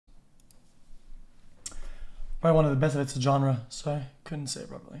Probably one of the best of its genre, so I couldn't say it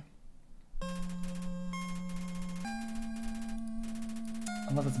properly.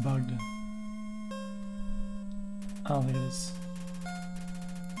 Unless it's bugged. I don't think it is.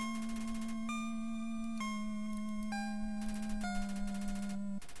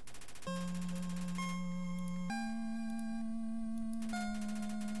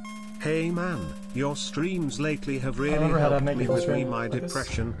 Hey man, your streams lately have really helped me with my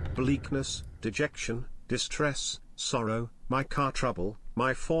depression, bleakness, dejection, distress, sorrow, my car trouble,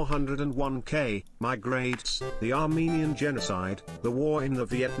 my 401k, my grades, the Armenian genocide, the war in the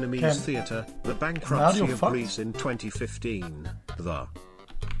Vietnamese theater, the bankruptcy of Greece in 2015, the...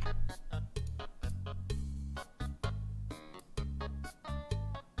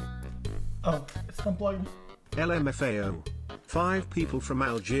 Oh, it's unplugged. LMFAO. 5 people from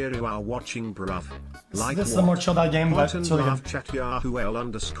Algeria are watching, bruv. Like this is a more chilled out game, but so good. Chat Yahoo L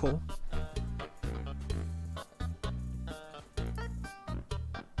 _.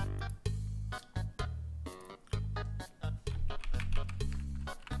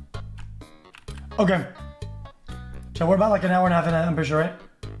 Okay. So we're about like an hour and a half in, I'm pretty sure, right?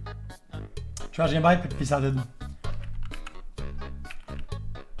 Trash game, bye. Peace out, dude.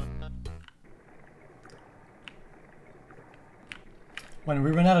 When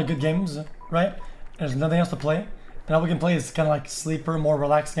we run out of good games, right? There's nothing else to play, and all we can play is kind of like sleeper, more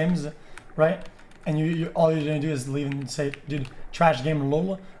relaxed games, right? And all you're gonna do is leave and say, dude, trash game,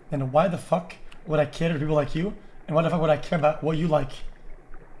 lol. Then why the fuck would I care to people like you? And why the fuck would I care about what you like?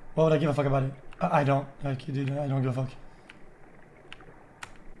 Why would I give a fuck about it? I don't. Like, dude, I don't give a fuck.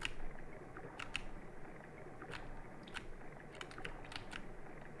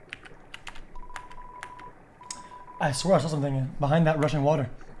 I swear I saw something behind that rushing water.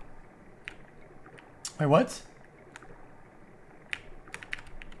 Wait, what?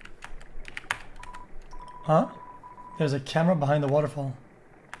 Huh? There's a camera behind the waterfall.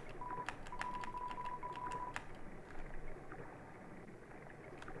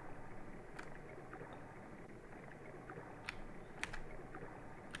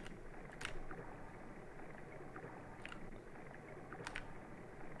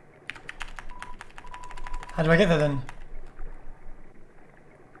 How do I get there then?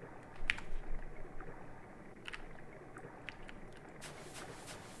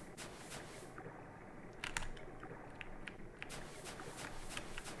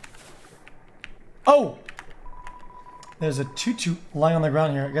 Oh! There's a tutu lying on the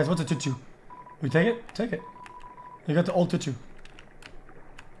ground here. Guys, what's a tutu? We take it? Take it. You got the old tutu.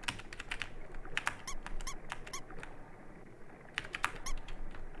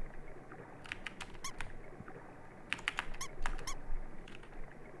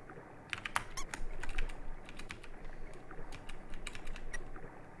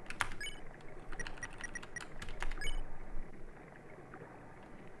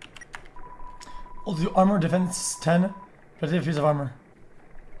 We'll do armor, defense 10, protective piece of armor.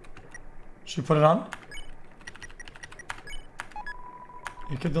 Should we put it on?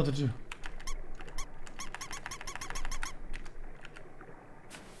 You could build it too.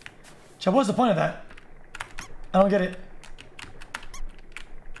 Chat, what's the point of that? I don't get it.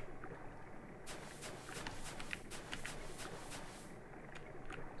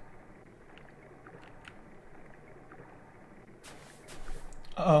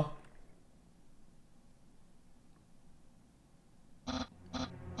 Uh-oh.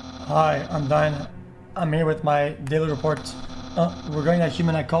 Hi, I'm Dinah. I'm here with my daily report. Regarding that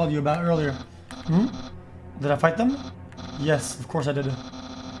human I called you about earlier. Did I fight them? Yes, of course I did.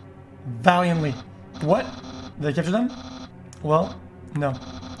 Valiantly. What? Did I capture them? Well, no.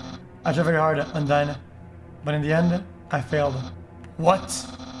 I tried very hard, Undine. But in the end, I failed. What?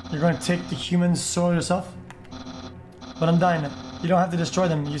 You're going to take the human's soul yourself? But Undine, you don't have to destroy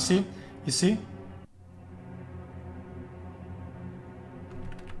them, you see? You see?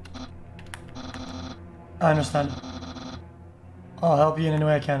 I understand. I'll help you in any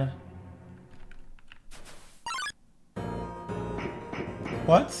way I can.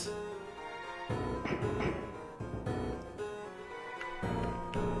 What?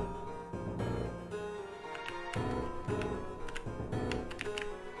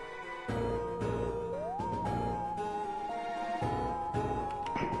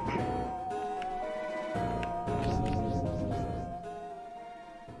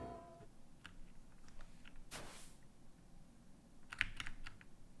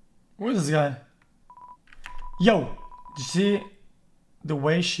 Where's this guy? Yo! Did you see the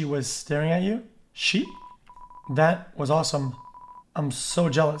way she was staring at you? She? That was awesome. I'm so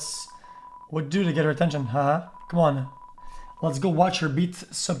jealous. What do to get her attention, huh? Come on. Let's go watch her beat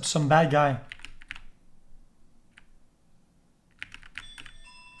some bad guy.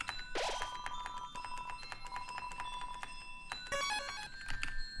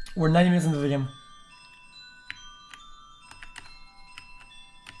 We're 90 minutes into the game.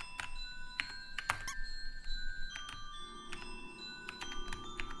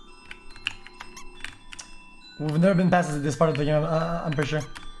 We've never been past this part of the game, I'm pretty sure.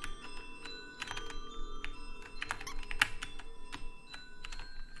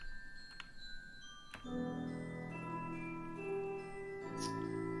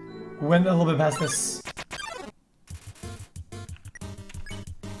 We went a little bit past this.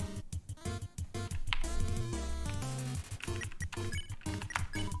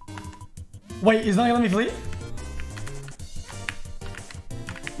 Wait, he's not gonna let me flee?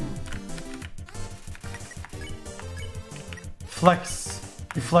 Flex.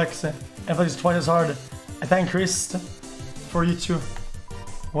 You flex it. And flex twice as hard. Attack increased for you too.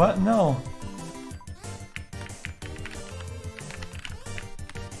 What? No.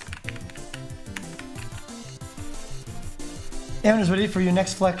 Aaron is ready for your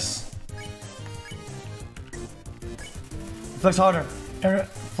next flex. Flex harder. Aaron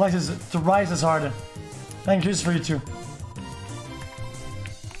flexes to rise as hard. Attack increases for you too.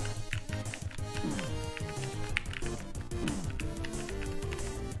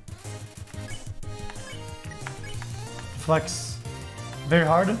 Flex very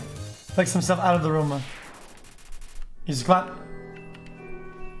hard. Flex himself out of the room. He's clap.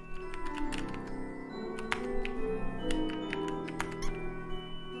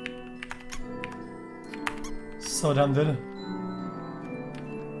 So dumb, dude.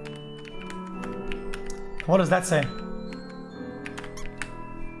 What does that say?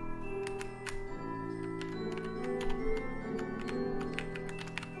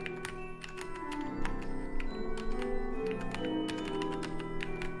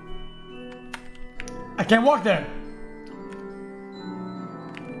 I can't walk there.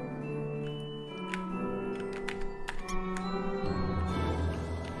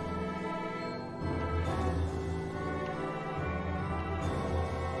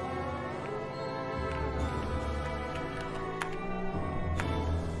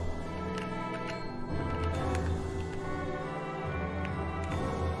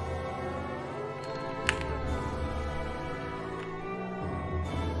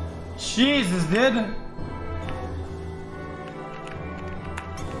 Jesus, dude.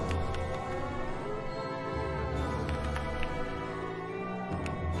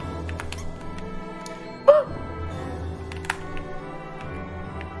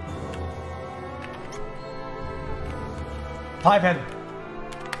 Pipehead.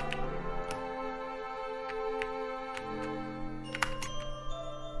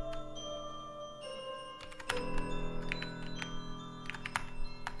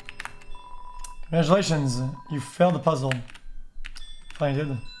 Congratulations, you failed the puzzle. Fine,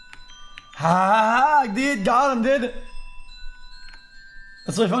 did. Ha! I did, got him, did.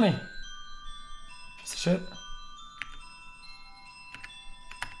 That's really funny. Piece of shit.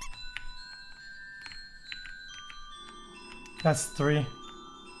 That's 3.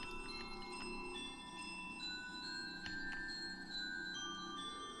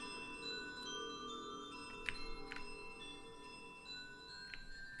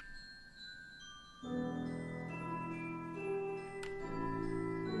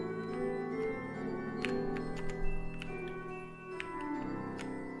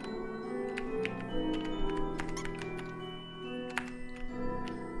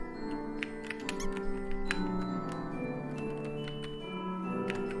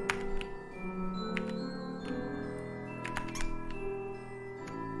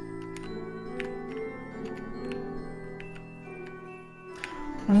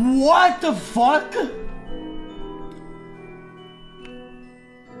 What the fuck?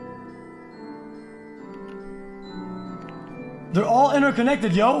 They're all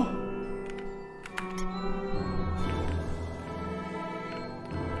interconnected, yo.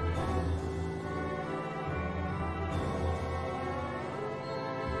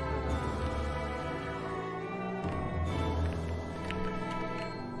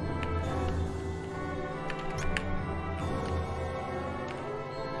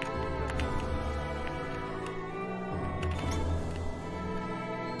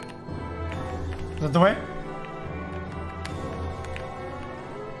 Is that the way?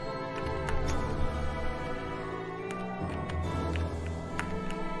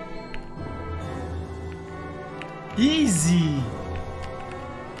 Easy.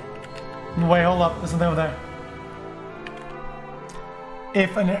 Wait, hold up. There's something over there.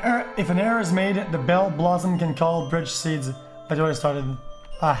 If an error is made, the bell blossom can call bridge seeds. That's where I started.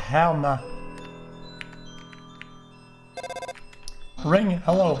 Ah, hell nah. Ring.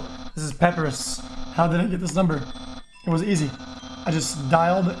 Hello. This is Papyrus. How did I get this number? It was easy. I just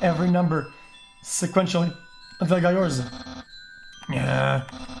dialed every number sequentially until I got yours. Yeah.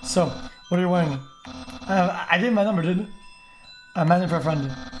 So, what are you wearing? I gave my number, didn't I? I'm asking for a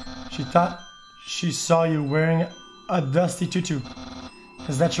friend. She thought she saw you wearing a dusty tutu.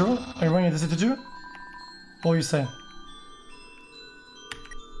 Is that true? Are you wearing a dusty tutu? What will you say?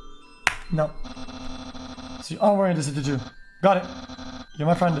 No. So you are wearing a dusty tutu. Got it. You're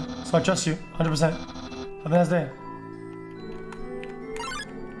my friend, so I trust you 100%. Have a nice day.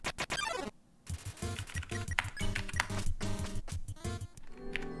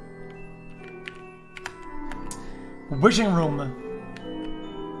 Wishing room.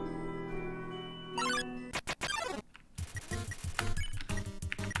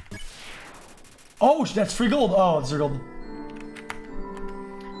 Oh, that's free gold. Oh, it's free gold.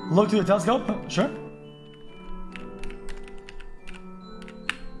 Look through the telescope. Sure.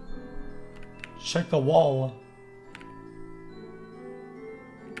 Check the wall.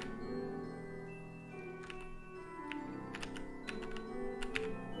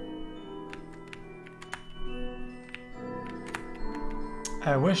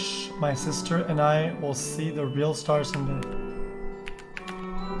 I wish my sister and I will see the real stars someday.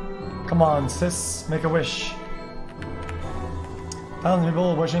 Come on, sis, make a wish. Thousands of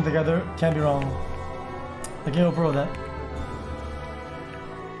people wishing together can't be wrong. The game will prove that.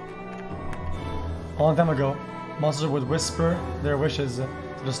 A long time ago, monsters would whisper their wishes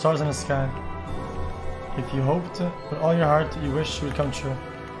to the stars in the sky. If you hoped with all your heart, you wish would come true.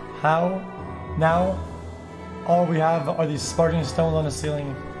 How? Now, all we have are these sparkling stones on the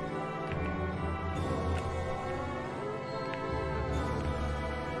ceiling.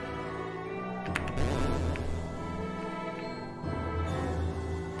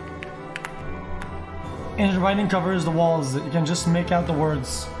 And the writing covers the walls. You can just make out the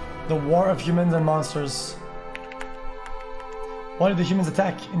words. The war of humans and monsters. Why did the humans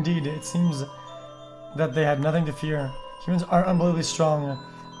attack? Indeed, it seems that they had nothing to fear. Humans are unbelievably strong.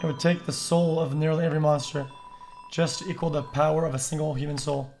 It would take the soul of nearly every monster just to equal the power of a single human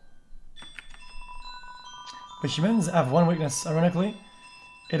soul. But humans have one weakness. Ironically,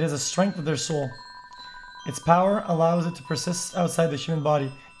 it is the strength of their soul. Its power allows it to persist outside the human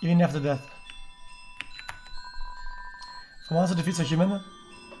body, even after death. If a monster defeats a human,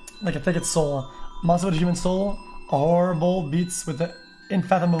 they can take its soul. A monster with a human soul, a horrible beats with an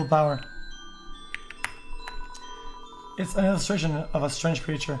unfathomable power. It's an illustration of a strange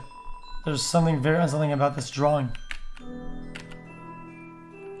creature. There's something very unsettling about this drawing.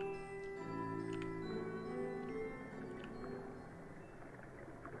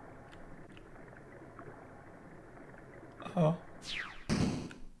 Oh.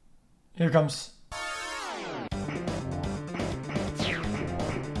 Here it comes.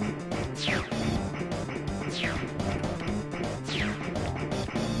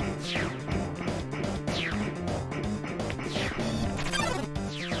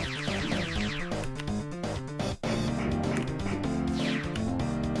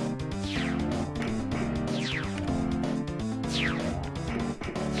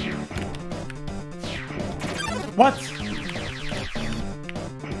 What?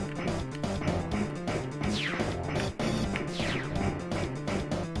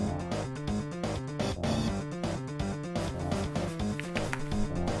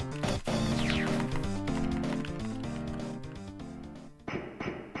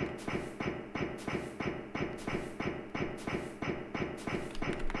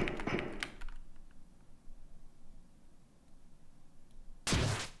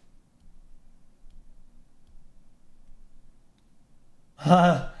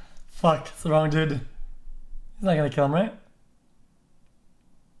 Fuck, it's the wrong dude. He's not gonna kill him, right?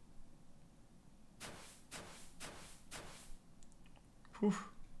 Oof.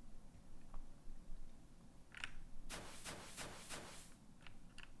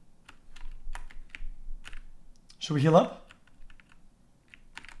 Should we heal up?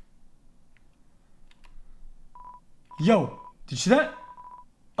 Yo, did you see that?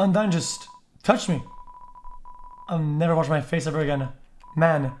 Undyne just touched me. I'll never wash my face ever again.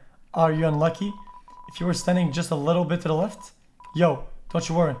 Man, are you unlucky? If you were standing just a little bit to the left? Yo, don't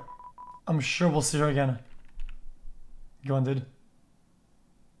you worry. I'm sure we'll see her again. Go on, dude.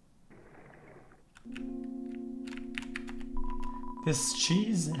 This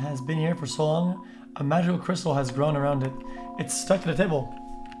cheese has been here for so long, a magical crystal has grown around it. It's stuck to the table.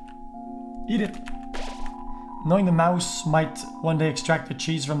 Eat it. Knowing the mouse might one day extract the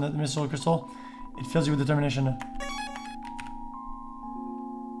cheese from the mystical crystal, it fills you with determination.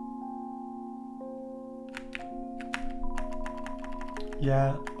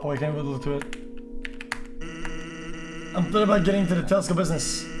 Yeah, oh, I can't really look to it. I'm thinking about getting to the telescope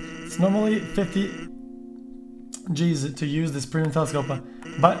business. It's normally 50 G's to use this premium telescope,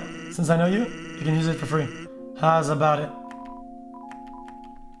 but since I know you, you can use it for free. How's about it?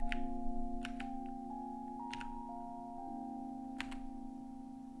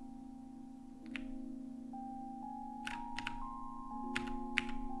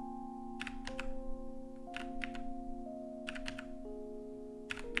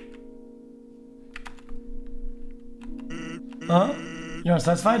 Huh? You're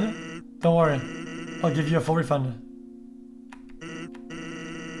unsatisfied? Don't worry. I'll give you a full refund.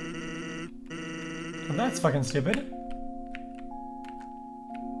 Well, that's fucking stupid.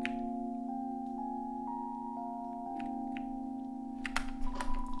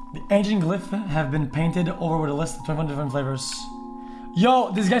 The ancient glyph have been painted over with a list of 21 different flavors.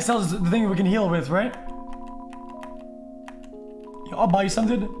 Yo, this guy sells the thing we can heal with, right? Yo, I'll buy you some,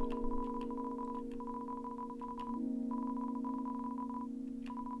 dude.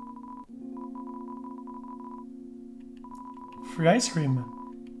 Free ice cream.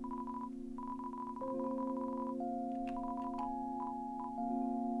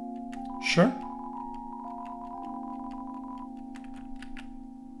 Sure.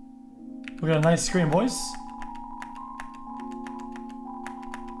 We got a nice screen, boys.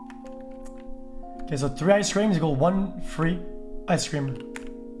 Okay, so 3 ice creams equal 1 free ice cream.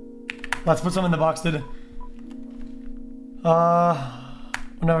 Let's put some in the box, dude. We're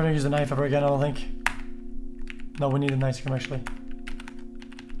never gonna use a knife ever again, I don't think. No, we need an ice cream actually.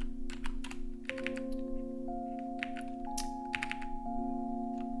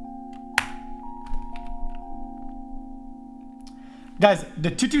 Guys, the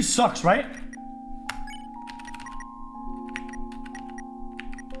tutu sucks, right?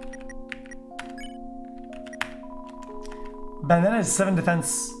 Bandana is 7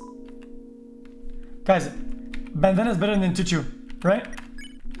 defense. Guys, bandana is better than tutu, right?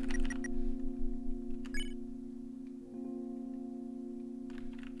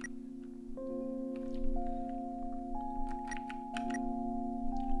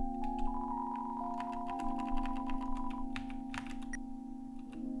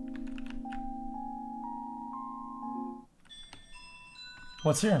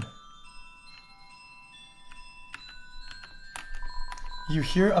 What's here? You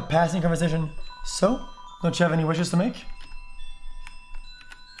hear a passing conversation. So, don't you have any wishes to make?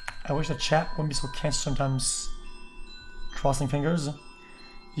 I wish the chat wouldn't be so cancer sometimes. Crossing fingers.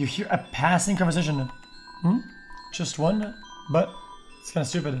 You hear a passing conversation. Just one, but it's kind of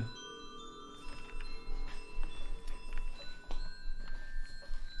stupid.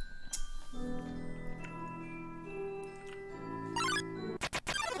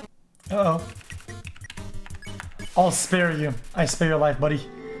 Uh-oh. I'll spare you. I spare your life, buddy.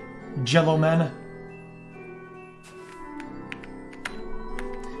 Jello man.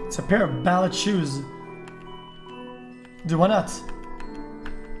 It's a pair of ballet shoes. Dude, why not?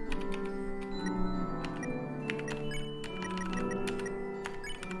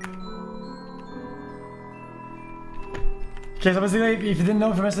 Okay, so basically, if you didn't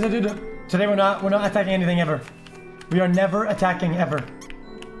know from yesterday, dude, today we're not attacking anything ever. We are never attacking ever.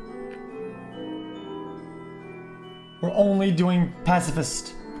 We're only doing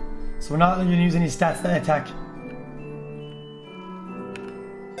pacifist. So we're not going to use any stats that attack.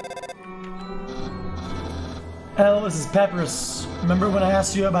 Hello, this is Papyrus. Remember when I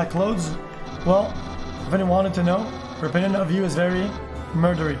asked you about clothes? Well, if anyone wanted to know, her opinion of you is very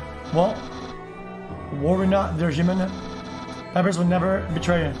murdery. Well, worry not, dear human. Papyrus would never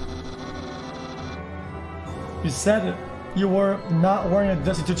betray you. You said you were not wearing a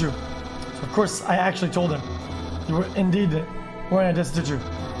dusty tutu. So of course, I actually told him. You were indeed wearing a dusty tutu.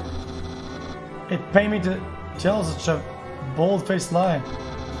 It pained me to tell such a bold-faced lie.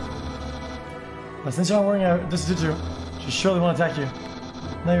 But since you're not wearing a dusty tutu, she surely won't attack you.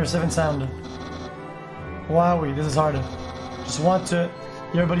 Now you're safe and sound. Wowie, this is hard. Just want to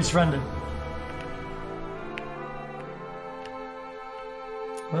be everybody's friend.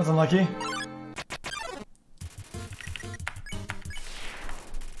 Well, that's unlucky.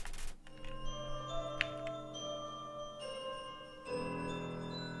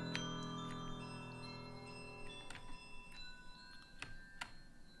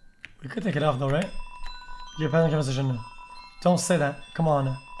 We could take it off though, right? You're a pattern conversation. Don't say that. Come on.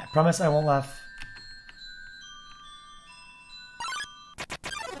 I promise I won't laugh.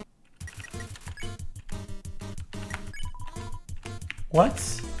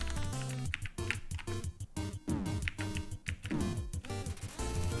 What?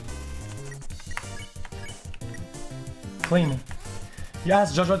 Clean. You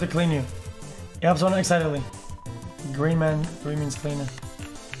asked Joshua to clean you. He helps on excitedly. Green means clean.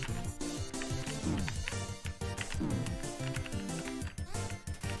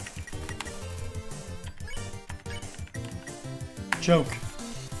 Joke.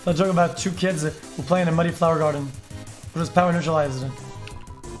 A joke about two kids who play in a muddy flower garden. But his power neutralized.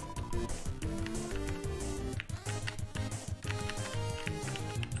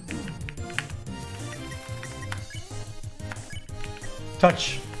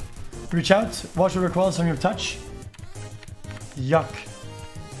 Touch. Reach out. Watch what recoils from your touch. Yuck.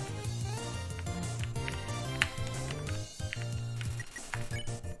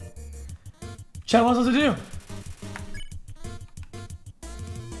 Chat, what's supposed to do?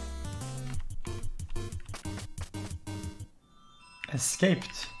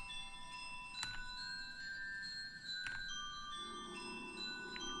 Escaped.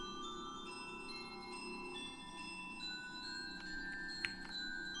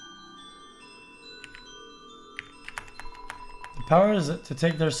 The power is to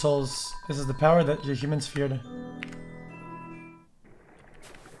take their souls. This is the power that your humans feared.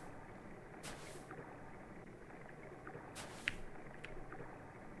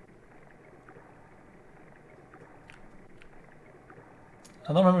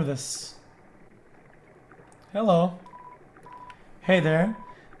 I don't remember this. Hello. Hey there.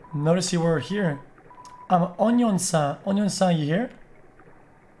 Notice you were here. I'm Onion-san. Onion-san, you here?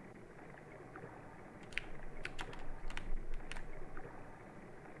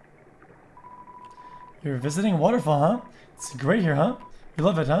 You're visiting Waterfall, huh? It's great here, huh? You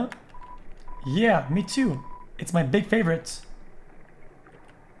love it, huh? Yeah, me too. It's my big favorite.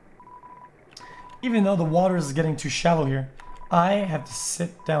 Even though the water is getting too shallow here, I have to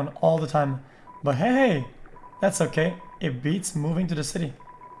sit down all the time. But hey, that's okay. It beats moving to the city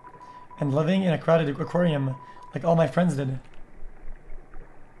and living in a crowded aquarium like all my friends did.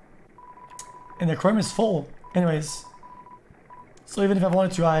 And the aquarium is full anyways. So even if I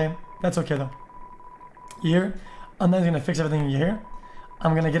wanted to, that's okay though. You hear? I'm not gonna fix everything, you hear?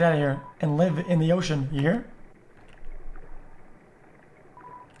 I'm gonna get out of here and live in the ocean, you hear?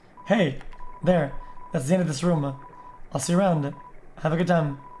 Hey, there. That's the end of this room. I'll see you around. Have a good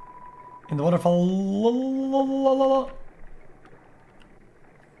time. In the waterfall.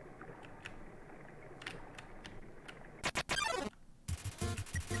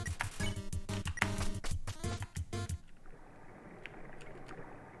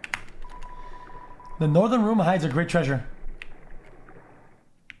 The northern room hides a great treasure.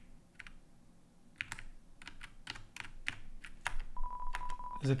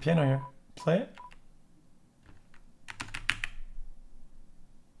 There's a piano here. Play it.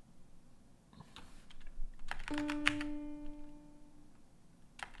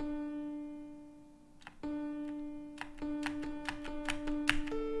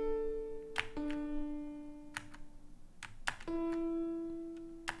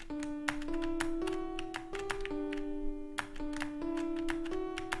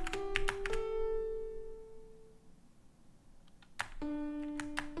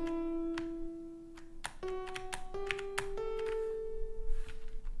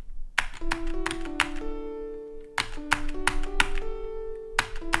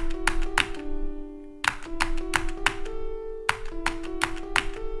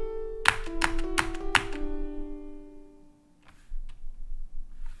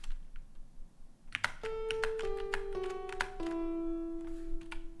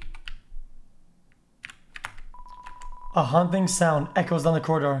 A haunting sound echoes down the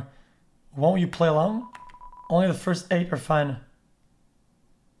corridor. Won't you play along? Only the first 8 are fine.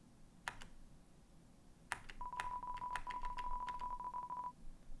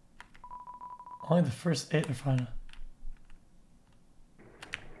 Only the first 8 are fine.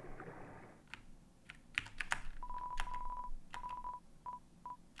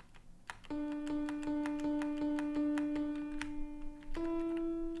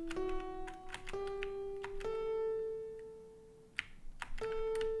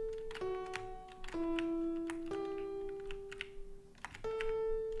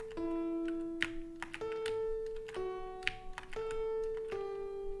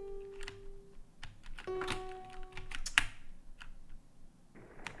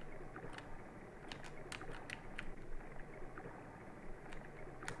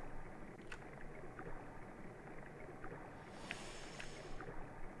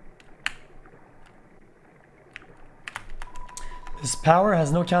 This power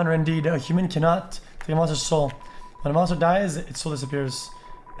has no counter indeed. A human cannot take a monster's soul. When a monster dies, its soul disappears.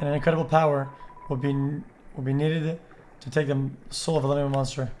 And an incredible power will be needed to take the soul of a living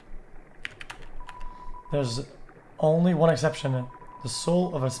monster. There's only one exception. The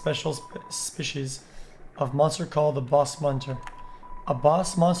soul of a special species of monster called the boss monster. A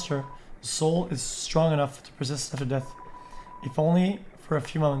boss monster's soul is strong enough to persist after death, if only for a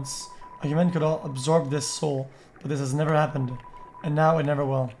few moments. A human could absorb this soul, but this has never happened, and now it never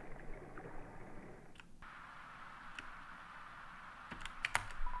will.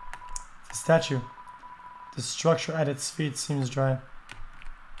 The statue. The structure at its feet seems dry.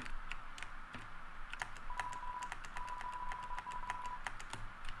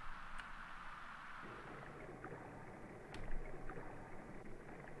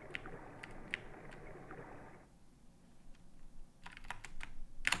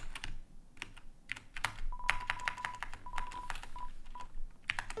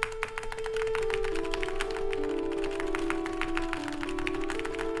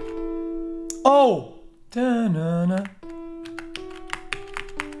 Oh! Da-na-na.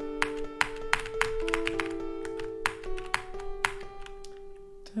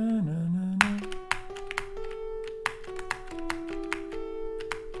 Da-na-na-na.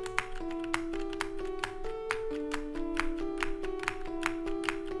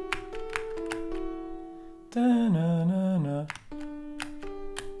 Da-na-na-na.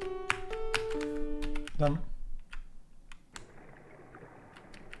 Done.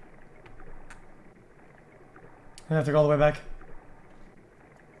 I have to go all the way back.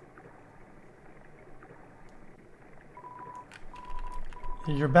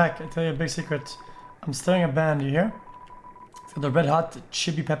 You're back. I tell you a big secret. I'm starting a band, you hear? It's got the Red Hot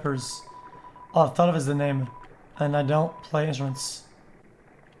Chili Peppers. All I've thought of is the name. And I don't play instruments.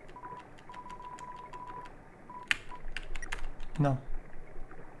 No.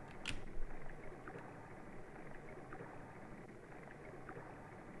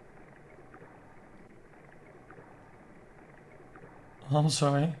 I'm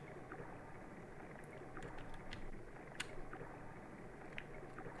sorry.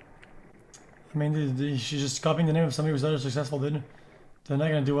 I mean, she's just copying the name of somebody who's not successful, dude. They're not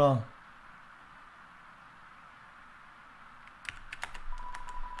gonna do well.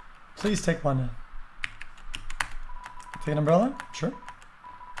 Please take one. Take an umbrella? Sure.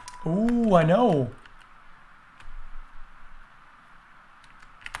 Ooh, I know.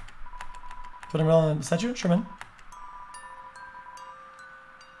 Put an umbrella in the statue? Sure, man.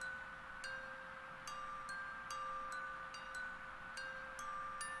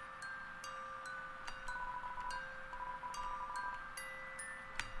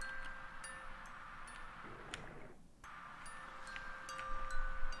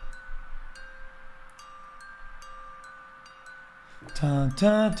 Dun,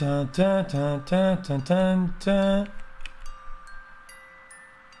 dun, dun, dun, dun, dun, dun, dun, dun.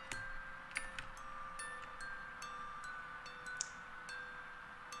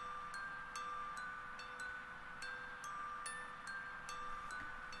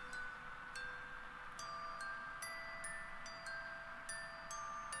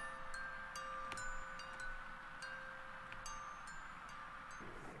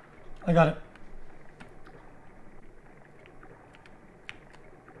 I got it.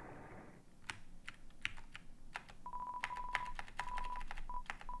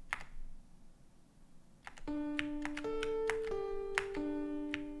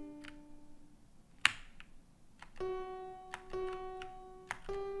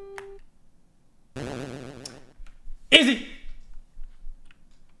 Easy!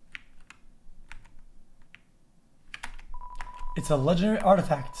 It's a legendary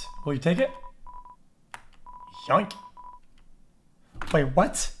artifact. Will you take it? Yoink. Wait,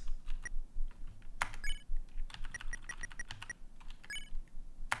 what?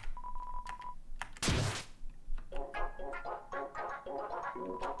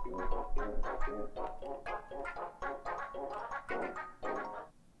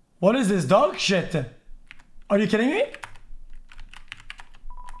 What is this dog shit? Are you kidding me?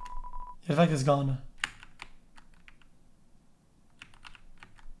 The effect is gone.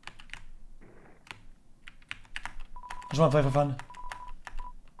 I just want to play for fun.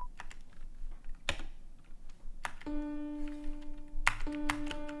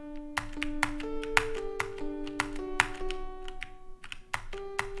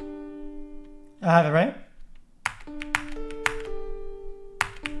 I have it, right?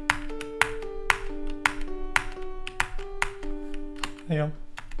 There you go.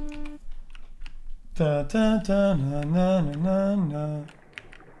 Da da da na na na na na.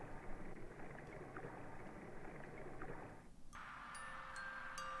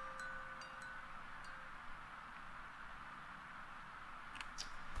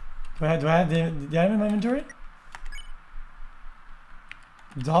 Do I have the item in my inventory?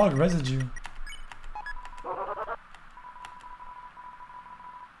 Dog residue.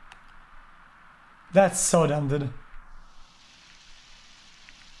 That's so dumb, dude.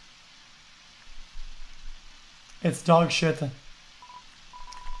 It's dog shit.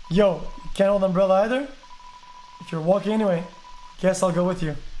 Yo, you can't hold an umbrella either? If you're walking anyway, guess I'll go with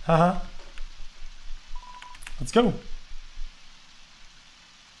you. Haha. Let's go.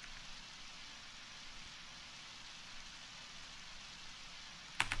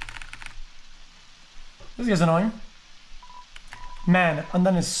 This guy's annoying. Man,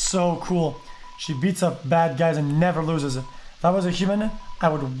 Undyne is so cool. She beats up bad guys and never loses. If I was a human, I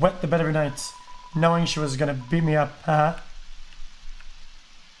would wet the bed every night, knowing she was gonna beat me up. Haha.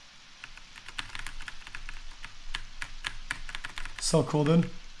 So cool, dude.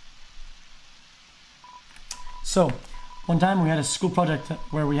 So, one time we had a school project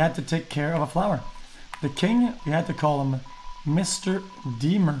where we had to take care of a flower. The king, we had to call him Mr.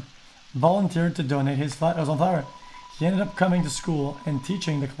 Deemer, volunteered to donate his own flower. He ended up coming to school and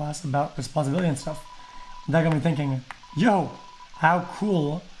teaching the class about responsibility and stuff. That got me thinking, yo, how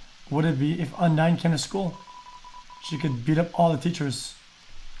cool would it be if Undyne came to school? She could beat up all the teachers.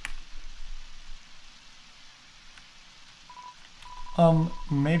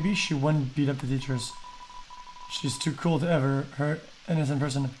 Maybe she wouldn't beat up the teachers. She's too cool to ever hurt an innocent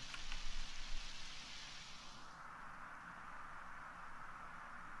person.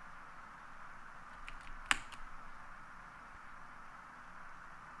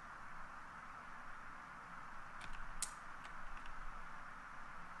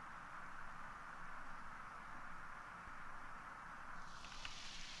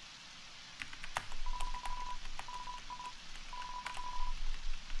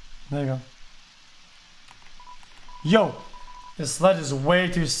 There you go. Yo, this ledge is way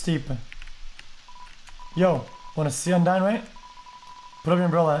too steep. Yo, wanna see Undyne, right? Put up your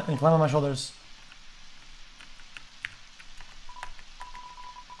umbrella and climb on my shoulders.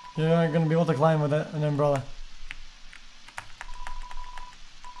 You're not gonna be able to climb with an umbrella.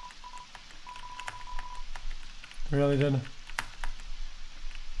 Really did.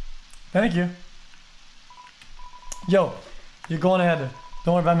 Thank you. Yo, you're going ahead.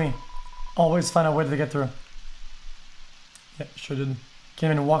 Don't worry about me. Always find a way to get through. Yeah, sure did.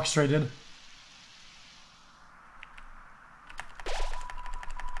 Can't even walk straight, did.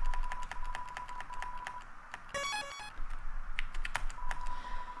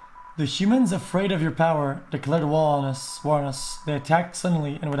 The humans, afraid of your power, declared war on us. They attacked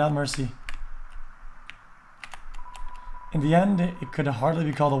suddenly and without mercy. In the end, it could hardly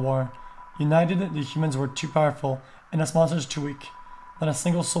be called a war. United, the humans were too powerful, and us monsters too weak. Not a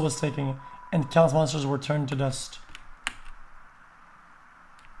single soul was taken, and countless monsters were turned to dust.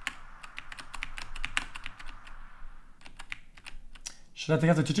 Should I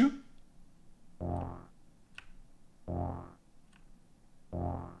take out the tutu?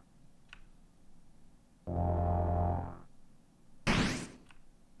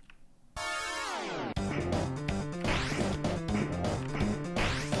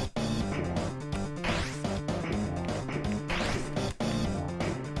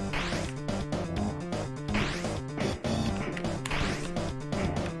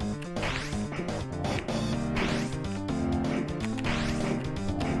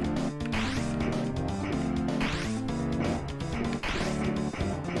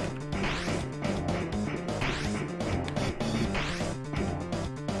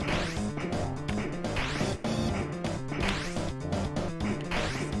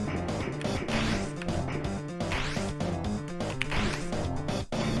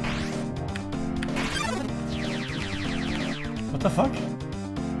 What the fuck?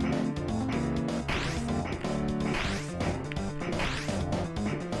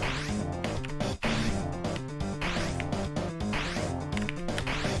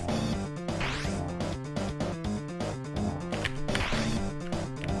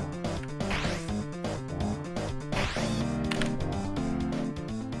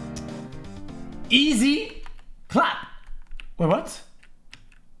 Easy clap. Wait, what?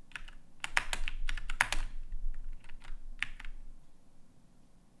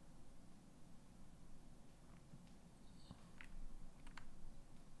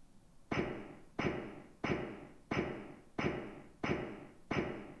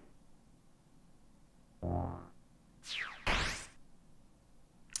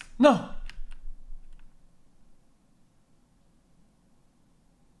 No.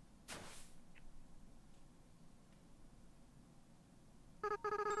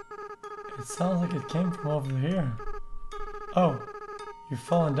 It sounds like it came from over here. Oh, you've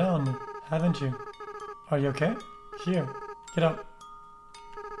fallen down, haven't you? Are you okay? Here, get up.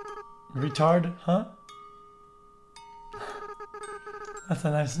 Retard, huh? That's a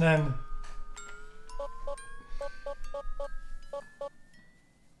nice name.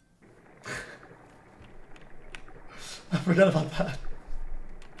 forgot about that.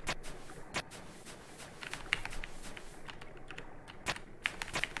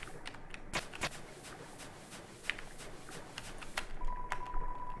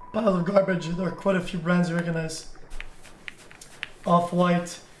 Piles of garbage. There are quite a few brands you recognize.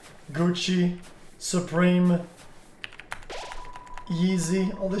 Off-White, Gucci, Supreme,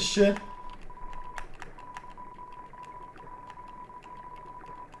 Yeezy, all this shit.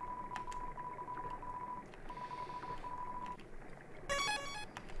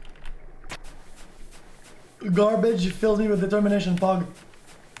 Garbage fills me with determination, Pog.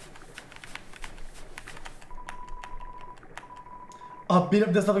 I'll beat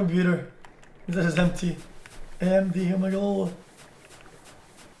up desktop computer. This is empty. Empty, oh my god.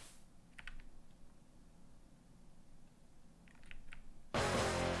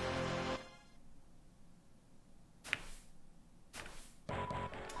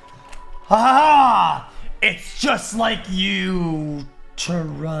 Ha ha ha! It's just like you to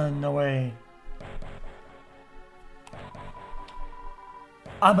run away.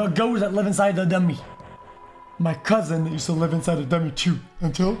 I'm a ghost that live inside the dummy. My cousin used to live inside a dummy too,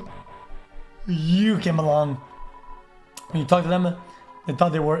 until you came along. When you talked to them, they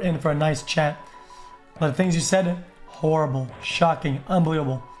thought they were in for a nice chat. But the things you said, horrible, shocking,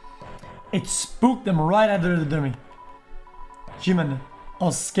 unbelievable. It spooked them right out of the dummy. Human,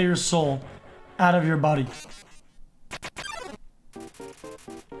 I'll scare your soul out of your body.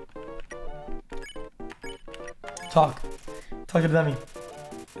 Talk to the dummy.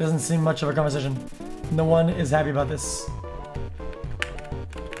 Doesn't seem much of a conversation. No one is happy about this.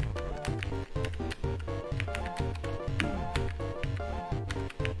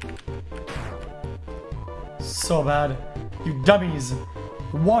 So bad. You dummies.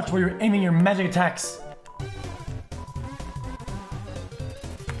 Watch where you're aiming your magic attacks.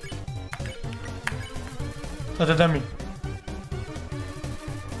 Such a dummy.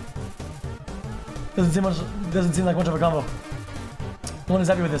 Doesn't seem like much of a combo. No one is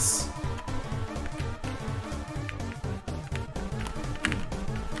happy with this.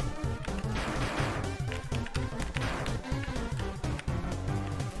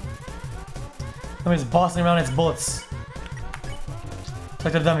 Dummy's bossing around its bullets.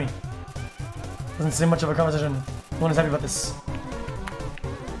 Like the dummy. Doesn't seem much of a conversation. No one is happy about this.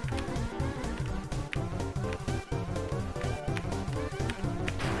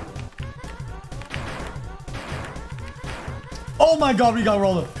 Oh my god, we got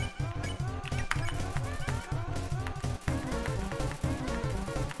roller.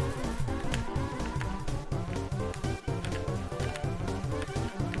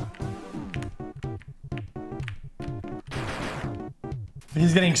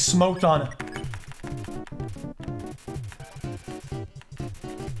 He's getting smoked on.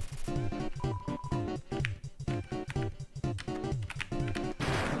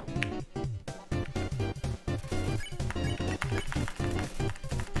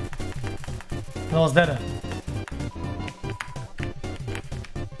 No, it's dead.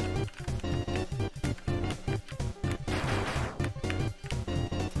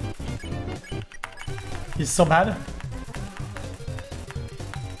 He's so bad.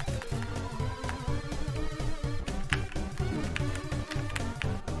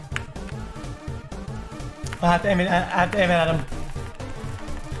 I have to aim at him.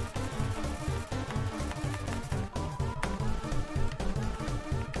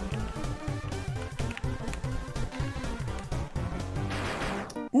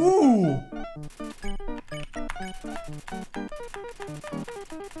 Ooh!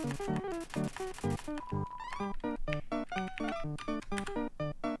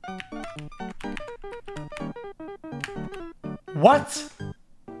 What?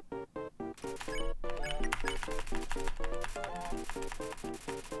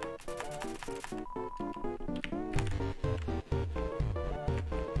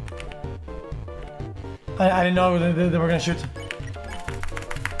 I didn't know they were gonna shoot.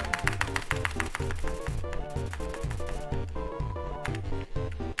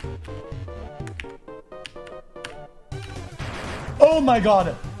 Oh my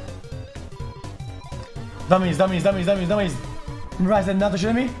god! Dummies, dummies, dummies, dummies, dummies. Remember I said not to shoot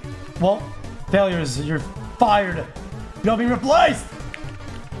at me? Well, failures, you're fired. You're being replaced!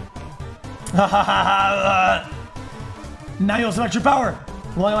 Now you'll select your power.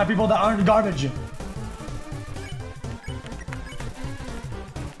 Relying on people that aren't garbage.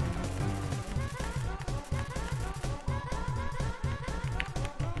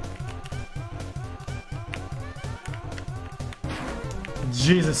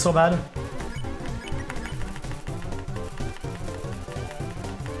 Jesus, so bad.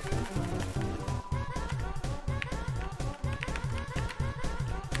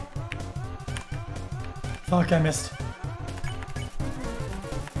 Fuck, I missed.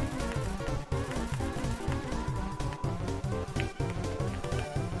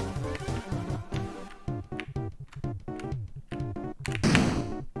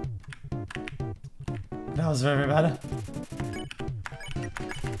 That was very, very bad.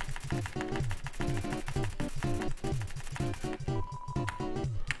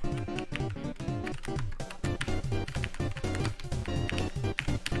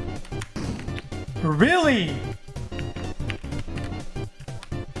 Really?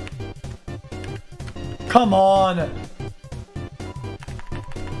 Come on!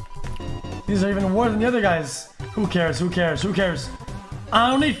 These are even worse than the other guys. Who cares? Who cares? Who cares? I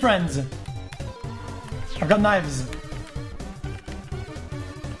don't need friends. I've got knives.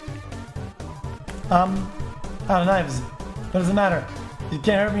 Out of knives. What does it matter? You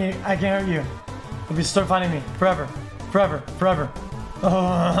can't hurt me, I can't hurt you. If you start finding me. Forever. Forever. Forever.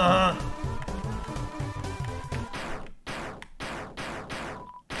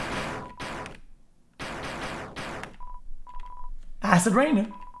 Acid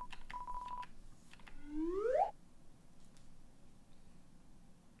rain.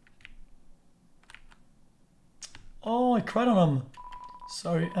 Oh, I cried on him.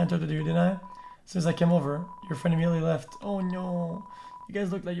 Sorry, entered the dude, didn't I? As soon as I came over, your friend immediately left. Oh no. You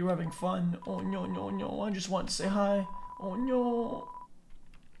guys looked like you were having fun. Oh no, no, no. I just want to say hi. Oh no.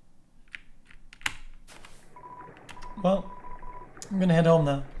 Well, I'm gonna head home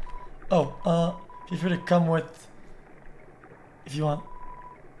now. Oh, feel free to come with if you want.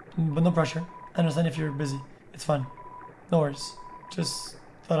 But no pressure. I understand if you're busy. It's fine. No worries. Just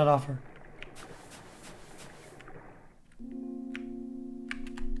thought I'd offer.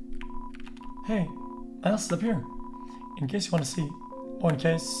 Hey, my house is up here. In case you want to see. Or in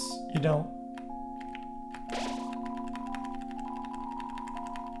case you don't.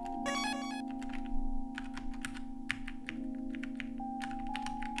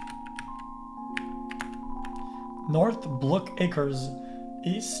 North Blook Acres,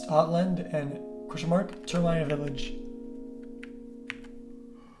 East Outland, and Termina Village.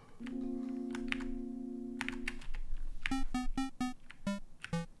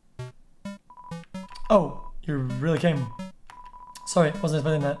 Oh, you really came. Sorry, wasn't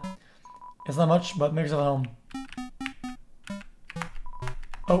expecting that. It's not much, but make yourself at home.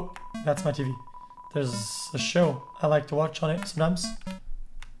 Oh, that's my TV. There's a show I like to watch on it sometimes.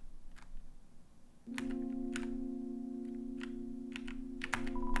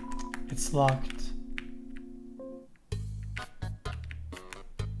 It's locked.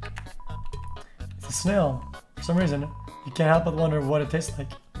 It's a snail. For some reason, you can't help but wonder what it tastes like.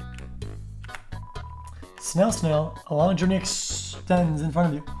 Snail, a long journey extends in front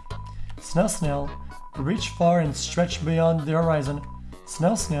of you. Snail, reach far and stretch beyond the horizon.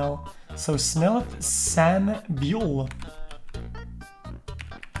 Snail, so smelleth Sam Buell.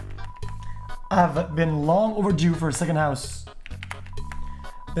 I've been long overdue for a second house.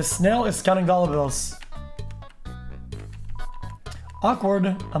 The snail is counting dollar bills.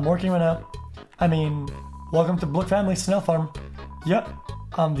 Awkward, I'm working right now. I mean, welcome to Blook Family Snail Farm. Yep,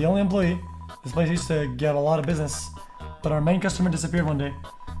 I'm the only employee. This place used to get a lot of business, but our main customer disappeared one day.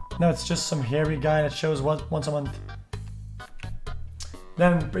 Now it's just some hairy guy that shows once a month.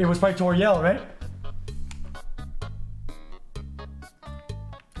 Then it was probably Toriel, right?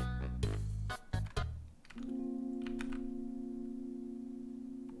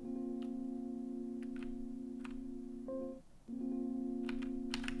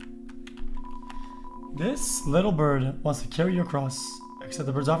 This little bird wants to carry you across. Accept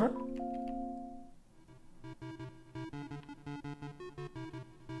the bird's offer?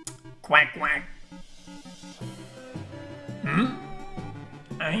 Quack, quack.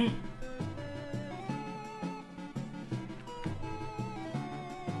 Aye.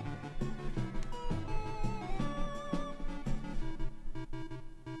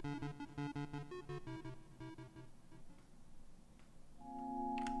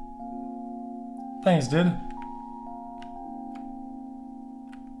 Thanks, dude.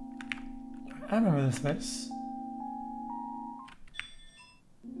 I remember this place.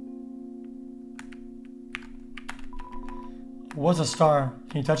 What's a star?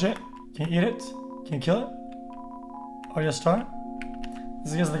 Can you touch it? Can you eat it? Can you kill it? Are you a star?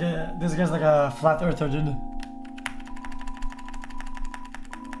 This guy's like a flat earther, dude.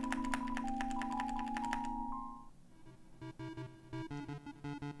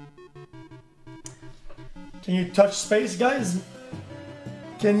 Can you touch space, guys?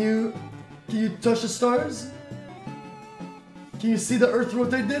 Can you touch the stars? Can you see the Earth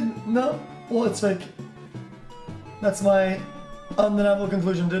rotate, dude? No? Well, it's fake. That's my undeniable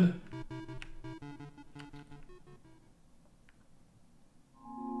conclusion, dude.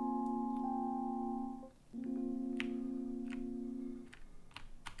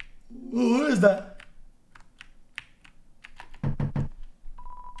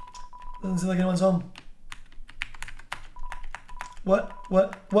 Doesn't seem like anyone's home. What?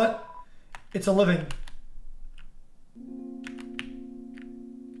 It's a living.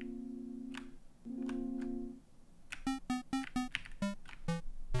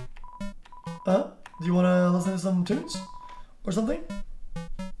 Do you want to listen to some tunes? Or something?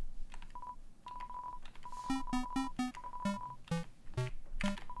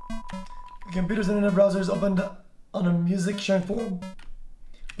 The computer's internet browser is opened on a music sharing forum.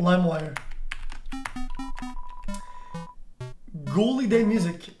 LimeWire. Goalie Day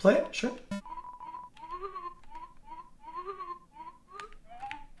music. Play it? Sure.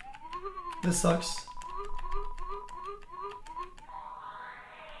 This sucks.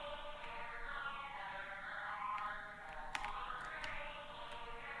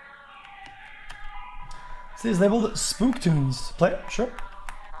 See, it's labeled Spook Tunes. Play it? Sure.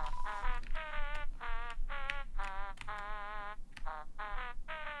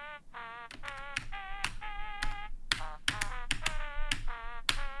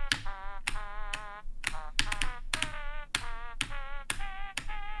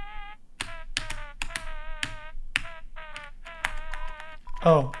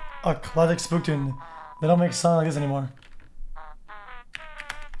 Oh, a classic spook tune. They don't make a song like this anymore.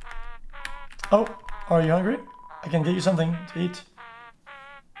 Oh, are you hungry? I can get you something to eat.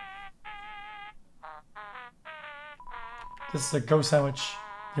 This is a ghost sandwich.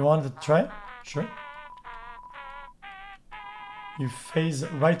 You wanted to try it? Sure. You phase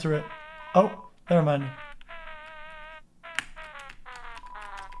right through it. Oh, never mind.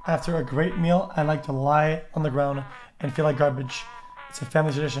 After a great meal, I like to lie on the ground and feel like garbage. It's a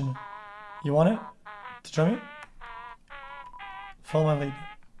family tradition. You want it? To join me? Follow my lead.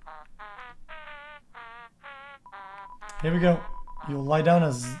 Here we go. You'll lie down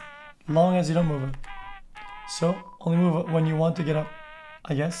as long as you don't move it. So, only move it when you want to get up,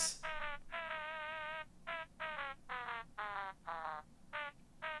 I guess.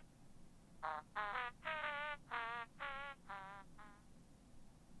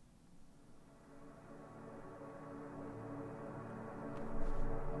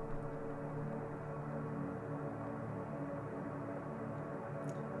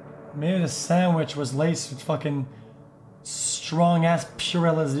 Maybe the sandwich was laced with fucking strong ass pure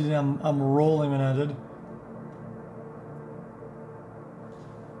LSD. I'm rolling when I did.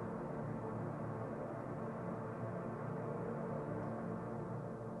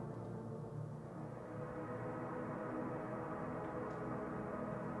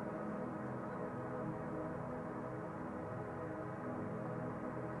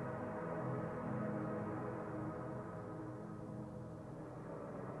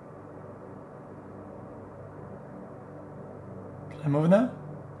 I'm moving now?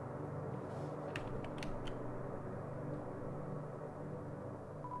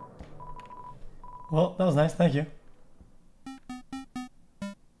 Well, that was nice, thank you.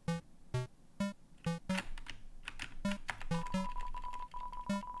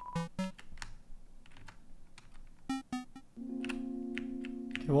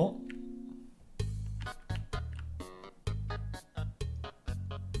 Cool.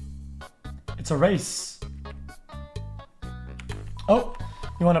 It's a race. Oh,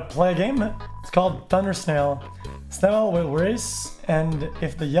 you want to play a game? It's called Thunder Snail. Snail will race, and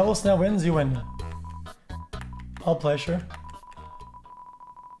if the yellow snail wins, you win. I'll play, sure.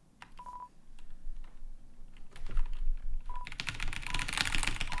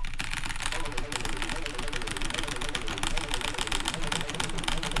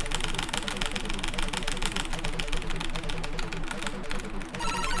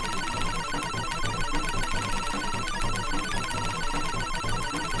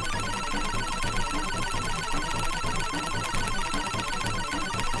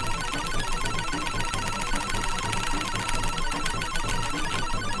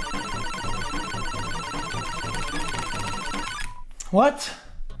 What?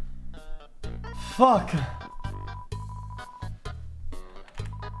 Fuck.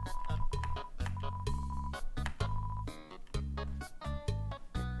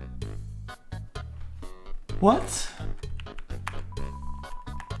 What?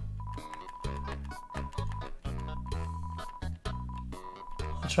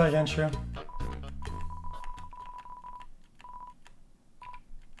 I'll try again, sure.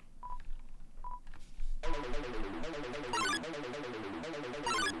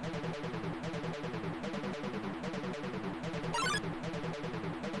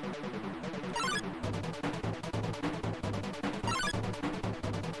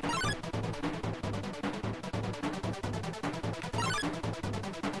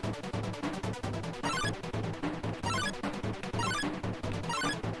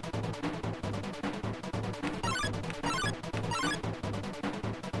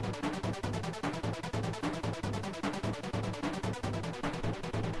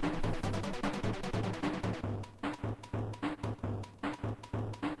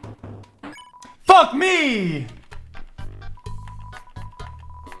 Fuck me!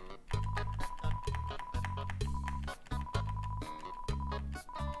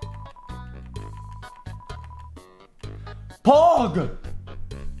 Pog!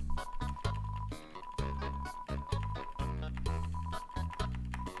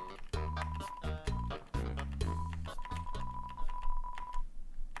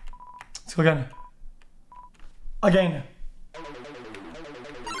 Let's go again. Again.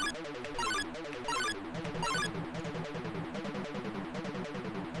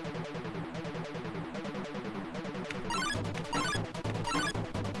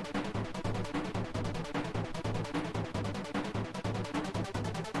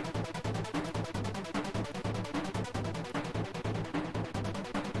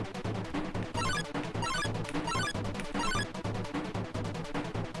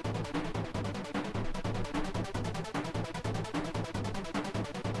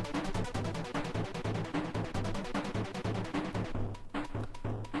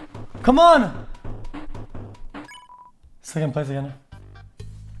 Come on! Second place again.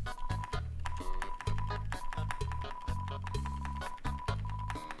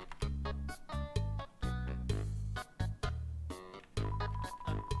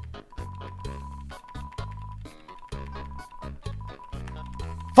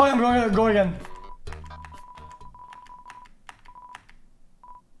 Fuck, I'm going to go again.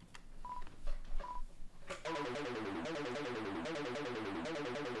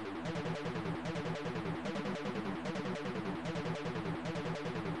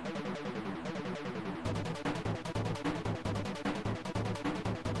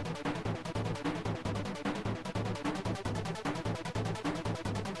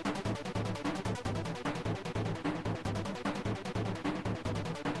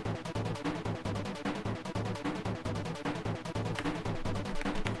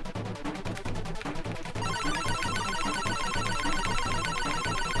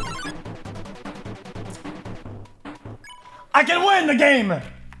 I can win the game!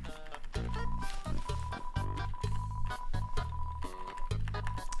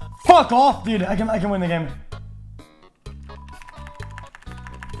 Fuck off, dude. I can win the game.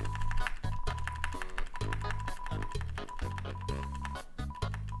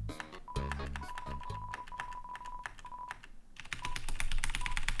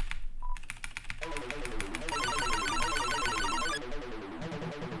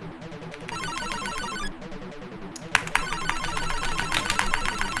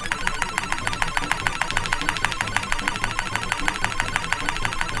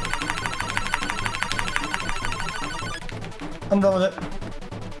 I'm done with it.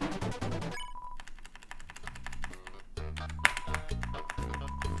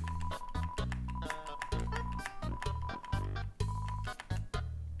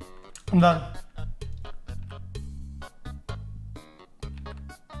 I'm done.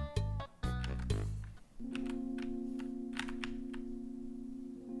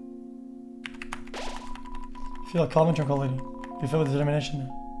 Feel calm and tranquility. Be filled with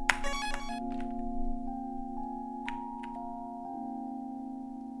determination.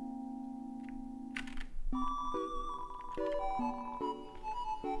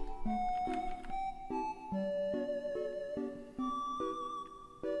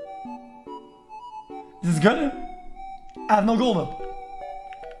 This is good. I have no gold though.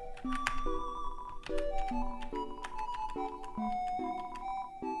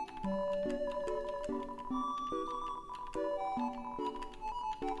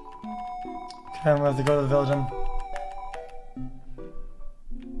 Okay, I'm going to go to the village.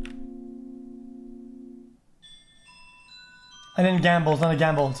 I didn't gamble, it's not a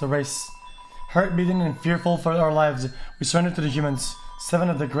gamble, it's a race. Heart beating and fearful for our lives, we surrender to the humans. 7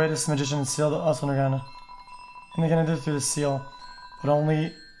 of the greatest magicians sealed us underground. And they can enter through the seal, but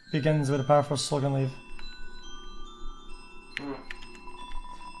only begins with a powerful slogan leave.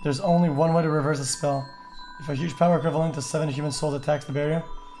 There's only one way to reverse the spell. If a huge power equivalent to 7 human souls attacks the barrier,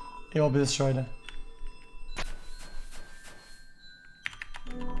 it will be destroyed.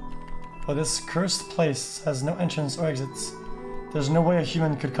 But this cursed place has no entrance or exits. There's no way a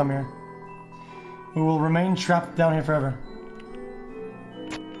human could come here. We will remain trapped down here forever.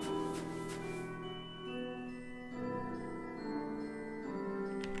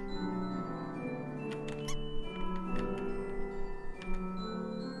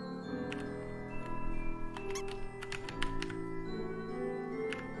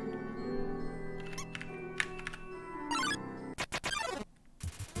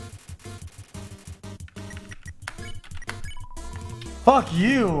 Fuck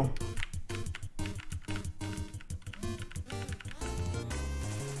you!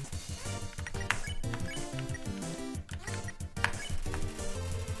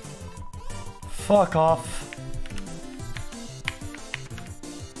 Fuck off.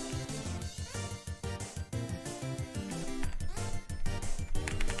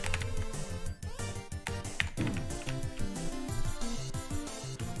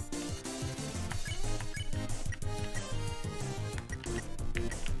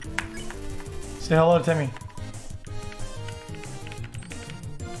 Say hello to Timmy.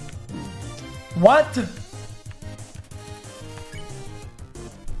 What?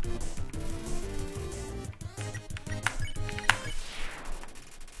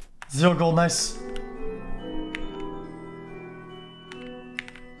 Zero gold, nice.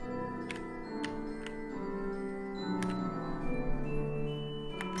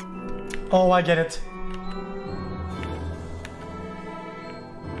 Oh, I get it.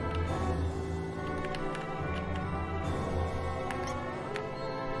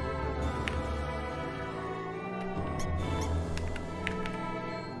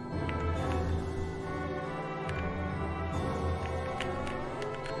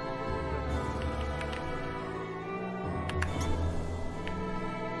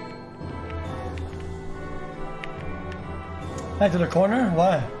 Back to the corner?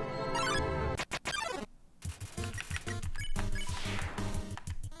 Why?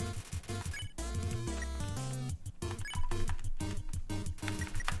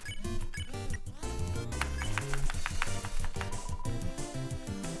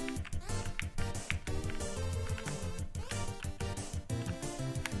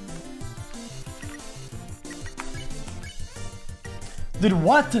 Dude,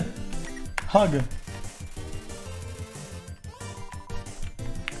 what? Hug.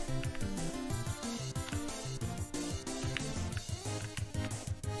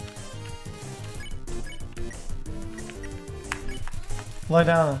 Lie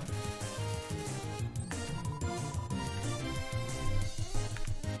down.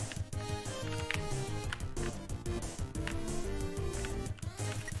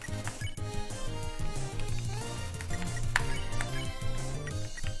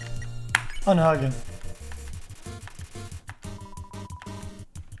 Unhug him.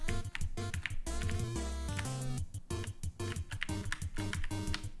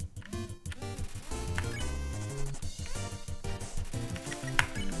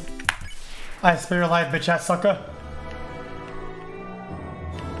 I spare your life, bitch ass sucker.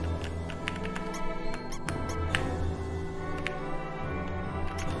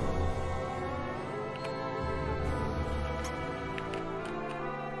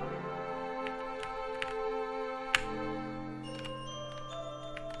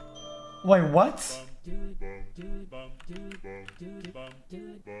 Wait, what?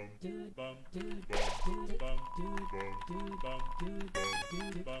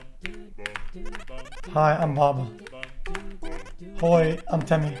 Hi, I'm Bob. Hoi, I'm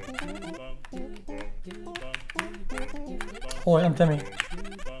Temmie. Hoi, I'm Temmie.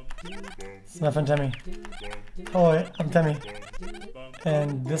 This is my friend Temmie. Hoi, I'm Temmie.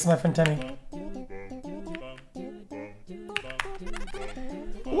 And this is my friend Temmie.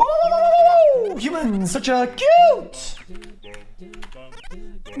 Whoa! Humans, such a cute!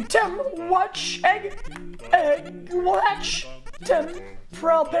 Tem, watch, egg, watch, Tem,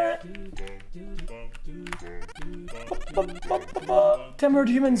 proud parent. Tem heard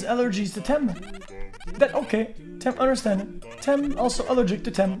humans allergies to Tem. That okay, Tem understand. Tem also allergic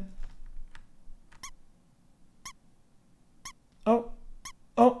to Tem. Oh,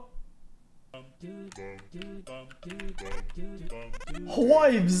 oh.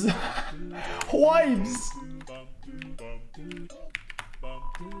 Wives! Wives!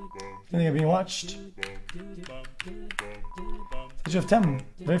 I think I'm being watched. Statue of Tem,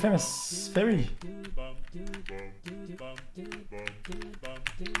 very famous, very.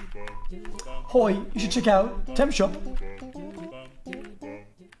 Hoi, you should check out Tem Shop.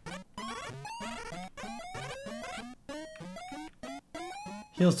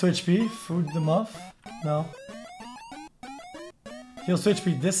 Heals to HP, food them off? No. Heals to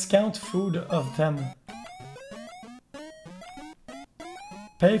HP, discount food of them.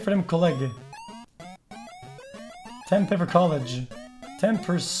 Pay for them collect. 10 pay for college. 10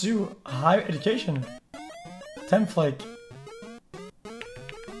 pursue higher education. 10 flake.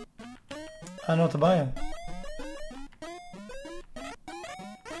 I don't know what to buy him.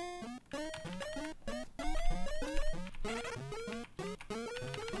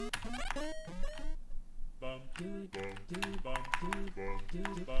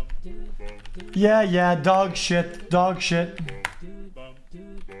 Yeah, dog shit, dog shit.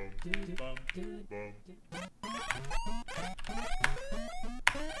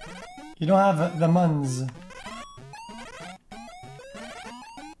 You don't have the muns.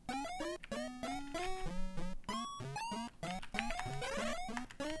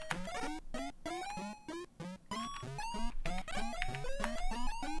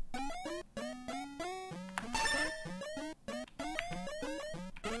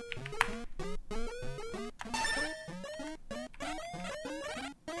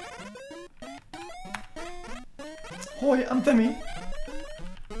 Hoi, I'm Timmy.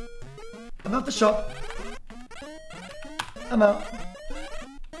 I'm at the shop. I'm out.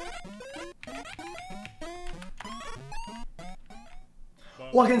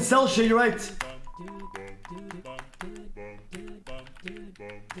 Oh, I can sell shit, you're right.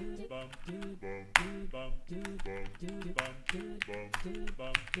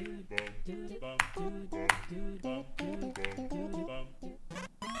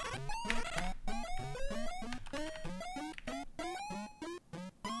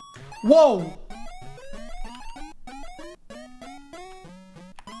 Whoa!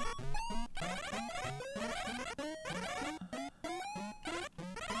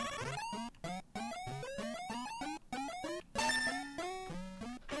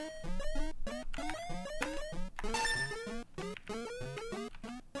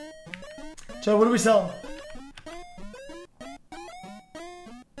 So what do we sell?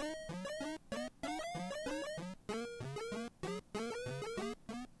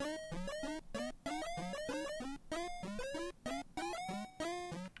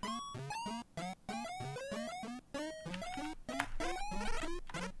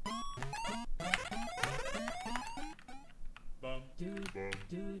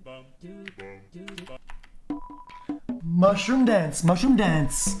 Mushroom dance, mushroom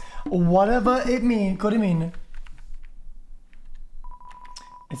dance. Whatever it mean, could it mean?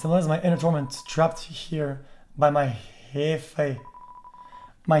 It symbolizes my inner torment, trapped here by my hefe.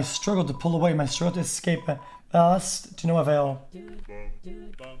 My struggle to pull away, my struggle to escape, alas, to no avail. If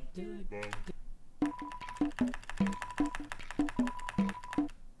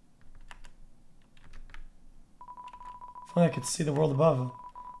only I could see the world above.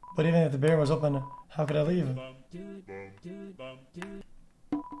 But even if the barrier was open, how could I leave?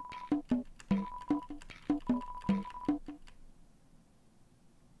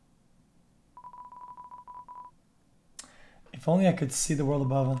 If only I could see the world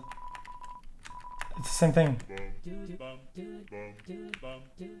above. It's the same thing.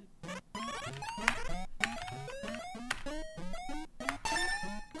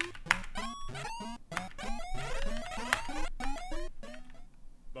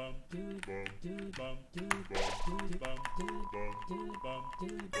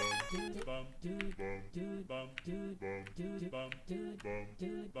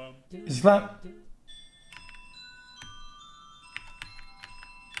 Is it flat?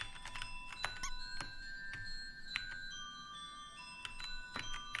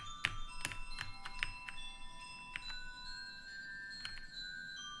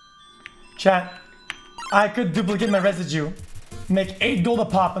 Chat, I could duplicate my residue, make 8 gold a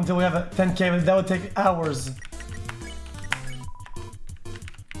pop until we have a 10k, but that would take hours.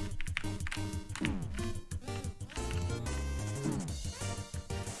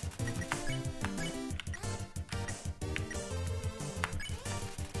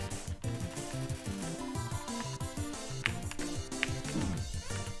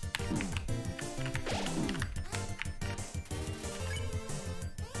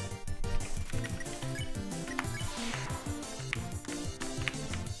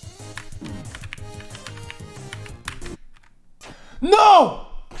 No!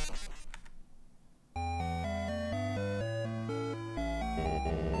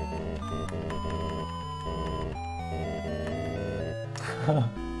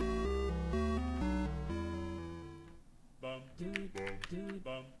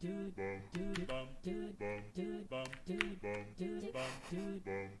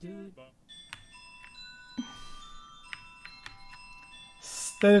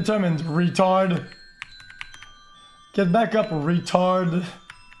 Stay determined, retard. Get back up, retard.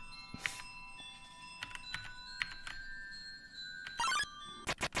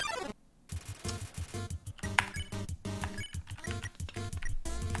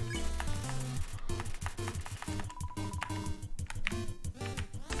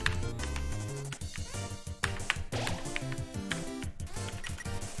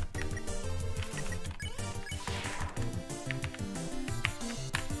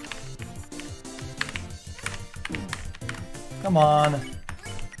 Come on.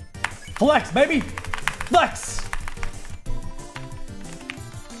 Flex, baby! Flex!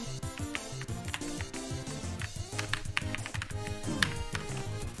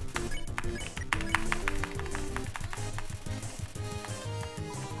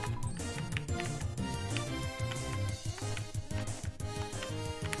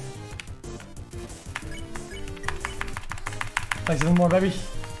 Flex even more, baby.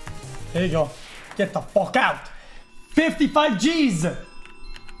 There you go. Get the fuck out! 55 G's!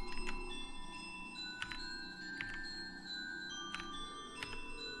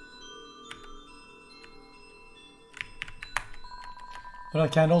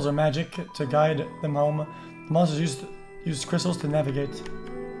 Without candles or magic to guide them home, the monsters used crystals to navigate.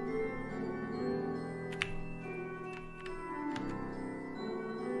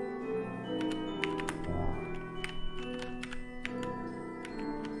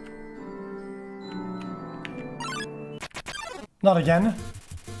 Not again.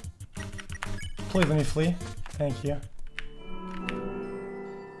 Please let me flee. Thank you.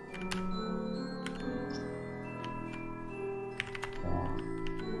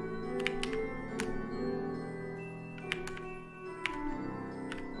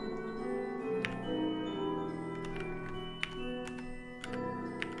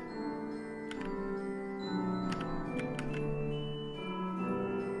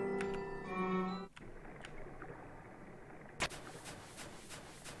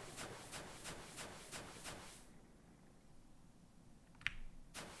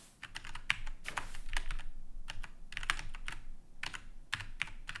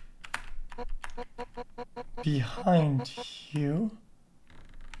 Behind you.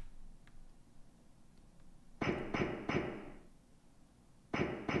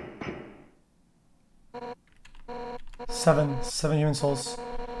 Seven human souls.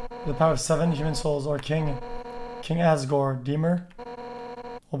 The power of 7 human souls, or King Asgore, Deemer,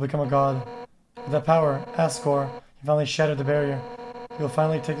 will become a god. With that power, Asgore, he finally shattered the barrier. He will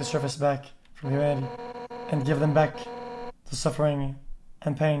finally take the surface back from humanity and give them back the suffering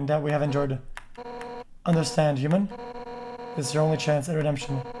and pain that we have endured. Understand, human? This is your only chance at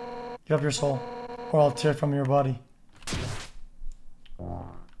redemption. Give up your soul, or I'll tear from your body.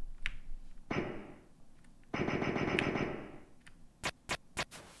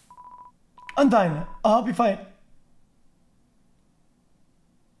 Undyne, I'll help you fight.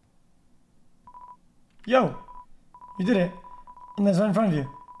 Yo, you did it. Undyne's right in front of you.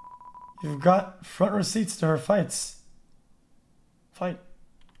 You've got front row seats to her fights. Fight.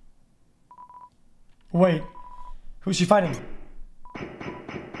 Wait, who's she fighting?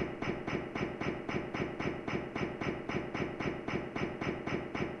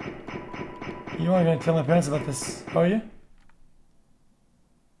 You aren't gonna tell my parents about this, are you?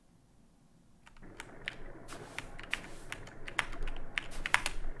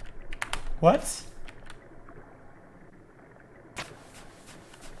 What?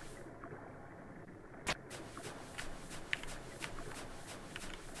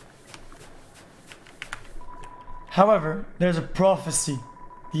 However, there's a prophecy.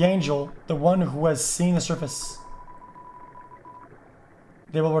 The angel, the one who has seen the surface.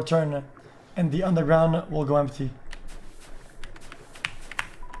 They will return, and the underground will go empty.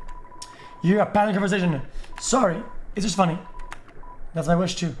 You hear a pattern conversation. Sorry, it's just funny. That's my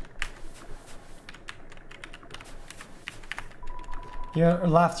wish too. You hear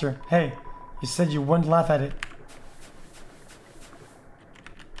laughter. Hey, you said you wouldn't laugh at it.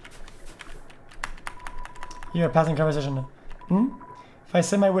 You're a passing conversation. If I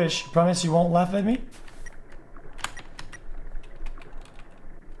say my wish, promise you won't laugh at me?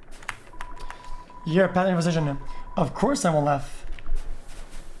 You're a passing conversation. Of course I won't laugh.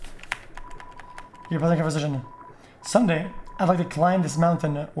 You're a passing conversation. Someday, I'd like to climb this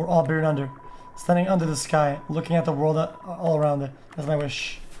mountain we're all buried under. Standing under the sky, looking at the world all around it. That's my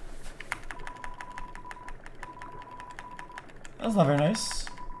wish. That's not very nice.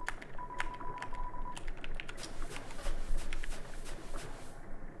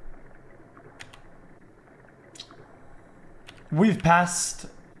 We've passed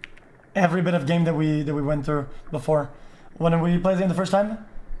every bit of game that we went through before. When we played the game the first time,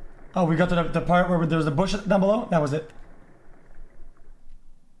 oh, we got to the part where there was the bush down below. That was it.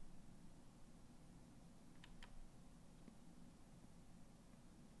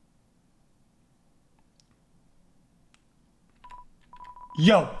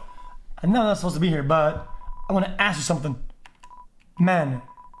 Yo, I know I'm not supposed to be here, but I want to ask you something. Man,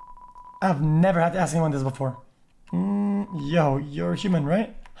 I've never had to ask anyone this before. Yo, you're human,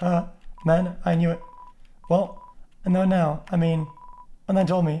 right? Huh? Man, I knew it. Well, I know now. I mean, Undyne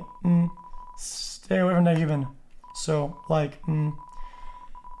told me, stay away from that human. So, like,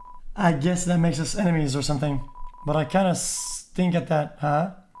 I guess that makes us enemies or something. But I kind of stink at that,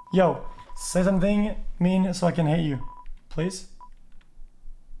 huh? Yo, say something mean so I can hate you. Please?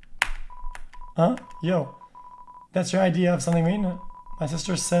 Huh? Yo, that's your idea of something mean? My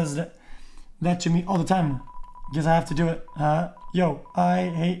sister says that to me all the time. Guess I have to do it, huh? Yo, I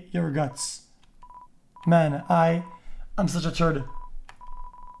hate your guts. Man, I'm such a turd.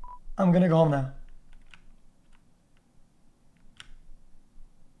 I'm gonna go home now.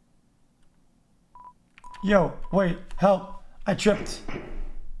 Yo, wait, help. I tripped.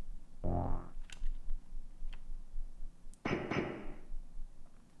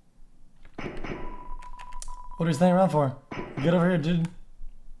 What are you standing around for? Get over here, dude.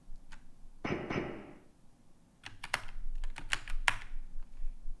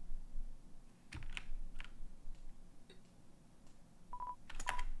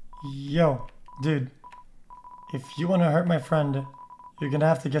 Yo, dude. If you want to hurt my friend, you're gonna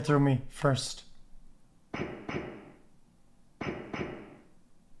have to get through me first.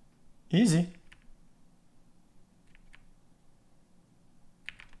 Easy.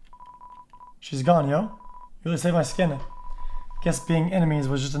 She's gone, yo. You really saved my skin. Guess being enemies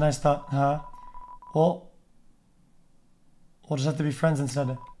was just a nice thought, huh? Well, we'll just have to be friends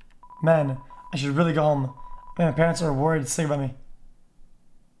instead. Man, I should really go home. My parents are worried sick about me.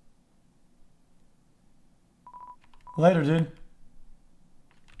 Later, dude.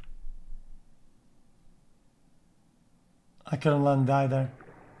 I couldn't let him die there.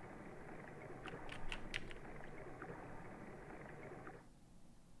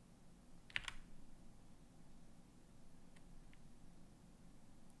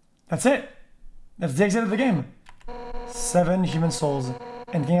 That's it. That's the exit of the game. 7 human souls.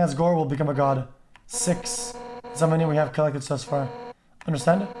 Anything as gore will become a god. 6 is how many we have collected thus far.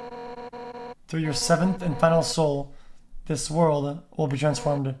 Understand? Through your 7th and final soul, this world will be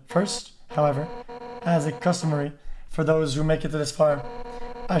transformed. First, however, as is customary for those who make it to this far,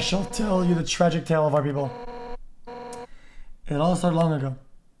 I shall tell you the tragic tale of our people. It all started long ago.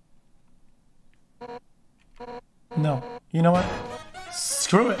 No. You know what?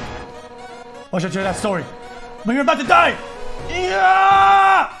 Screw it. Why should I tell you that story? When you're about to die!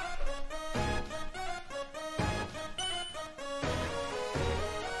 Yeah!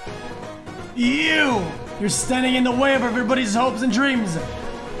 You're standing in the way of everybody's hopes and dreams.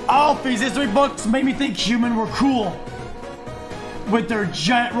 All these history books made me think humans were cool. With their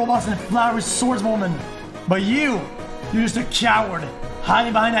giant robots and flowery swordswoman. But you're just a coward.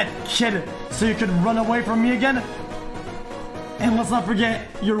 Hiding behind that kid so you could run away from me again? And let's not forget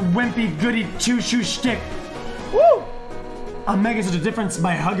your wimpy goody two-shoe shtick. Woo! I'm making such a difference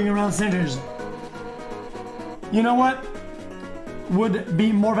by hugging around senators. You know what would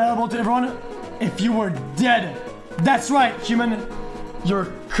be more valuable to everyone? If you were dead. That's right, human.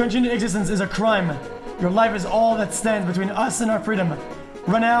 Your continued existence is a crime. Your life is all that stands between us and our freedom.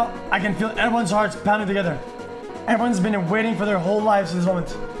 Right now, I can feel everyone's hearts pounding together. Everyone's been waiting for their whole lives for this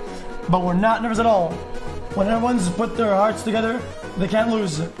moment. But we're not nervous at all. When everyone's put their hearts together, they can't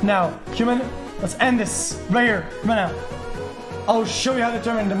lose. Now, human, let's end this. Right here, right now. I'll show you how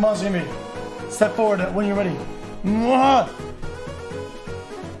determined the monster can be. Step forward when you're ready. Mwah!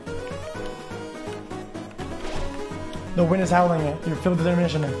 The wind is howling. You're filled with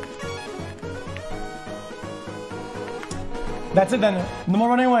determination. That's it then. No more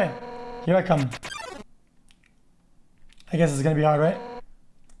running away. Here I come. I guess it's gonna be hard, right?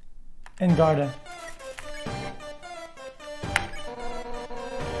 And guard.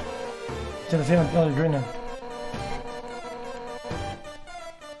 To the same other green now.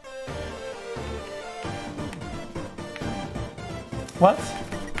 What?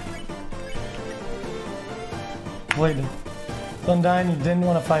 Wait. Don't die and you didn't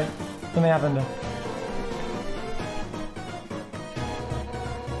want to fight. Something happened.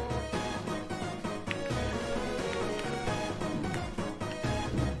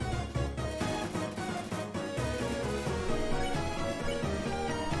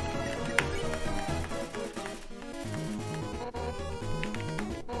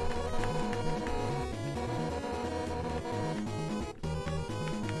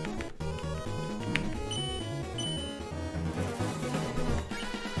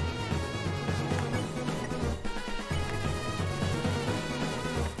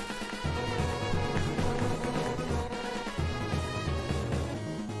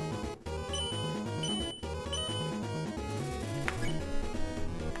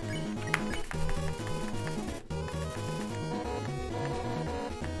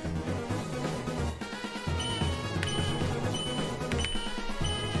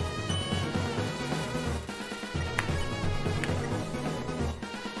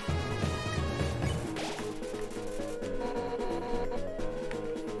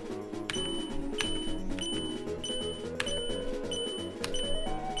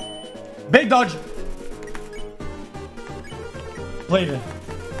 Big dodge! Blade.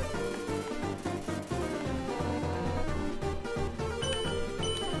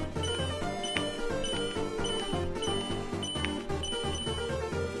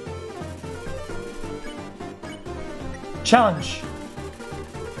 Challenge.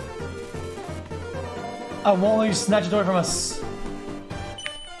 I won't let you snatch it away from us.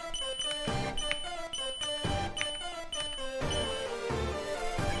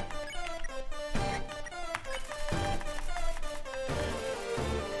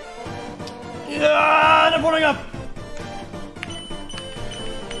 teleporting up!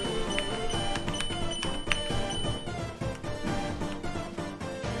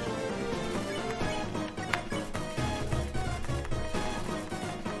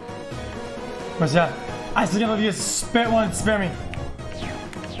 Where's that? I still gotta use spare one, spare me.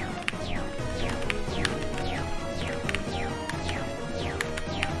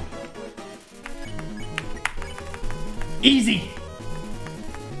 Easy!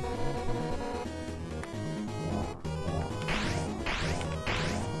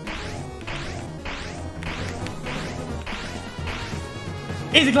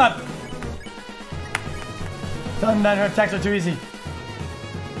 Easy clap! Done, her attacks are too easy.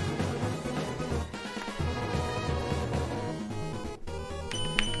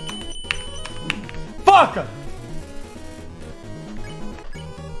 Fuck!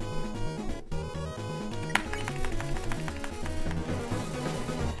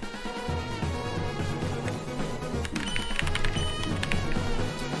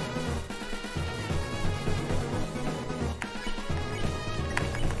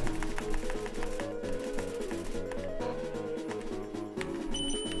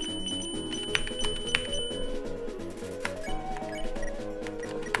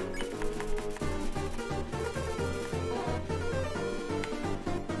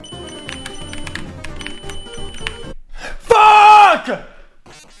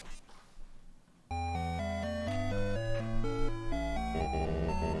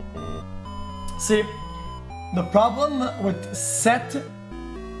 See, the problem with set...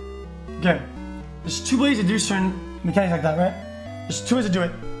 Okay, there's two ways to do certain mechanics like that, right? There's two ways to do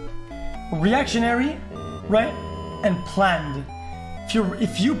it. Reactionary, right? And planned.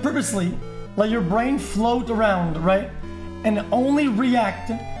 If you purposely let your brain float around, right? And only react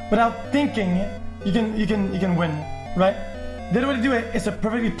without thinking, you can win, right? The other way to do it is to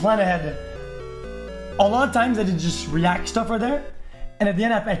perfectly plan ahead. A lot of times I did just react stuff right there, and at the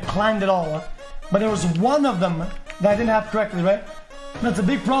end I planned it all. But there was one of them that I didn't have correctly, right? That's a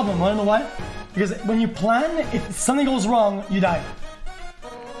big problem, wanna know why? Because when you plan, if something goes wrong, you die.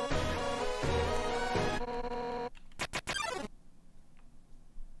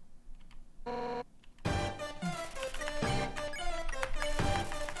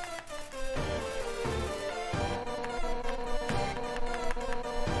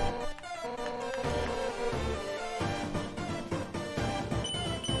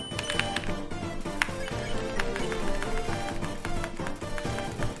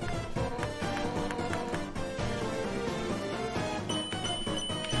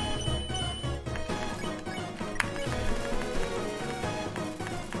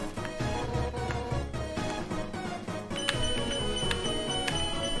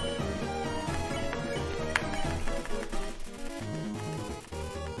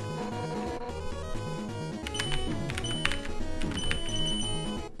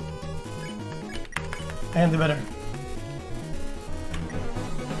 And the better.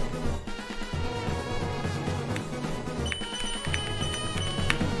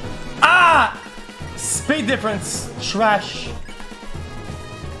 Ah! Speed difference. Trash.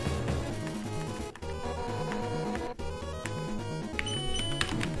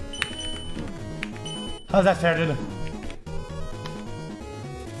 How's that fair, dude?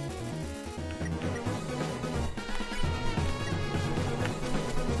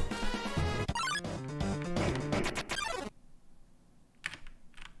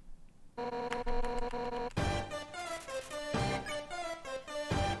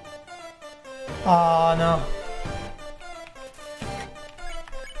 Oh no.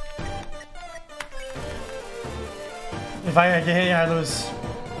 If I get hit, I lose.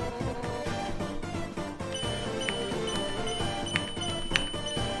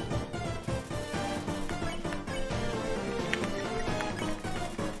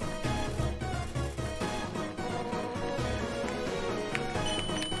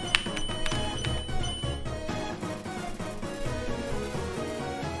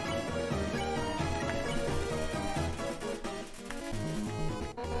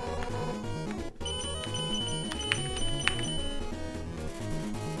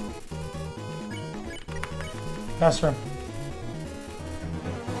 Faster.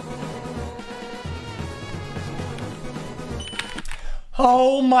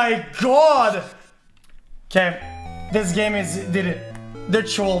 Oh my god! Okay, this game did it. They're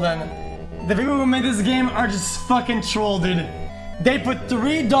troll then. The people who made this game are just fucking troll, dude. They put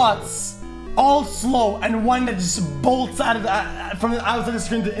 3 dots, all slow, and one that just bolts out of from the outside of the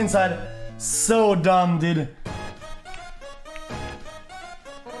screen to inside. So dumb, dude.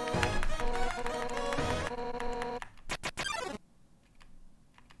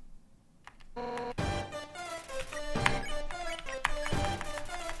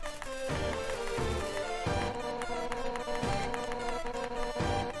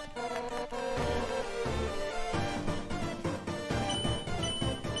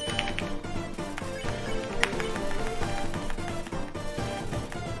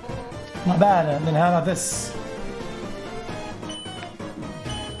 Not bad. Then how about this?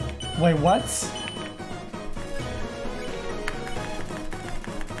 Wait, what?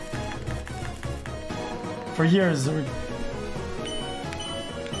 For years. And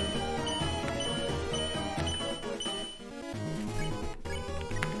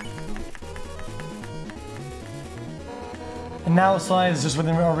now slide is just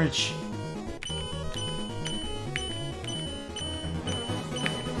within our reach.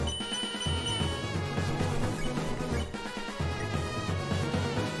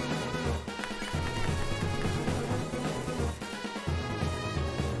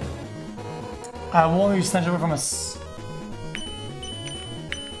 I won't be snatched away from us.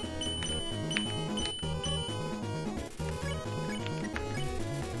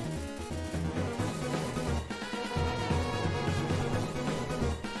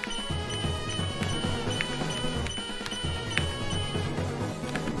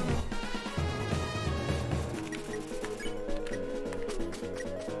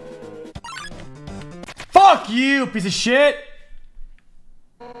 Fuck you, piece of shit!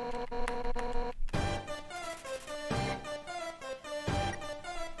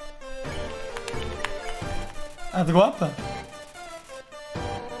 I have to go up.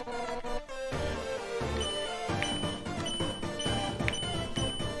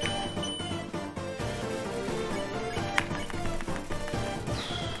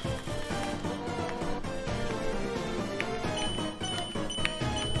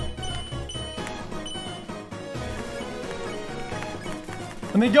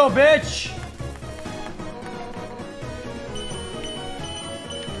 Let me go, bitch!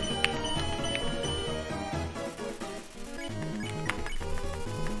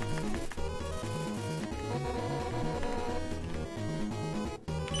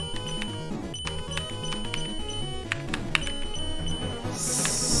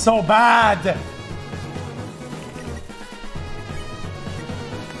 So bad!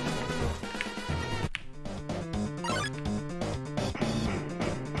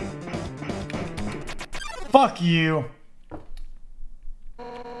 Fuck you!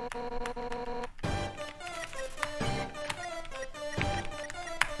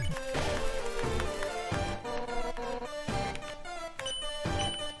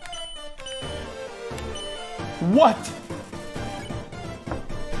 What?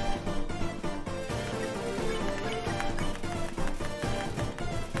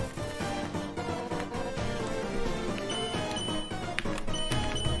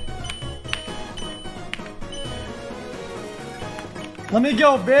 Let me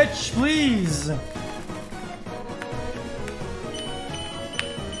go, bitch, please.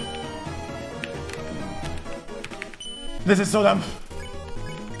 This is so dumb.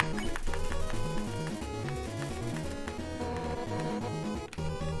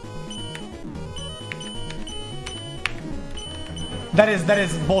 That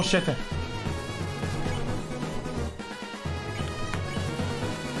is bullshit.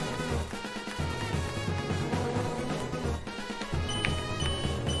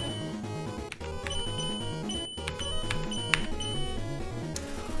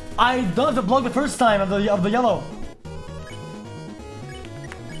 I don't have to block the first time of the yellow.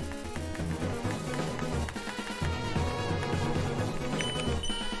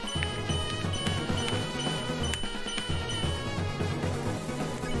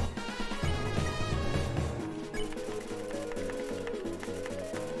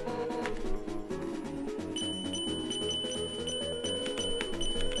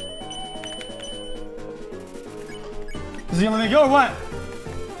 Is he gonna let me go or what?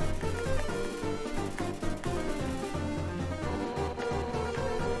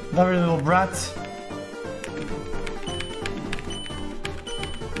 That little brat.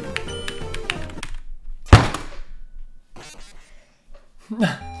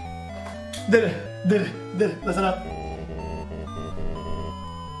 Did it. Listen up.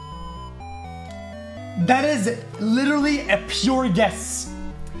 That is literally a pure guess.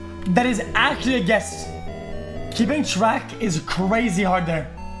 That is actually a guess. Keeping track is crazy hard there.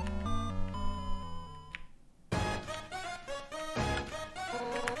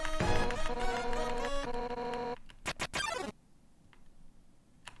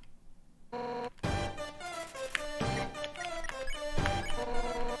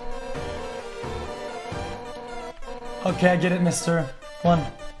 Okay, I get it, mister. One.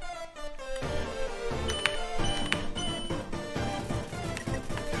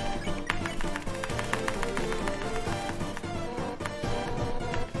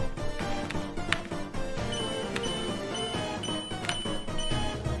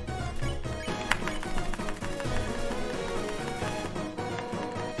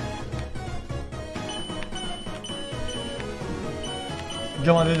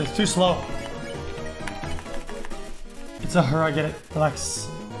 Go on, dude. It's too slow. It's a her, I get it. Relax.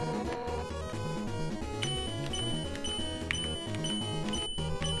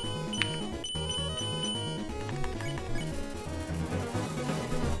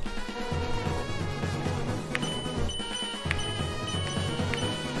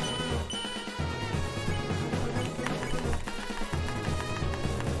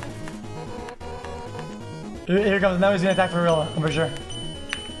 Here he comes. Now he's gonna attack for real, I'm for sure.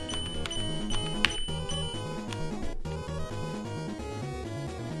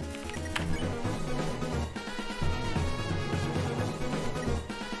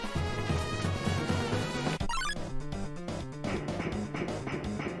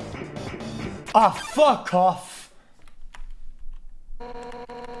 Ah, fuck off!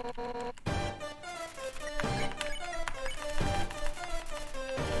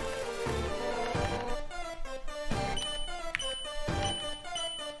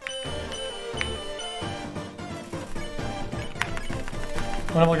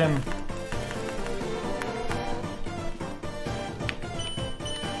 What am I looking?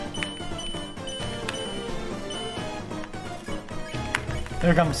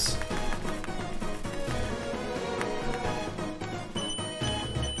 Here it comes.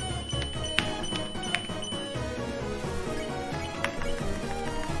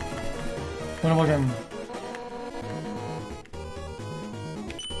 What am I looking?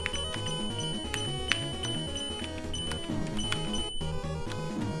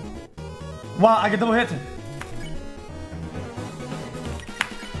 Wow, I get double hit.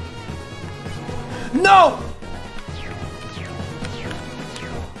 No!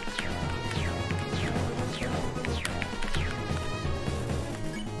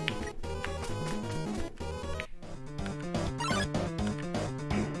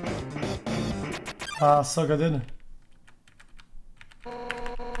 Ah, so good, dude.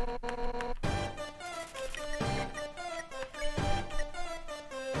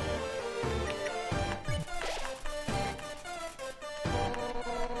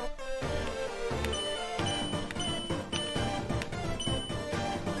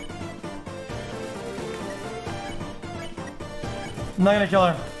 I'm not gonna kill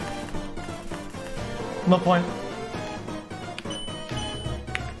her. No point.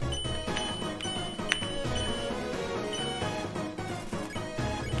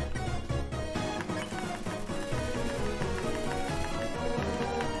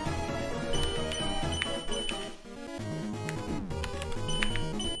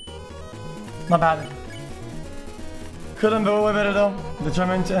 Not bad. Couldn't go with it though.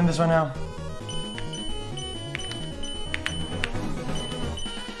 Determined to end this right now.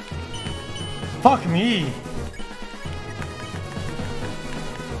 Fuck me!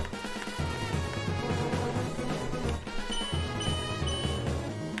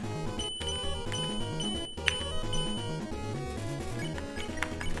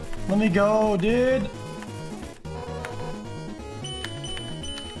 Let me go, dude!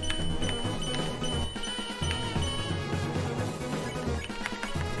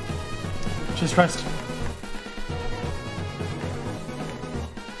 Jesus Christ.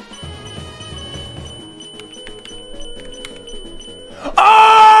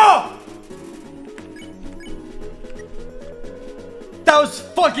 Oh! That was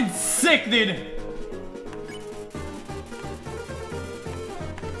fucking sick, dude.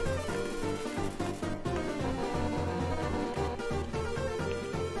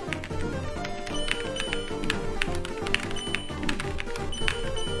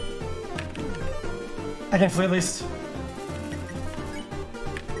 I can flee at least.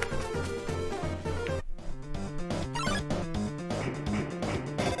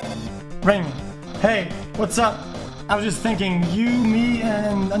 Ring. Hey, what's up? I was just thinking, you, me,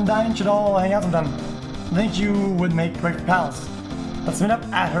 and Undyne should all hang out sometime. I think you would make great pals. Let's meet up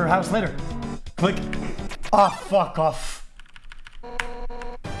at her house later. Click. Ah, fuck off.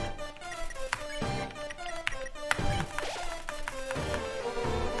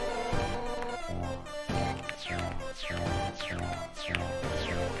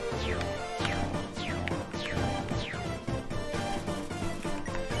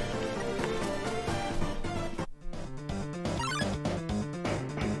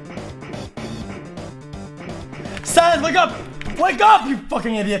 Silence, wake up! Wake up, you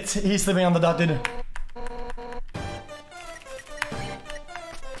fucking idiot! He's sleeping on the dot, dude.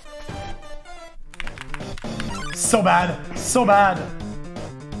 So bad. So bad.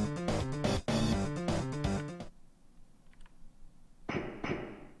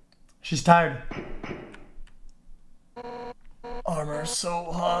 She's tired. Armor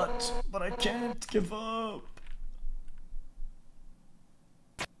so hot, but I can't give up.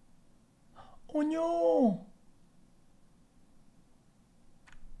 no!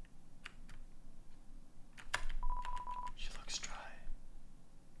 She looks dry.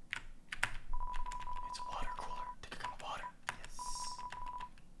 It's a water cooler. Take a cup of water. Yes.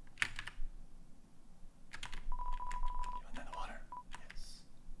 You want that water? Yes.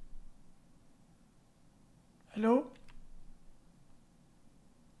 Hello?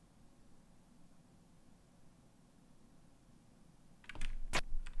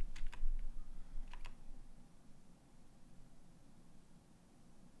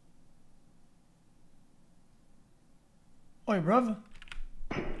 Oi, bruv.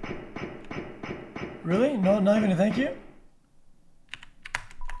 Really? No, not even a thank you?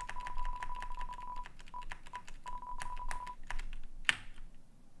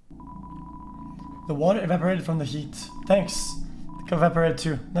 The water evaporated from the heat. Thanks. The cup evaporated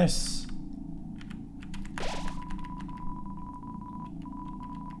too. Nice.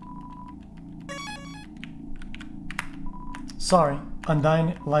 Sorry,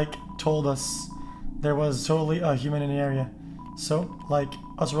 Undyne, told us there was totally a human in the area. So,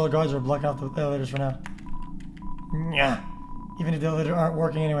 us royal guards are blocking off the elevators for now. Yeah. Even if the elevators aren't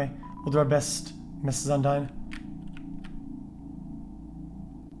working anyway, we'll do our best, Mrs. Undyne.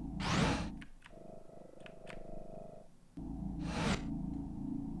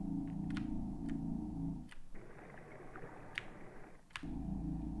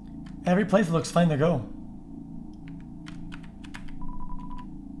 Every place looks fine to go.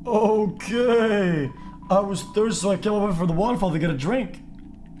 Okay. I was thirsty, so I came over for the waterfall to get a drink.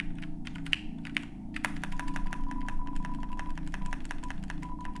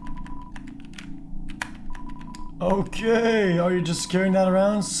 Okay, are you just carrying that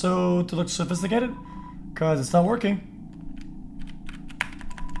around to look sophisticated? Cause it's not working.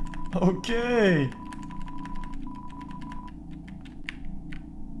 Okay.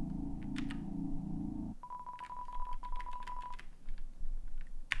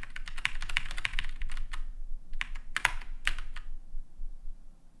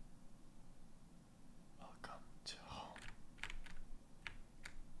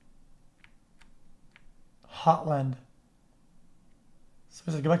 Hotland. So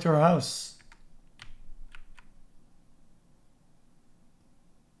we have to go back to our house.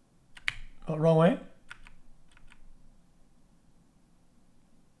 Oh, wrong way?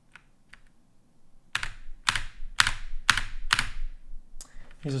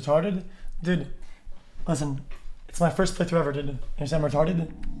 He's retarded? Dude, listen, it's my first playthrough ever, dude. You say I'm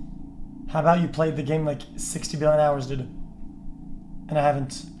retarded? How about you played the game 60 billion hours, dude? And I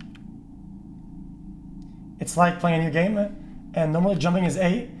haven't. It's like playing a new game, and normally jumping is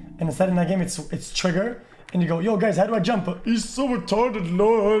A, and instead in that game it's trigger, and you go, yo guys, how do I jump? He's so retarded,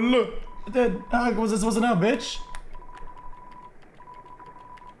 lol. Dude, how was this supposed to know, bitch?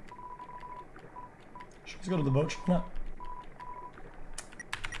 Let's go to the boat, no.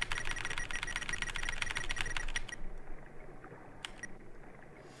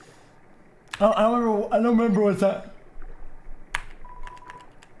 Oh, I don't remember what's that.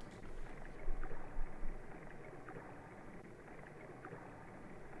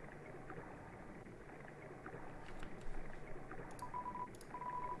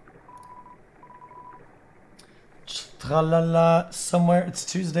 Tralala, somewhere it's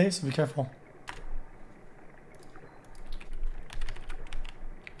Tuesday, so be careful.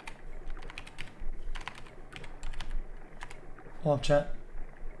 Hold up, chat.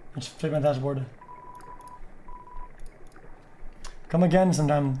 Let's fix my dashboard. Come again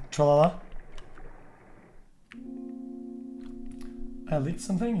sometime, tralala. I leaked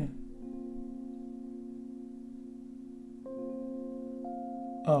something?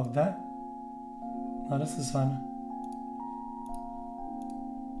 Oh, that? No, this is fun.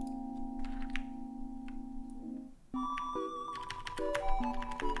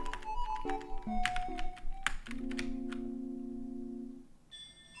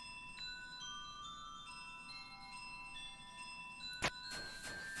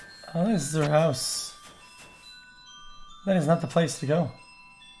 Oh, this is their house. That is not the place to go.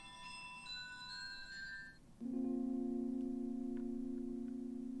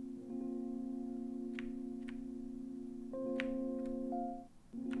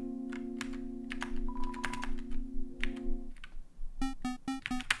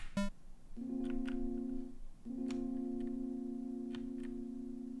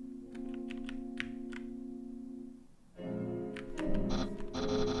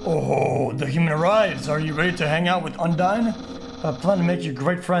 Oh, the human arrives. Are you ready to hang out with Undyne? I plan to make you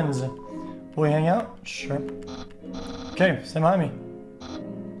great friends. Will we hang out? Sure. Okay, stand behind me.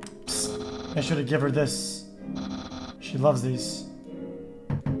 Psst, I should have give her this. She loves these.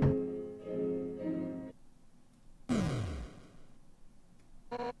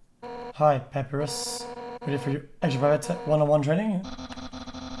 Hi, Papyrus. Ready for your extra private one-on-one training?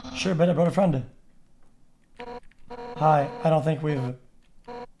 Sure, bet I brought a friend. Hi, I don't think we've...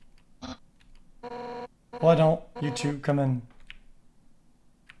 Why don't you two come in?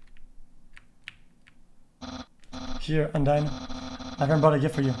 Here, Undyne. My friend brought a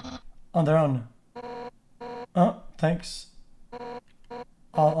gift for you. On their own. Thanks.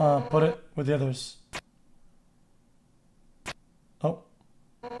 I'll put it with the others. Oh.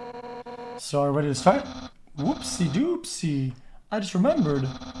 So are we ready to start? Whoopsie doopsie. I just remembered.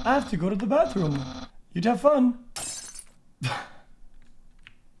 I have to go to the bathroom. You'd have fun.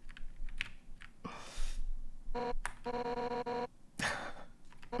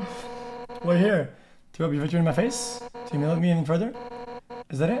 Wait here. To rub your victory in my face? To humiliate me any further?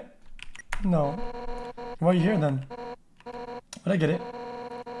 Is that it? No. Why are you here then? But I get it.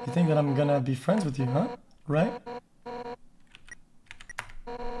 You think that I'm gonna be friends with you, huh? Right?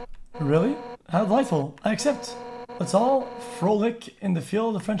 Really? How delightful. I accept. Let's all frolic in the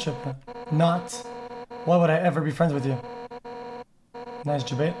field of friendship. Not. Why would I ever be friends with you? Nice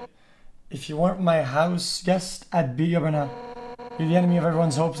debate. If you weren't my house guest, I'd be your now. You're the enemy of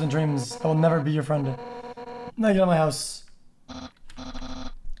everyone's hopes and dreams. I will never be your friend. Now get out of my house.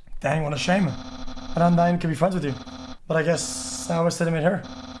 Dang, what a shame. But Undyne could be friends with you. But I guess I always said I made her.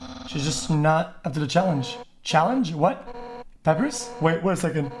 She's just not up to the challenge. Challenge? What? Peppers? Wait a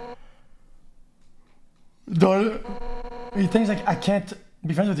second. He thinks like I can't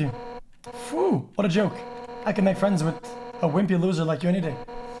be friends with you. Phew, what a joke. I can make friends with a wimpy loser like you any day.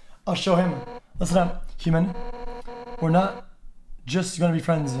 I'll show him. Listen up, human. We're not just gonna be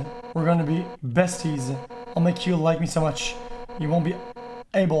friends. We're gonna be besties. I'll make you like me so much you won't be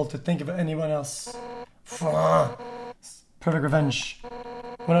able to think of anyone else. Perfect revenge.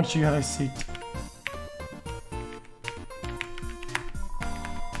 Why don't you have a seat?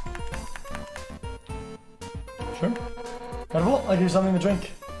 Sure. Wonderful. I'll give you something to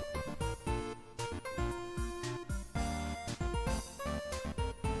drink.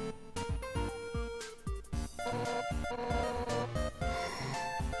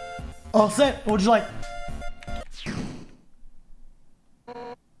 All set. What would you like?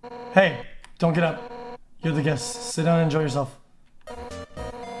 Hey, don't get up. You're the guest. Sit down and enjoy yourself.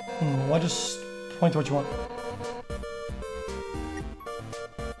 Why just point to what you want?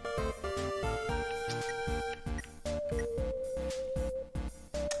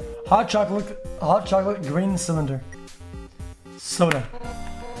 Hot chocolate, green cylinder. Soda.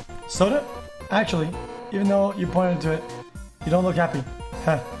 Soda? Actually, even though you pointed to it, you don't look happy.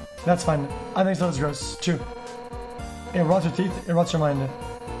 Heh, that's fine. I think soda's gross, too. It rots your teeth, it rots your mind.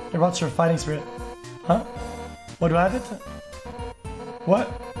 It rots your fighting spirit. Huh? What, do I have it? What?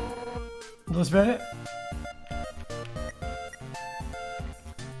 Do I spirit it?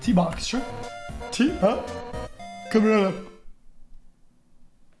 Tea box, sure. Tea? Huh? Come right up.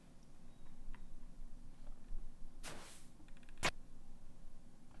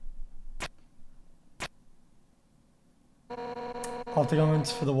 I'll take a moment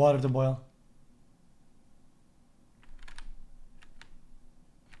for the water to boil.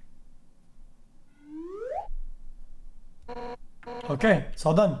 Okay, it's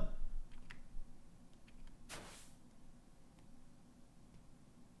all done.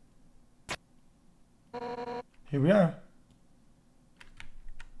 Here we are.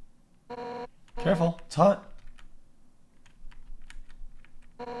 Careful, it's hot.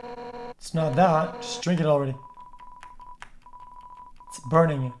 It's not that, just drink it already. It's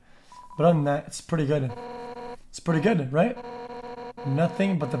burning. But other than that, it's pretty good. It's pretty good, right?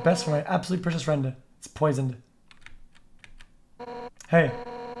 Nothing but the best for my absolutely precious friend. It's poisoned. Hey,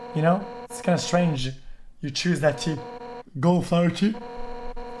 you know, it's kind of strange you choose that tea. Gold flower tea?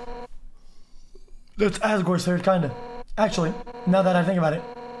 That's Asgore's favorite kind. Actually, now that I think about it,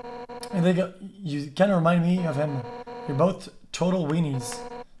 I think you kind of remind me of him. You're both total weenies.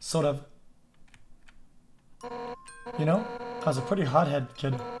 Sort of. You know, I was a pretty hothead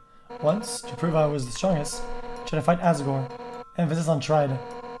kid. Once, to prove I was the strongest, I tried to fight Asgore. Emphasis on tried.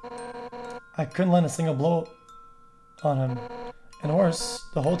 I couldn't land a single blow on him. And worse,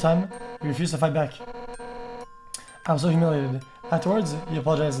 the whole time, he refused to fight back. I was so humiliated. Afterwards, he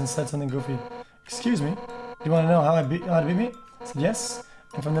apologized and said something goofy. Excuse me, do you want to know how to beat me? I said yes,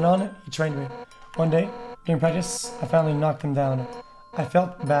 and from then on, he trained me. One day, during practice, I finally knocked him down. I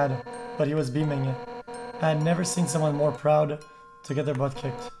felt bad, but he was beaming. I had never seen someone more proud to get their butt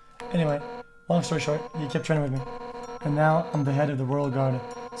kicked. Anyway, long story short, he kept training with me. And now, I'm the head of the Royal Guard,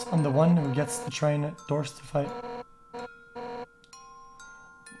 so I'm the one who gets to train Dorse to fight.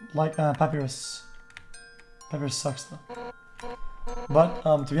 Like Papyrus. Papyrus sucks though. But,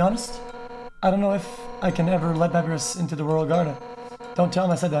 to be honest, I don't know if I can ever let Papyrus into the Royal Guard. Don't tell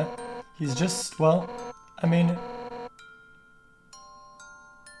him I said that. He's just, well, I mean...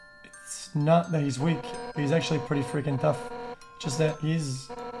 It's not that he's weak, but he's actually pretty freaking tough. Just that he's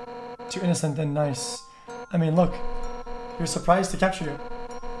too innocent and nice. I mean, look, he was surprised to capture you.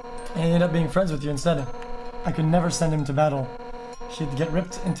 And he ended up being friends with you instead. I could never send him to battle. He'd get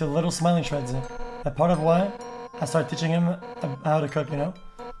ripped into little smiling shreds. That part of why I started teaching him how to cook, you know?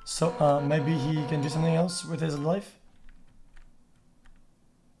 So, maybe he can do something else with his life?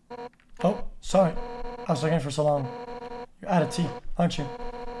 Oh, sorry. I was looking for so long. You're out of tea, aren't you?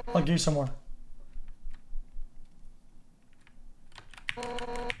 I'll give you some more.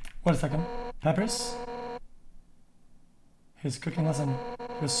 Wait a second. Papyrus? His cooking lesson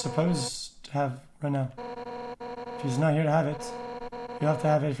he was supposed to have right now. If he's not here to have it, you have to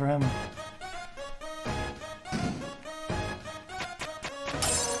have it for him.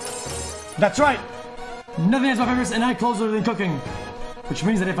 That's right! Nothing is my Papyrus and I closer than cooking. Which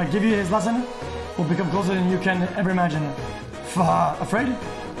means that if I give you his lesson, we'll become closer than you can ever imagine. Afraid?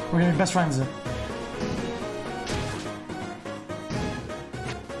 We're gonna be best friends.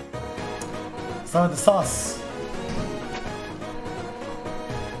 Start with the sauce.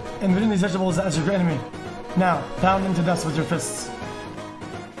 Envision these vegetables as your enemy. Now, pound them to dust with your fists.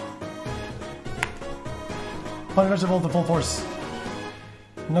 Pound vegetable to full force.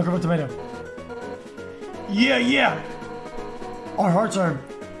 No cover tomato. Yeah! Our hearts are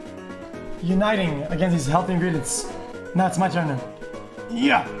uniting against these healthy ingredients. Now it's my turn.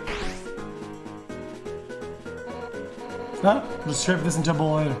 Yeah! Now, we'll just scrape this into a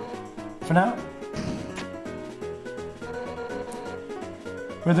bowl later. For now,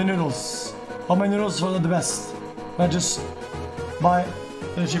 with the noodles. All my noodles are the best. I just buy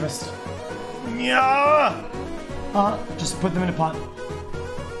the cheapest. Yeah! Just put them in a pot.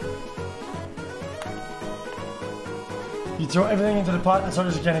 You throw everything into the pot as hard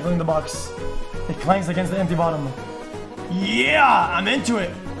as you can, including the box. It clangs against the empty bottom. Yeah! I'm into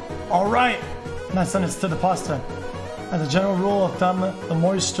it! Alright! My son is to the pasta. As a general rule of thumb, the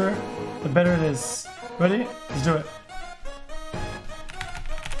moister, the better it is. Ready? Let's do it.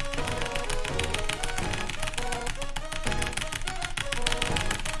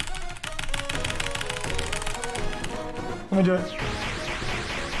 Let me do it.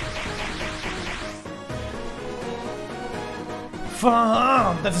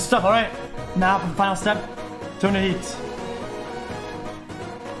 That's the stuff, alright? Now for the final step, turn the heat.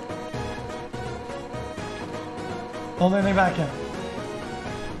 Hold anything back here.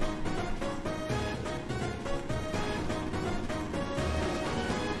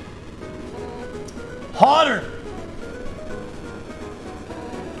 Hotter!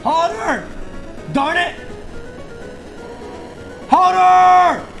 Hotter! Darn it!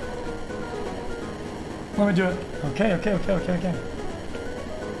 Hotter! Let me do it. Okay.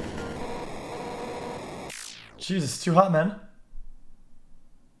 Jesus, it's too hot, man.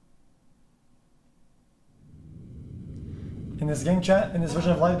 In this game chat, in this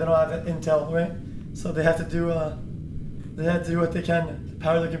version of life, they don't have Intel, right? So they have to do what they can to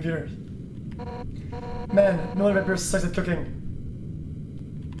power the computer. Man, no one ever sucks at cooking.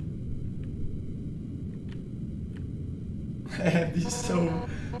 And so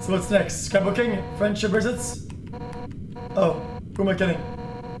what's next? Scrapbooking? Friendship bracelets? Oh, who am I kidding?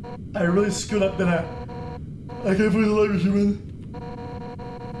 I really screwed up, didn't I? I can't believe the language, human.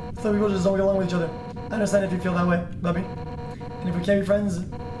 Some people just don't get along with each other. I understand if you feel that way, Bubby. And if we can't be friends,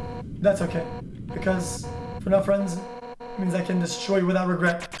 that's okay. Because if we're not friends, it means I can destroy you without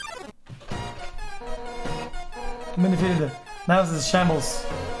regret. I'm undefeated. My house is shambles.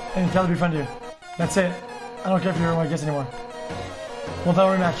 And you can't befriend you. That's it. I don't care if you're my guest anymore. One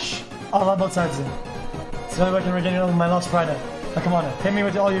final rematch. All out both sides. So that way I can regain my lost pride. Now come on, hit me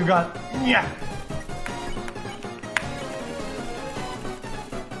with all you've got. Yeah!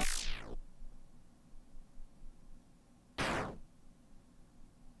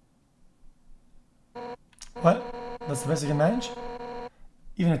 What? That's the best you can manage?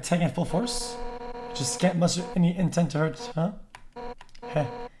 Even attacking at full force? Just can't muster any intent to hurt, huh? Hey,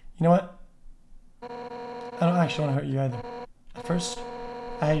 you know what? I don't actually want to hurt you either. At first,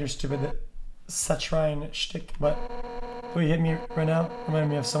 I hate your stupid saturine shtick, but the way you hit me right now reminded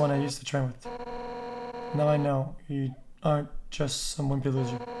me of someone I used to train with. Now I know you aren't just some wimpy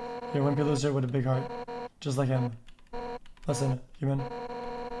loser. You're a wimpy loser with a big heart, just like him. Listen, human.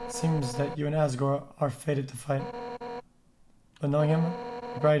 It seems that you and Asgore are fated to fight. But knowing him,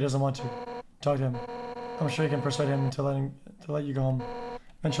 he probably doesn't want to. Talk to him. I'm sure you can persuade him to let you go home.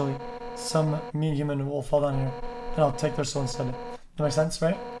 Eventually, some mean human will fall down here and I'll take their soul instead. That makes sense,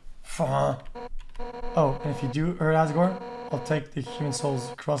 right? Oh, and if you do hurt Asgore, I'll take the human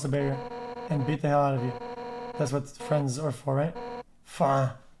souls, cross the barrier, and beat the hell out of you. That's what friends are for, right?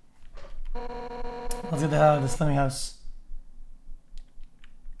 Let's get the hell out of this slimming house.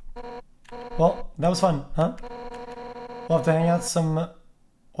 Well, that was fun, huh? We'll have to hang out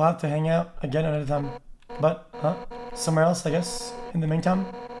We'll have to hang out again another time. But, somewhere else, I guess. In the meantime,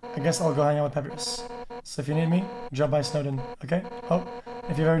 I guess I'll go hang out with Papyrus. So if you need me, drop by Snowden, okay? Oh,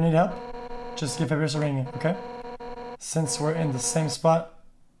 if you ever need help, just give Papyrus a ring, okay? Since we're in the same spot,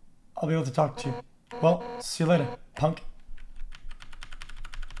 I'll be able to talk to you. Well, see you later, punk.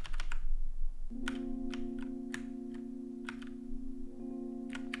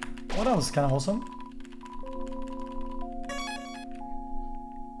 Well, that was kind of wholesome.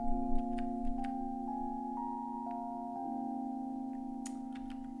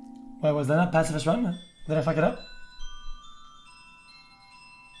 Wait, was that not pacifist run? Did I fuck it up?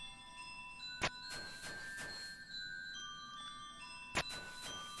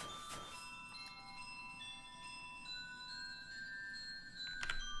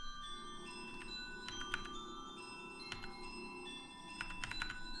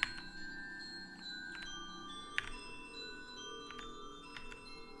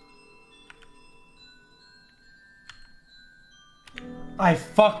 I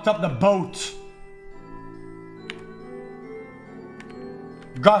fucked up the boat.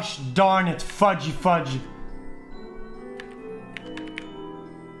 Gosh darn it, fudgy fudge.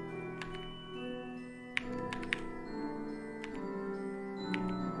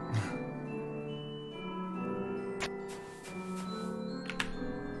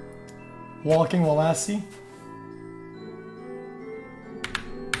 Walking Walassi.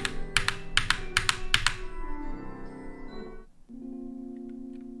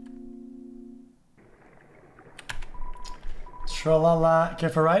 Tra-la-la. Care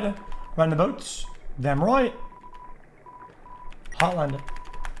for a ride? Ride the boats? Damn right. Hotland.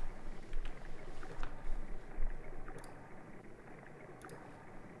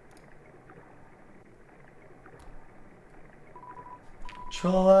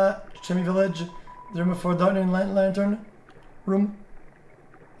 Tra-la-la. Chimney Village. The room before Dark Lantern room.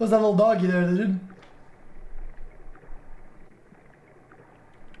 What's that little doggy there, dude?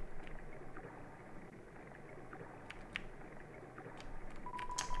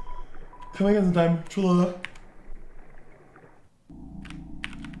 Coming in time, Chula.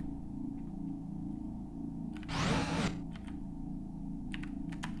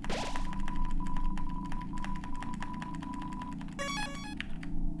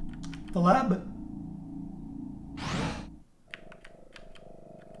 The lab.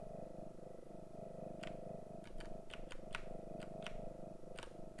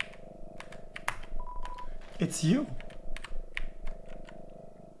 It's you.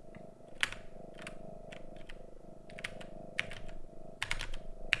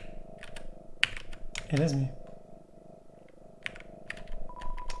 It is me.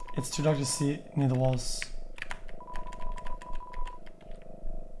 It's too dark to see near the walls.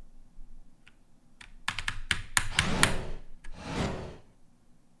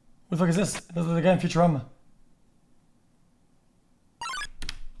 What the fuck is this? This is the guy in Futurama.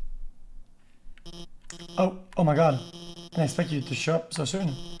 Oh my god. I didn't expect you to show up so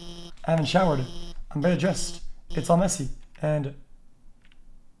soon. I haven't showered. I'm barely dressed. It's all messy. And...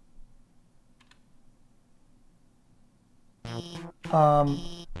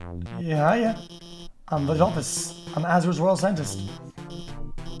 yeah. I'm the office. I'm Azur's royal scientist.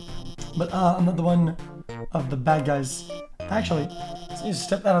 But I'm not the one of the bad guys. Actually, since you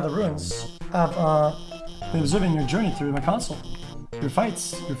stepped out of the ruins, I've been observing your journey through my console. Your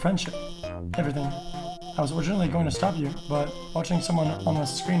fights, your friendship, everything. I was originally going to stop you, but watching someone on the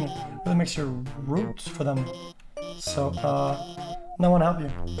screen really makes you root for them. So, I want to help you.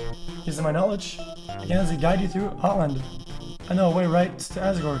 Using my knowledge, I can easily guide you through Hotland. I know a way right to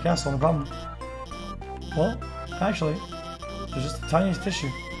Asgore Castle, no problem. Well, actually, there's just a tiny issue.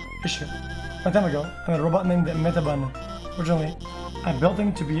 A long time ago, I met a robot named Metaban. Originally, I built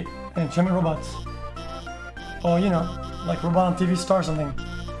him to be an enchantment robot. Oh, you know, like robot on TV star or something.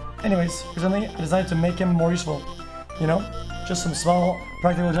 Anyways, recently I decided to make him more useful. You know, just some small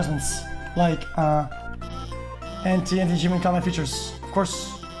practical adjustments, like anti-human combat features. Of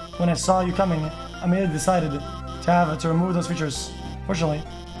course, when I saw you coming, I immediately decided to remove those features. Fortunately,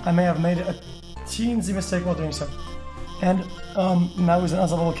 I may have made a teensy mistake while doing so. And now he's an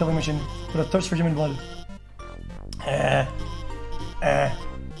unstoppable killing machine with a thirst for human blood.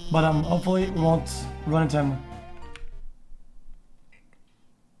 But hopefully we won't run into him.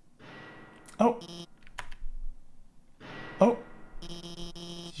 Oh.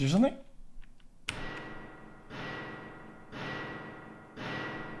 you do something?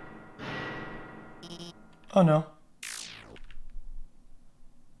 Oh no.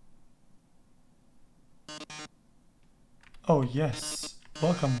 Oh yes.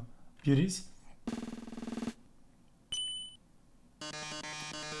 Welcome, beauties.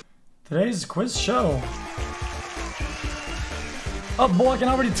 Today's quiz show. Oh boy, I can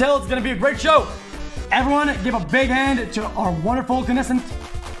already tell it's gonna be a great show. Everyone, give a big hand to our wonderful contestant.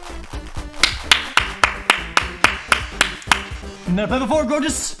 Never played before,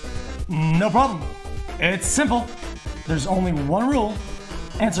 gorgeous? No problem. It's simple. There's only one rule.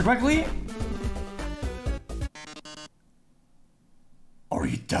 Answer correctly, or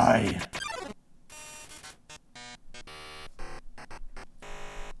you die.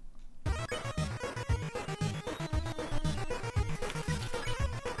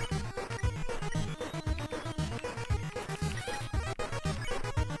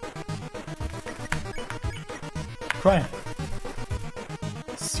 Crying.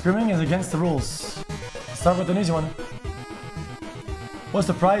 Screaming is against the rules. Start with an easy one. What's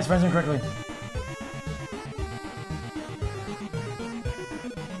the prize for answering correctly?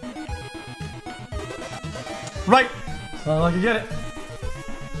 Right! Sounds like you get it.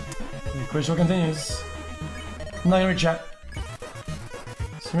 The quiz show continues. I'm not gonna read chat.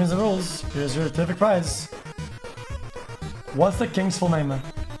 Screaming is the rules. Here's your terrific prize. What's the king's full name?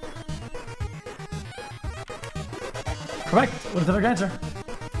 Correct, with a different answer.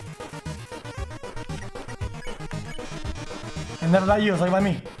 And never about you, it's like about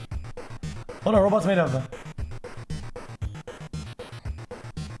me. What are robots made of?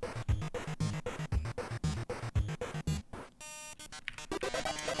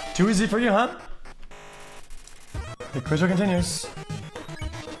 Too easy for you, huh? The quiz continues.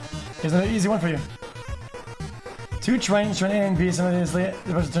 Here's another easy one for you. Two trains, train A and B, simultaneously.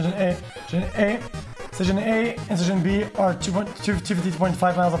 The first train A, Station A and Station B are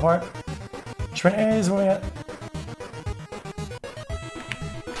 250.5 miles apart. Train A is moving at...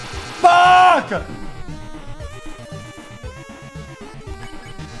 Fuck!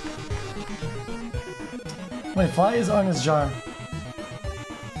 Wait, fly is on his jar.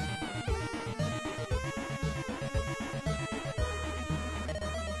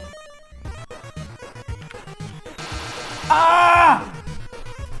 Ah!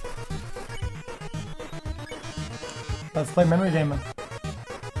 Let's play memory game.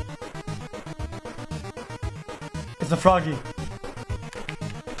 It's a froggy.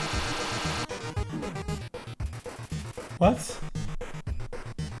 What?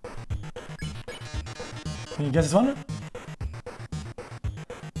 Can you guess this one?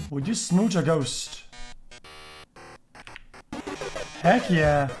 Would you smooch a ghost? Heck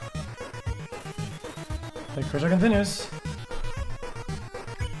yeah. The quiz continues.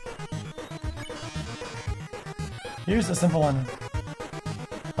 Here's a simple one.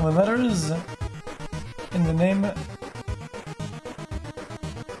 On the letters in the name.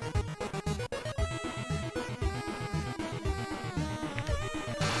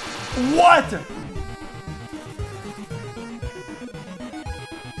 What?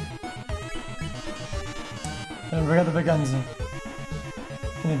 And we got the big guns.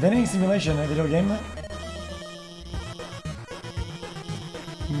 In a dating simulation, a video game.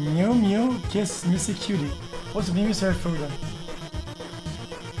 Mew Mew Kiss Missy Cutie. What's the Mew's favorite food?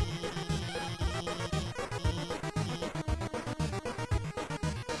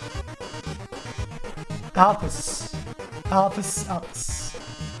 Alpus. Alpus, Alpus.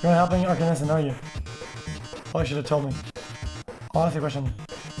 You're not helping our contestant, are you? Oh, you should have told me. I'll ask the question.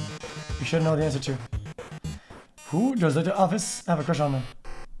 You should know the answer to. Who does the office have a crush on them?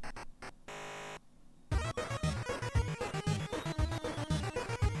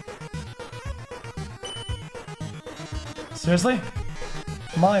 Seriously?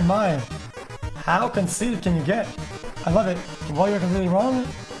 My. How conceited can you get? I love it. While you're completely wrong,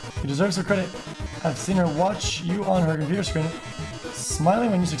 you deserve some credit. I've seen her watch you on her computer screen, smiling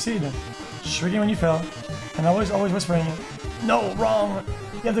when you succeed, shrieking when you fail, and always whispering, "No, wrong!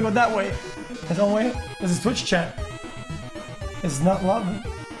 You have to go that way!" His own way? This is Twitch chat. It's not love.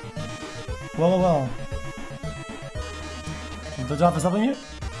 Well. The job is helping you?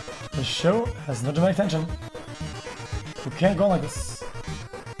 The show has no dramatic tension. We can't go on like this.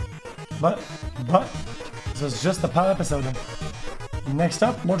 But, this was just the pilot episode. Next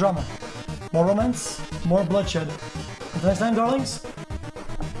up, more drama. More romance, more bloodshed. Until next time, darlings.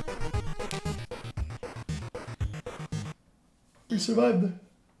 We survived.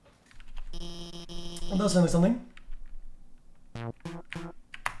 And that's something.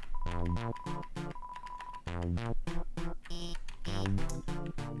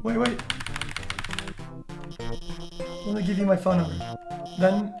 Wait. Let me give you my phone number.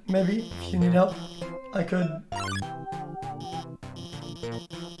 Then, maybe, if you need help, I could...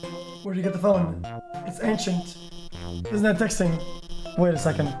 Where'd you get the phone? It's ancient. Isn't that texting? Wait a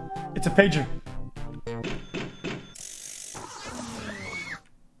second. It's a pager.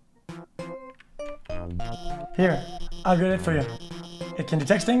 Here, I'll get it for you. It can do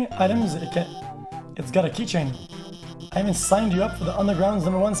texting, items, it's got a keychain. I even signed you up for the Underground's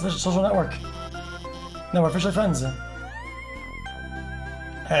 #1 special social network. Now we're officially friends.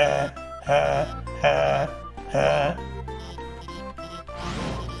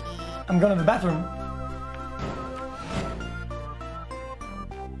 I'm going to the bathroom.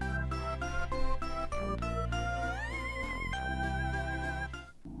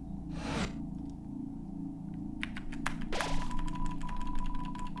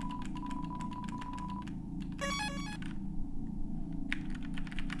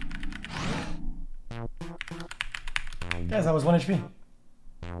 Guys, that was 1 HP.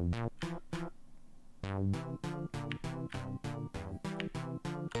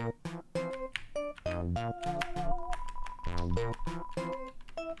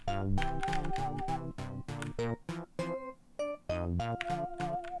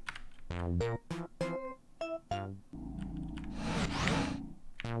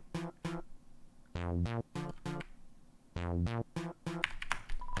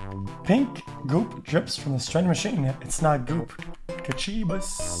 Pink goop drips from the strained machine. It's not goop.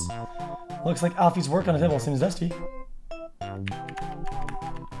 Kachibus. Looks like Alfie's work on the table seems dusty.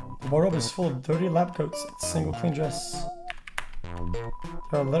 The wardrobe is full of dirty lab coats. It's a single clean dress.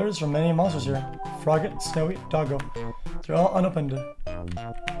 There are letters from many monsters here. Frogget, Snowy, Doggo. They're all unopened. An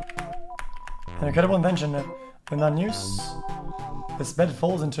incredible invention. When not in use, this bed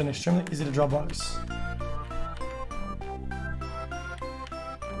folds into an extremely easy to draw box.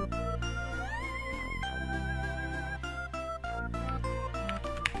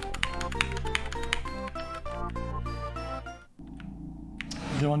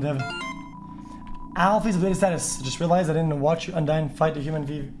 Good one, Devin. Alfie's updated status. Just realized I didn't watch you Undyne fight the human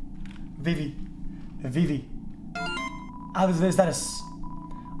Vivi. Alfie's updated status.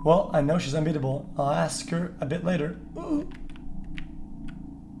 Well, I know she's unbeatable. I'll ask her a bit later. Ooh.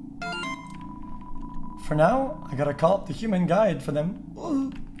 For now, I gotta call up the human guide for them.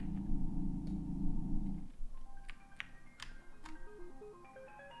 Ooh.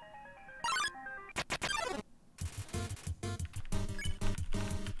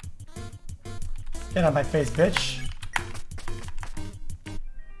 Get out of my face, bitch.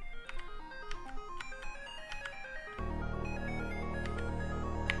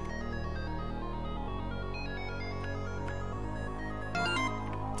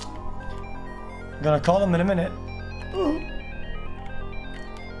 I'm gonna call him in a minute. Ooh.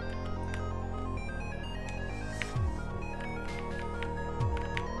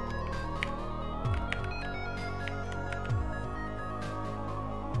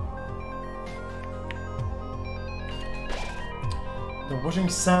 The whooshing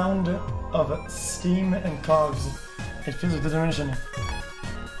sound of steam and cogs. It fills with determination.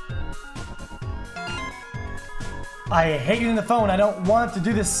 I hate using the phone. I don't want to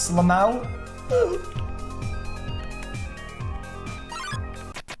do this, Lamau.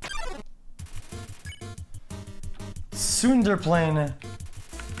 Sunderplane.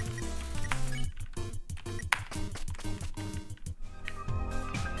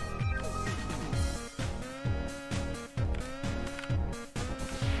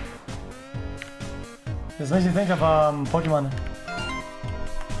 This makes me think of Pokemon.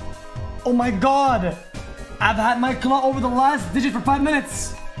 Oh my god! I've had my claw over the last digit for 5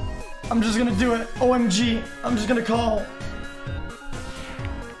 minutes! I'm just gonna do it. OMG. I'm just gonna call.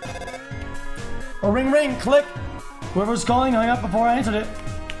 Or ring ring, click! Whoever's calling hung up before I answered it.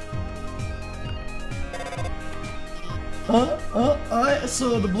 Alright,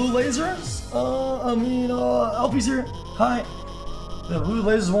 so the blue lasers? Alfie's here. Hi. The blue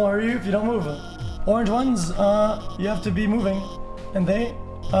lasers won't hurt you if you don't move. Orange ones, you have to be moving, and they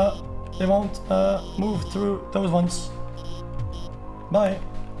won't move through those ones. Bye.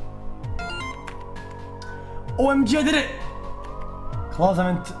 OMG, I did it! Claws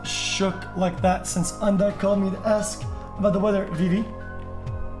haven't shook like that since Unda called me to ask about the weather, Vivi.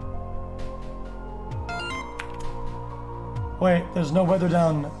 Wait, there's no weather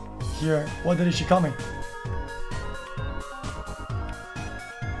down here. What did she call me?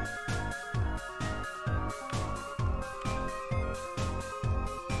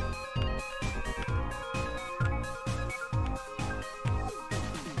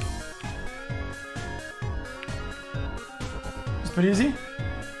 Pretty easy.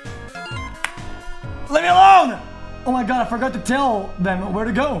 Leave me alone! Oh my god, I forgot to tell them where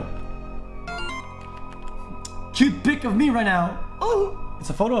to go. Cute pic of me right now. Oh! It's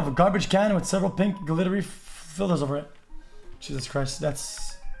a photo of a garbage can with several pink glittery filters over it. Jesus Christ,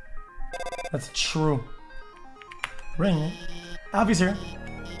 that's true. Ring. Alfie's here.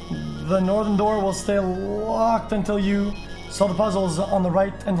 The northern door will stay locked until you solve the puzzles on the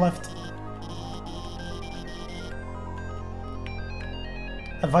right and left.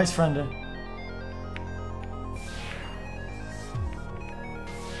 Advice, friend.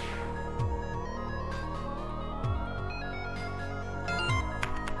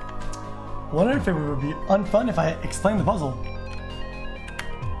 Wonder if it would be unfun if I explained the puzzle.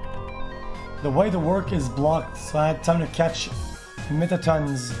 The way the work is blocked, so I had time to catch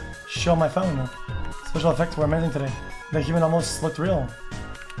Metatons show my phone. Special effects were amazing today. The human almost looked real.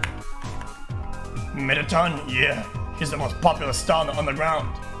 Metaton? Yeah. He's the most popular star on the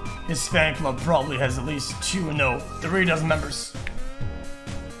underground. His fan club probably has at least 3 dozen members.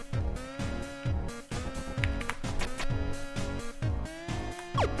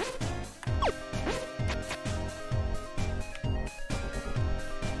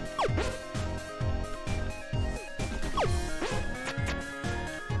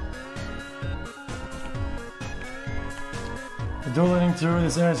 The door leading through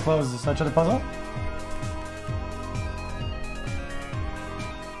this area is closed. So I try the puzzle.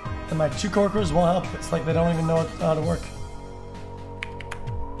 And my 2 coworkers won't help. It's like they don't even know how to work.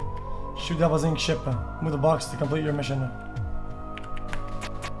 Shoot Devil's Ink ship. Move the box to complete your mission.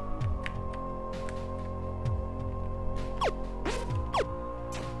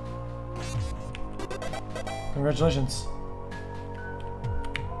 Congratulations.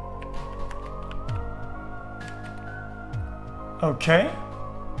 Okay.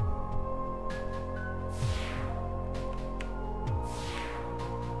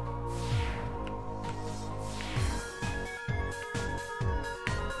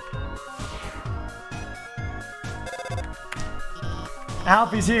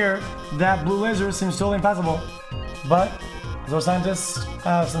 Alfie's here. That blue laser seems totally impassable. But those scientists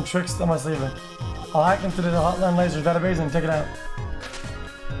have some tricks up my sleeve. I'll hack into the Hotline Laser database and take it out.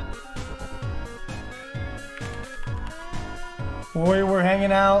 We were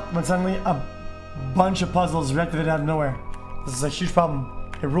hanging out when suddenly a bunch of puzzles reactivated out of nowhere. This is a huge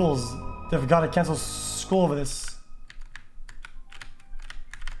problem. It rules. They've got to cancel school over this.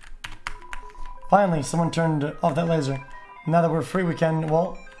 Finally, someone turned off that laser. Now that we're free, we can,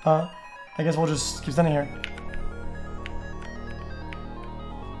 well, I guess we'll just keep standing here.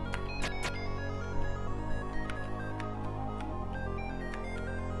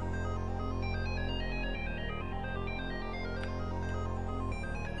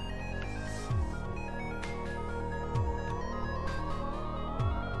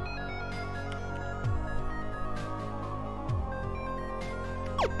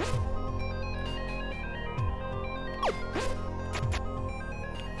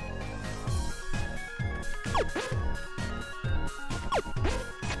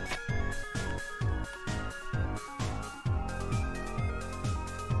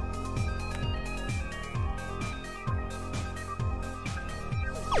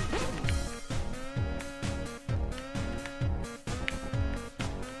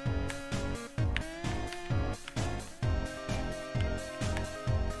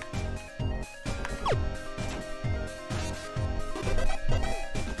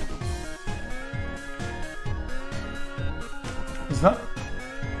 Is that?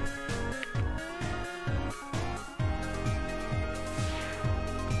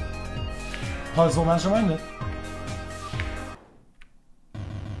 Puzzle mastermind it.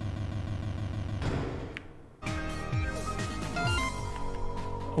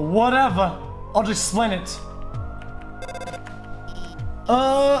 Whatever. I'll just explain it.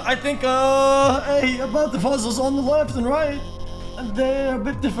 I think, hey, about the puzzles on the left and right. They're a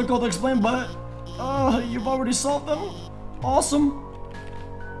bit difficult to explain, but, you've already solved them. Awesome.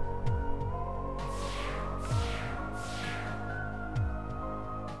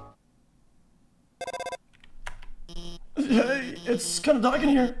 Hey, it's kind of dark in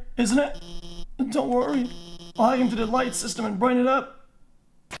here, isn't it? Don't worry. I'll hack into the light system and brighten it up.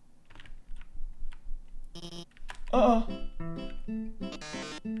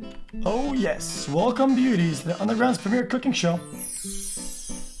 Oh yes, welcome beauties to the Underground's premier cooking show.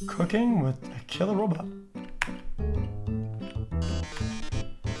 Cooking with a killer robot.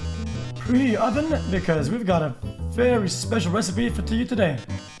 Pre-oven, because we've got a very special recipe for you today.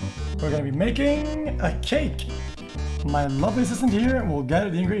 We're gonna be making a cake. My lovely assistant here will gather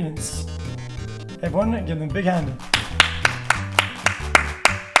the ingredients. Everyone, give them a big hand.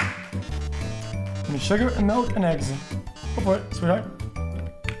 Give me sugar and milk and eggs. Go for it, sweetheart.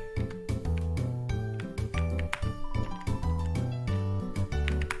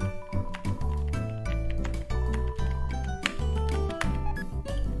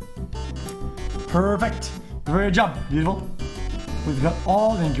 Perfect. Great job, beautiful. We've got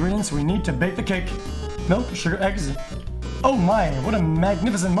all the ingredients we need to bake the cake. Milk, sugar, eggs. Oh my, what a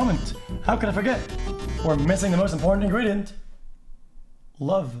magnificent moment. How could I forget? We're missing the most important ingredient.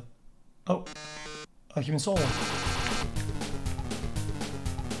 Love. Oh, a human soul.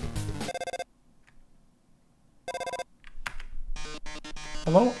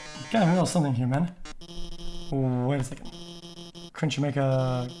 Hello? I'm kind of in the middle of something here, man. Wait a second. Couldn't you make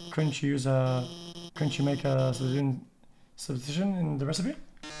a substitution in the recipe?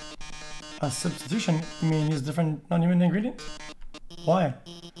 A substitution? You mean use different non-human ingredients? Why?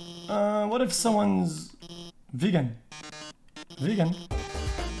 What if someone's vegan? Vegan?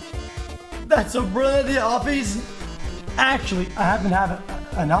 That's a brilliant idea, Offies! Actually, I happen to have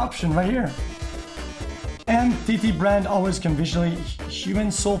an option right here. MTT brand always conventionally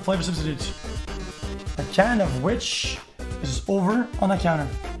human soul flavor substitute. A can of which is over on the counter.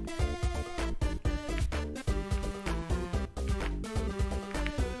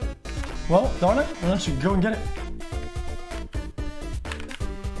 Well, darn it, why don't you go and get it?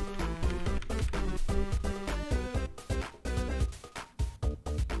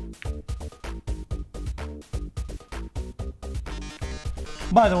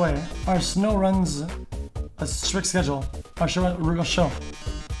 By the way, our snow runs a strict schedule. Our show.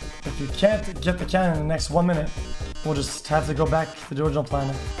 If you can't get the can in the next 1 minute, we'll just have to go back to the original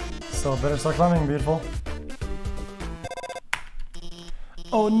plan. So better start climbing, beautiful.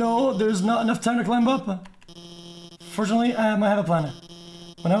 Oh no, there's not enough time to climb up. Fortunately, I might have a plan.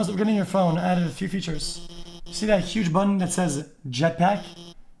 When I was getting your phone, I added a few features. See that huge button that says jetpack?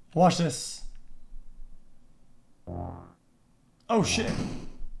 Watch this. Oh shit.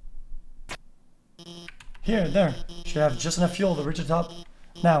 Here, there. Should have just enough fuel to reach the top.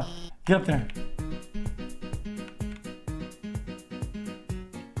 Now, get up there.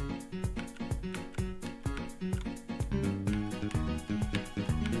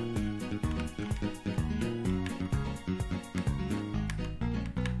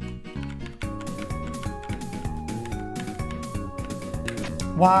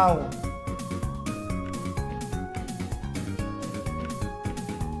 Wow.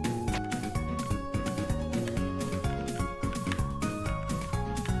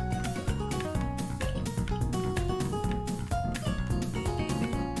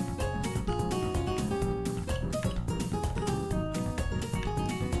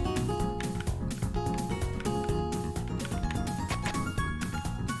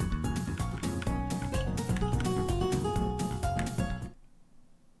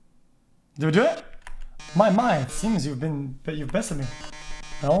 Did we do it? My, it seems you've bested me.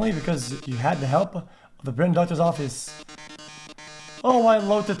 Not only because you had the help of the Brain Doctor's office. Oh, I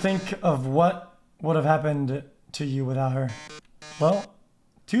loathe to think of what would have happened to you without her. Well,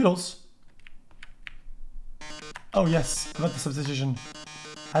 toodles. Oh yes, about the substitution.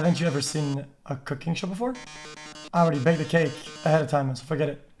 Haven't you ever seen a cooking show before? I already baked the cake ahead of time, so forget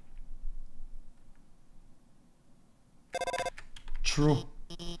it. True.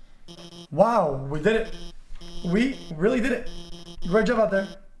 Wow, we did it. We really did it. Great job out there,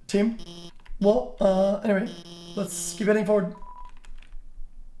 team. Well, anyway, let's keep heading forward.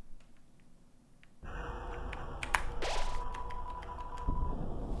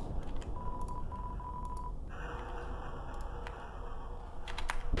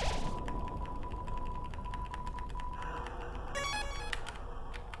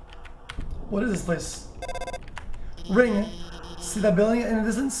 What is this place? Ring. See that building in the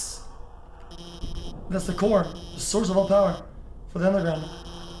distance? That's the core, the source of all power for the underground.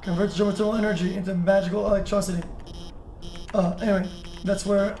 Converts geothermal energy into magical electricity. Anyway, that's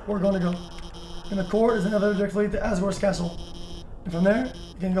where we're going to go. In the core is an elevator directly to Asgore's castle. And from there,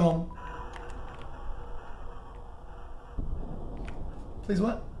 you can go home. Please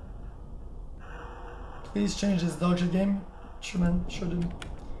what? Please change this dog shit game. Sure man, sure do.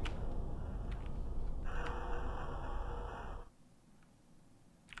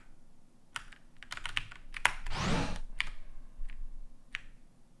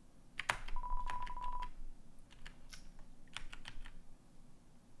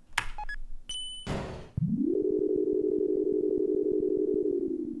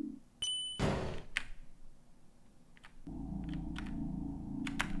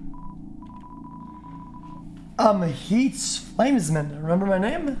 I'm Heat's Flamesman. Remember my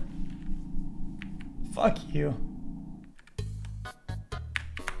name? Fuck you.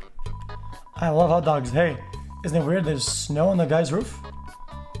 I love hot dogs. Hey, isn't it weird there's snow on the guy's roof?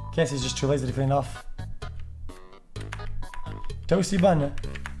 Guess he's just too lazy to clean it off. Toasty bun.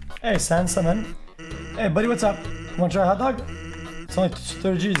 Hey, Sansa, man. Hey, buddy, what's up? Want to try a hot dog? It's only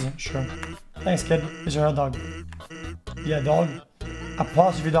 30 G's. Sure. Thanks, kid. Here's your hot dog. Yeah, dog.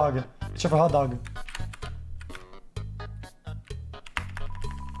 Apostrophe dog. It's for hot dog.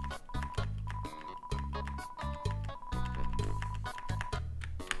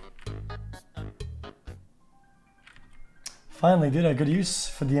 Finally did a good use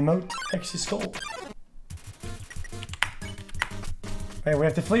for the emote Exy Skull. Right, we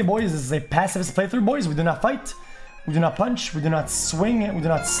have to flee, boys. This is a pacifist playthrough, boys. We do not fight. We do not punch. We do not swing. We do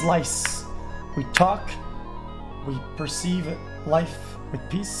not slice. We talk. We perceive life with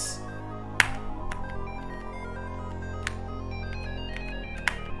peace.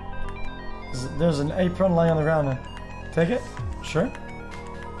 There's an apron lying on the ground. Take it? Sure.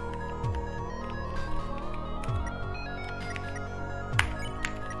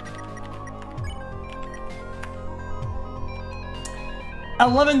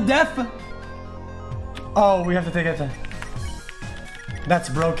 $11 death? Oh, we have to take it. That's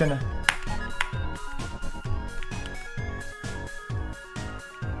broken.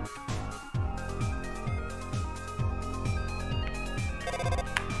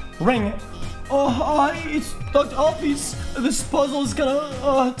 Ring. Oh, it's Dr. Alfie's. This puzzle is kind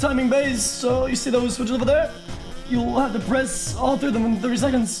of timing based, so you see those switches over there? You'll have to press all through them in 30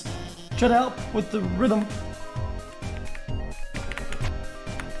 seconds. Try to help with the rhythm.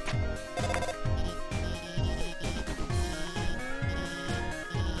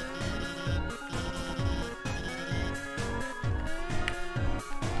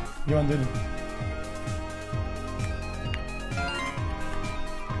 You undid.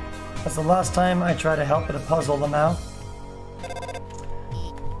 That's the last time I try to help with a puzzle now.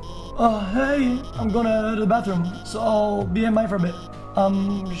 Hey, I'm gonna the bathroom, so I'll be in mine for a bit.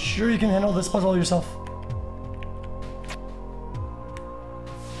 I'm sure you can handle this puzzle yourself.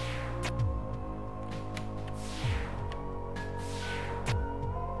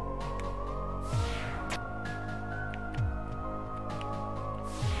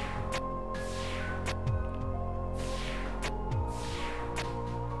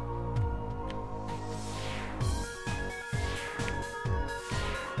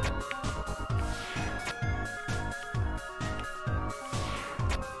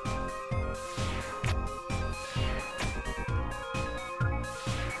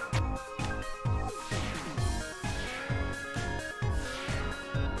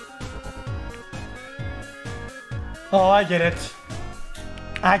 Oh, I get it.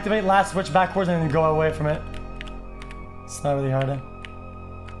 Activate last switch backwards and then go away from it. It's not really hard.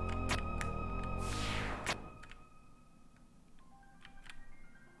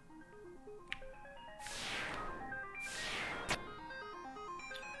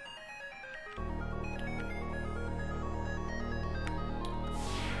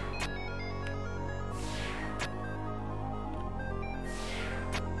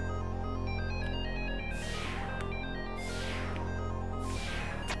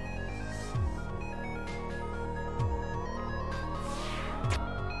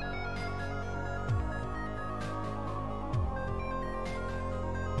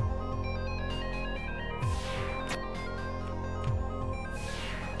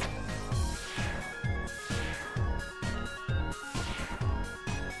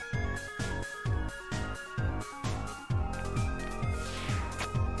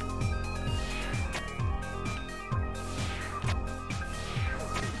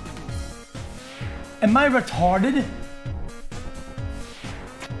 Am I retarded?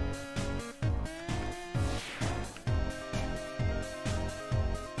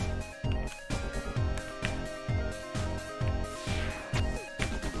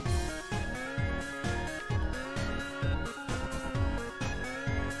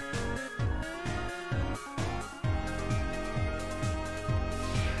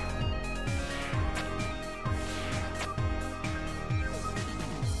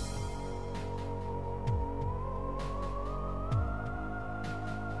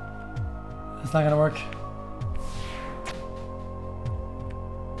 It's not gonna work.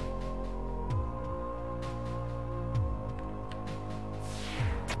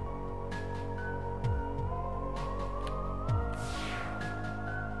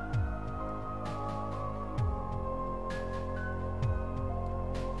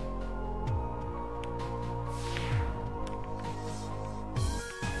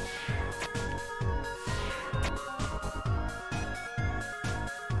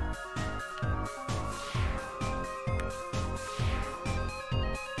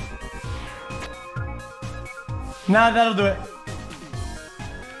 Nah, that'll do it.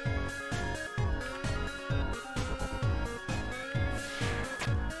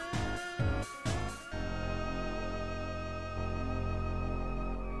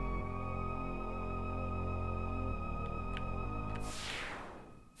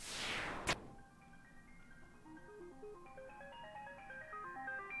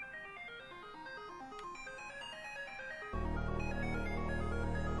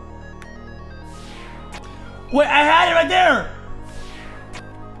 Wait, I had it right there!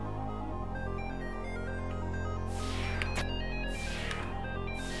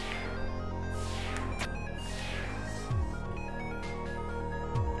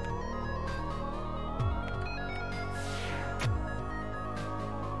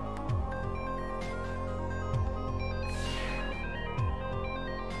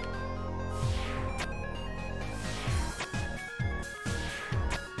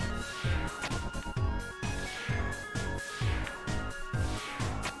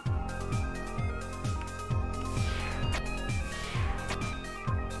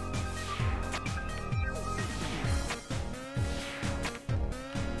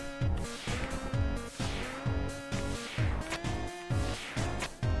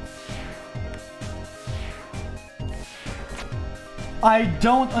 I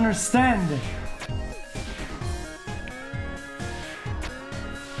don't understand.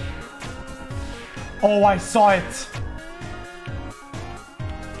 Oh, I saw it.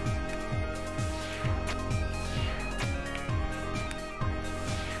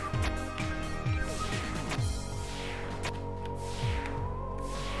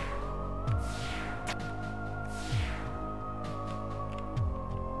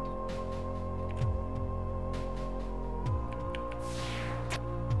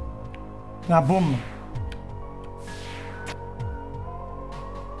 Now, boom.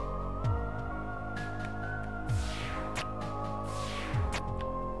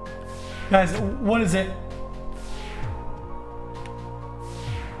 Guys, what is it?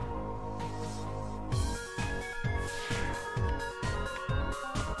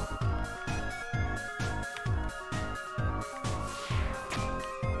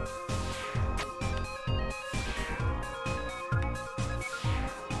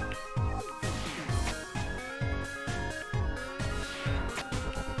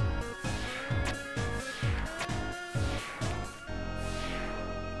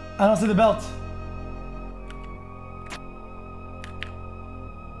 I don't see the belt.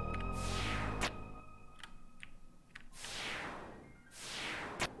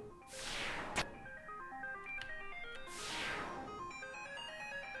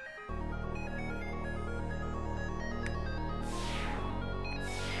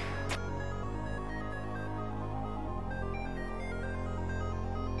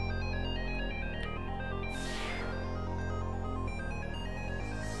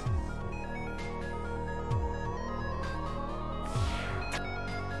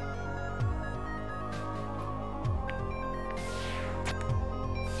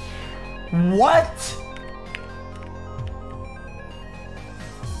 What?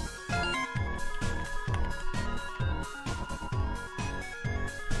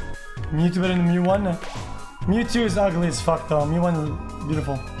 Mewtwo better than Mew 1? Mewtwo is ugly as fuck though. Mew 1 is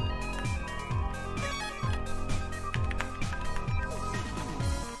beautiful.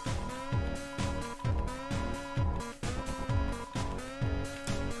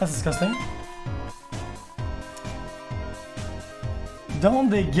 That's disgusting.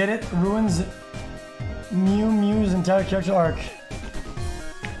 Don't they get it? Ruins Mew's entire character arc.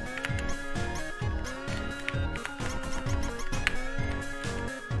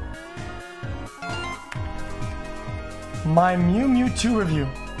 My Mew 2 review.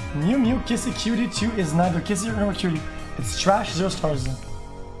 Mew Kissy Cutie 2 is neither Kissy nor Cutie. It's trash, 0 stars.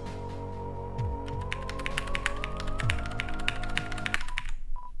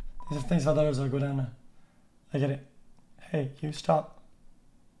 These things $5 will go down. I get it. Hey, you stop.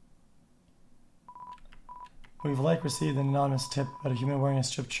 We've received an anonymous tip about a human wearing a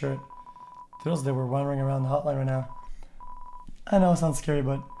stripped shirt. Feels they were wandering around the hotline right now. I know it sounds scary,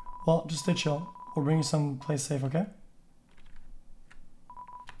 but, well, just stay chill. We'll bring you someplace safe, okay?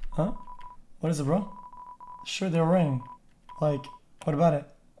 Huh? What is it, bro? Sure, they were wearing. Like, what about it?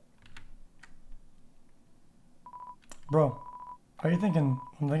 Bro, are you thinking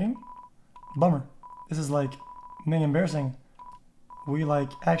what I'm thinking? Bummer. This is like, mega embarrassing. We like,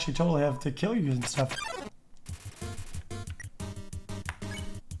 actually totally have to kill you and stuff.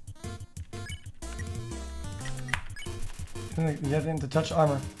 You have to touch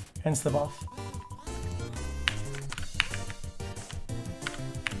armor and slip off.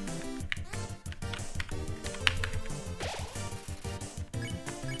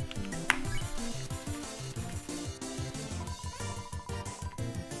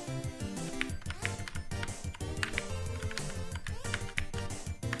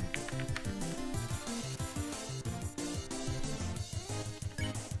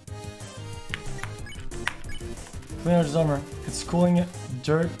 Clean out his armor. It's cooling.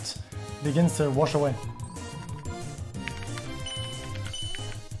 Dirt begins to wash away.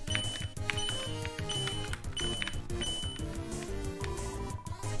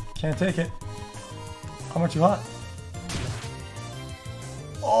 Can't take it. Armor too hot.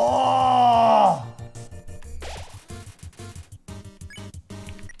 Oh!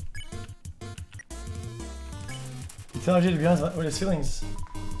 You tell RJ to be honest with his feelings.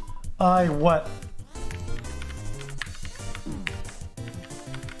 What?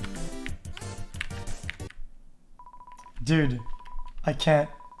 Dude, I can't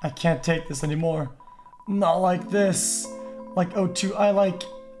take this anymore. Not like this. Like O2,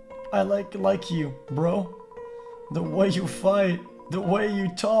 I like you, bro. The way you fight, the way you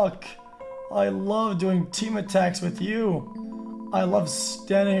talk. I love doing team attacks with you. I love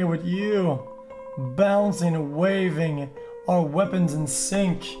standing here with you. Bouncing and waving, our weapons in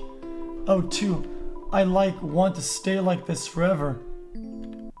sync. O2, I want to stay like this forever.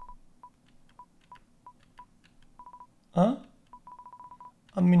 Huh?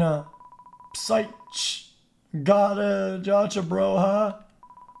 I mean, psych. Gotcha, bro, huh?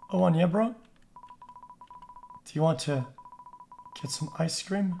 Oh, and yeah, bro? Do you want to get some ice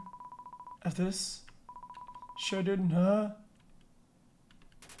cream after this? Sure, dude, huh?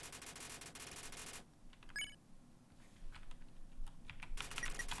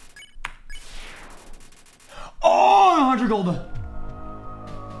 Oh, 100 gold!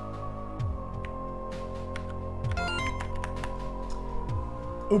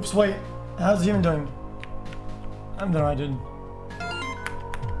 Oops, wait. How's he even doing? I'm done, I did.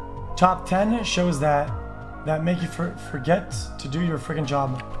 Top 10 shows that make you forget to do your freaking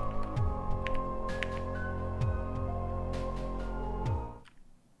job.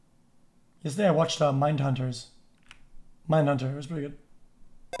 Yesterday I watched Mindhunter. It was pretty good.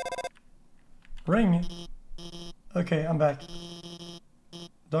 Ring. Okay, I'm back.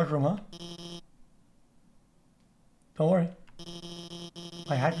 Dark room, huh? Don't worry.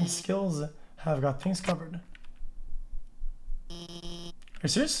 My hacking skills have got things covered. Are you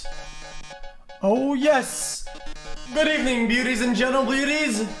serious? Oh yes! Good evening, beauties and gentle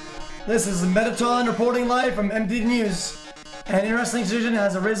beauties! This is Metatron reporting live from MD News. An interesting situation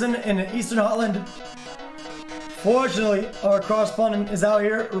has arisen in Eastern Holland. Fortunately, our correspondent is out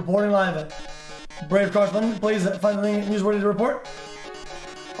here reporting live. Brave correspondent, please find something newsworthy to report.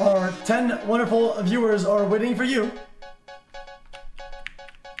 Our 10 wonderful viewers are waiting for you.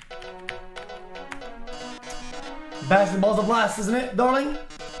 Basketball's a blast, isn't it, darling?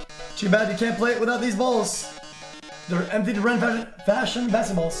 Too bad you can't play it without these balls. They're empty to run fashion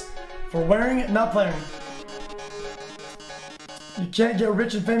basketballs. For wearing, not playing. You can't get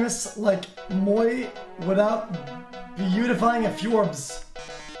rich and famous like Moy without beautifying a few orbs.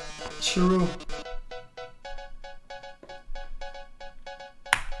 True.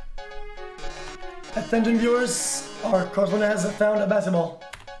 Attention viewers, our correspondent has found a basketball.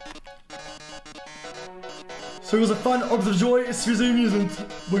 So it was a fun orbs of joy, it's seriously amusement,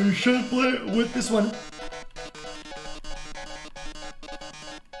 but you shouldn't play with this one.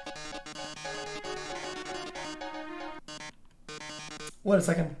 Wait a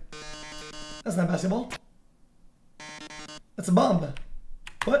second. That's not basketball. That's a bomb.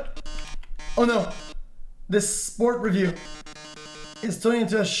 What? Oh no. This sport review is turning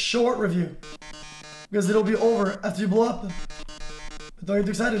into a short review. Because it'll be over after you blow up. But don't get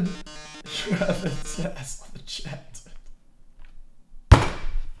too excited. Travis, yes, on the chat.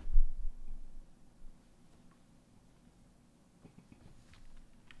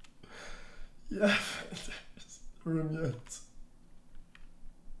 Yeah, there's room yet.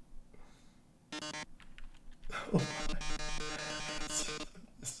 Oh my.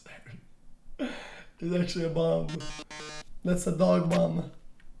 It's actually a bomb. That's a dog bomb.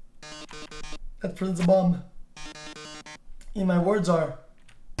 That presents a bomb. And my words are...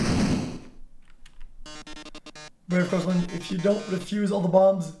 Brave Crossman, if you don't refuse all the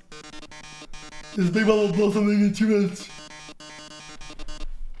bombs, this big bomb will blow something in 2 minutes.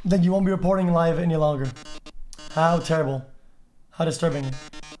 Then you won't be reporting live any longer. How terrible. How disturbing.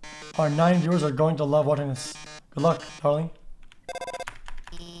 Our 9 viewers are going to love watching this. Good luck, darling.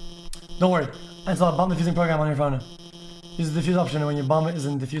 Don't worry, I installed a bomb defusing program on your phone. Use the defuse option when your bomb is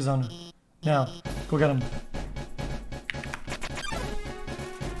in the defuse zone. Now, go get him.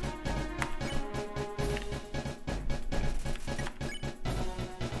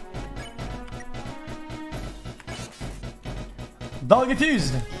 Dog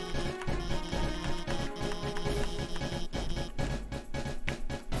defused!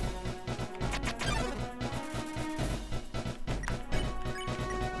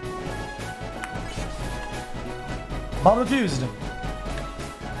 Bomb defused.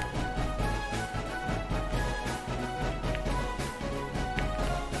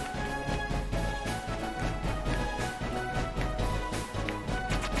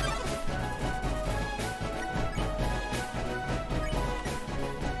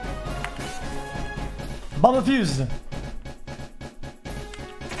 Bomb defused.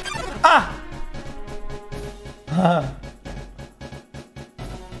 Ah!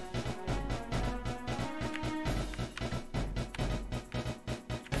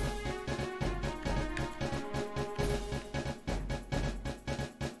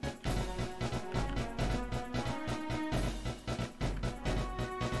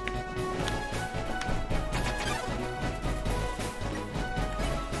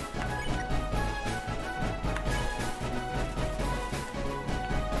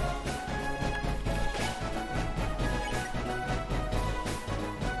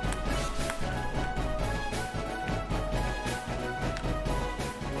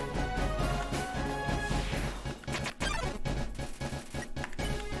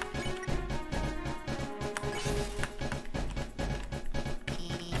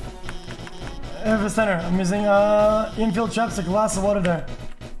 The center. I'm using infield traps, a glass of water there.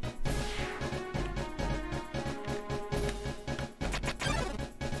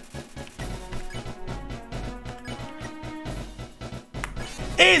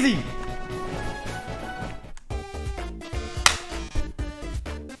 Easy!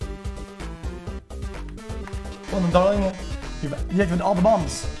 Well, darling, you've deactivated all the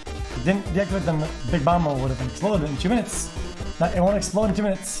bombs. If you didn't deactivate them, the big bomb would have exploded in 2 minutes. Now, it won't explode in 2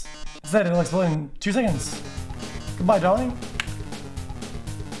 minutes. Instead, it'll explode in 2 seconds. Goodbye, darling.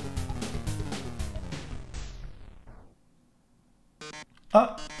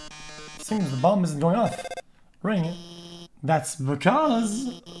 Seems the bomb isn't going off. Ring. That's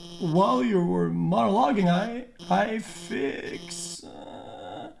because while you were monologuing, I fix.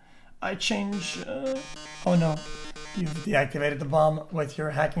 I change. Oh no, you've deactivated the bomb with your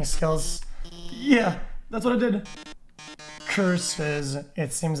hacking skills. Yeah, that's what I did. Curses.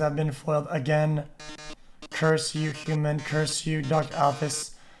 It seems I've been foiled again. Curse you, human. Curse you, Dr.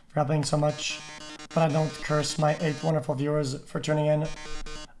 Alphys, for helping so much. But I don't curse my 8 wonderful viewers for tuning in.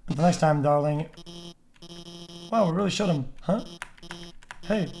 Until next time, darling. Wow, we really showed him, huh?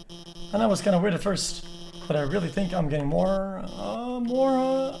 Hey, I know it was kind of weird at first, but I really think I'm getting more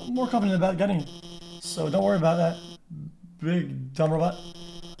confident about getting. So don't worry about that, big dumb robot.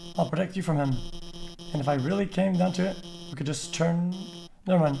 I'll protect you from him. And if I really came down to it, we could just turn...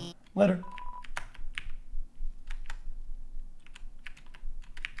 Never mind. Later.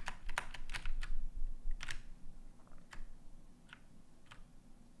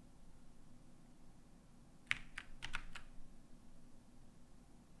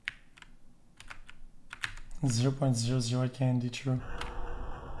 .00 candy, true.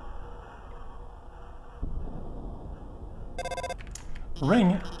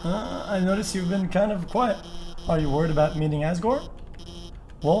 Ring, I notice you've been kind of quiet. Are you worried about meeting Asgore?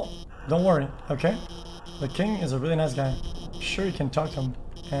 Well, don't worry, okay? The king is a really nice guy. Sure, you can talk to him,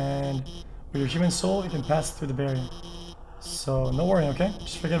 and with your human soul, you can pass through the barrier. So, no worry, okay?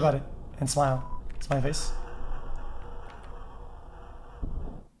 Just forget about it, and smile. Smiley face.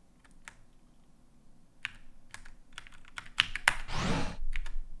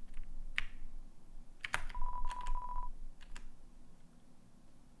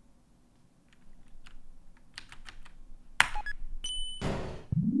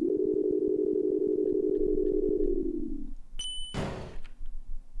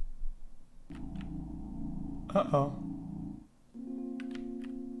 Uh-oh.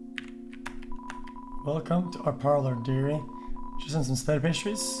 Welcome to our parlor, dearie. Just in some spider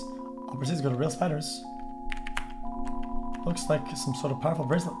pastries. I'll proceed to go to real spiders. Looks like some sort of powerful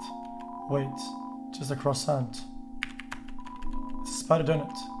bracelet. Wait, just a croissant. It's a spider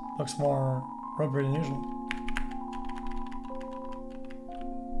donut. Looks more rubbery than usual.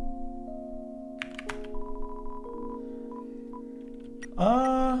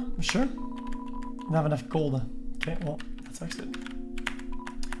 Sure. Don't have enough gold. Okay, well, that's actually.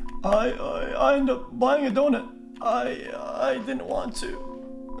 I ended up buying a donut. I didn't want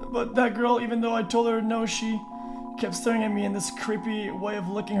to, but that girl, even though I told her no, she kept staring at me in this creepy way of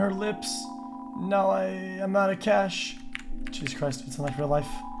licking her lips. Now I am out of cash. Jesus Christ, it's like real life.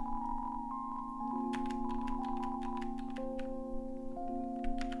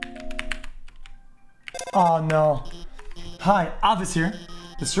 Oh no. Hi, Alphys here.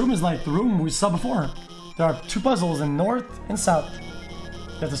 This room is like the room we saw before. There are 2 puzzles in north and south.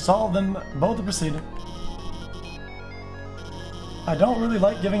 You have to solve them both to proceed. I don't really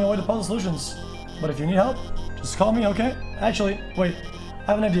like giving away the puzzle solutions, but if you need help, Just call me, okay? Actually, wait.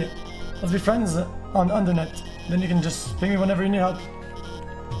 I have an idea. Let's be friends on Undernet. Then you can just ping me whenever you need help.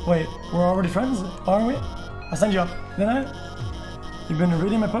 Wait, we're already friends, aren't we? I signed you up, didn't I? You've been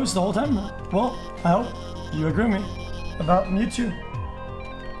reading my posts the whole time? Well, I hope you agree with me about Mewtwo.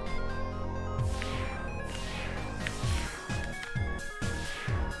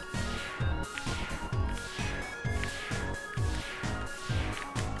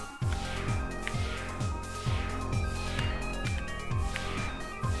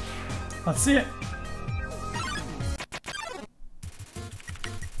 Let's see it.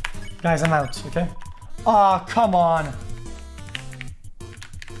 Guys, I'm out, okay? Aw, come on.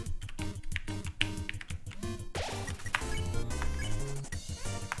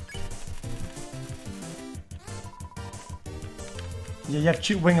 Yeah, you have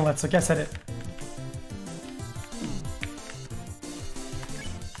cute winglets, I guess I said it.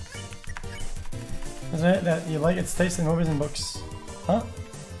 Isn't it that you like its taste in movies and books? Huh?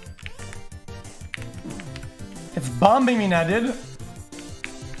 It's bombing me now, dude.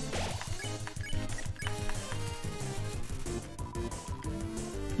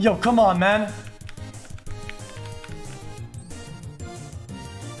 Yo, come on, man.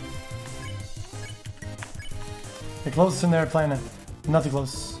 You're close in there playing it. Not too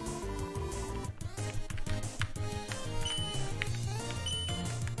close.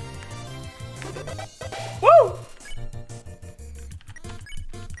 Woo!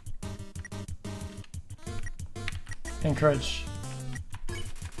 Encourage.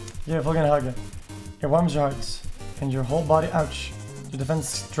 Give a fucking hug. It warms your heart and your whole body. Ouch. Your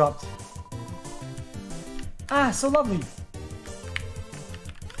defense dropped. Ah, so lovely.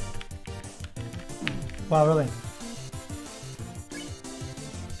 Wow, really?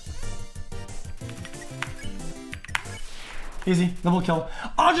 Easy, double kill.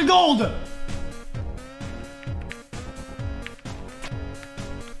 100 gold!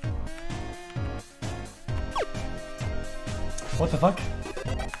 What the fuck?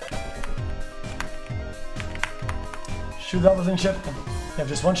 Shoot that thing shit. You have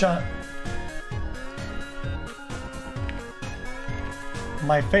just one shot.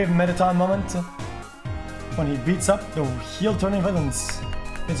 My favorite Metaton moment when he beats up the heel turning villains.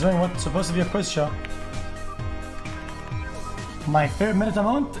 It's during what's supposed to be a quiz show. My favorite Metaton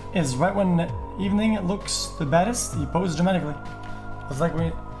moment is right when evening looks the baddest, he poses dramatically. It's like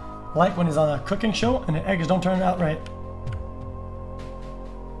when he's on a cooking show and the eggs don't turn out right.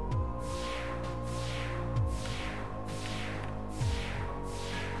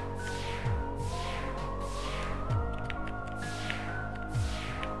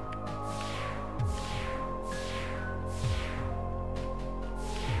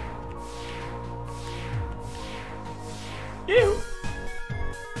 Ew.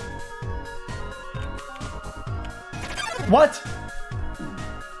 What?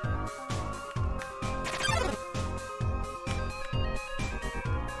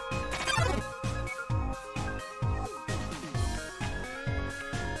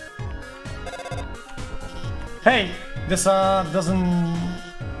 Hey, this doesn't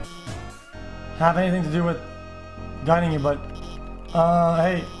have anything to do with guiding you, but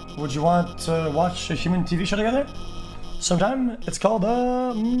hey, would you want to watch a human TV show together? Sometime. It's called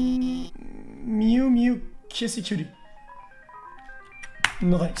Mew Mew Kissy Cutie.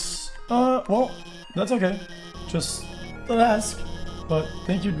 No thanks. Well, that's okay. Just don't ask, but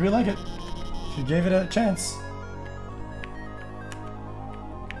think you'd really like it if you gave it a chance.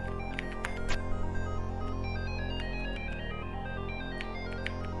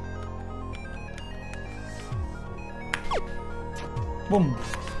 Boom.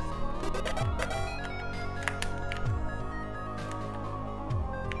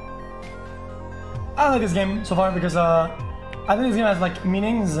 I like this game so far because I think this game has like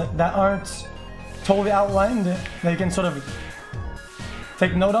meanings that aren't totally outlined, that you can sort of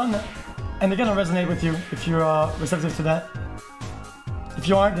take note on, and they're gonna resonate with you if you're receptive to that. If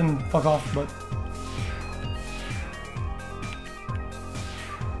you aren't, then fuck off, but...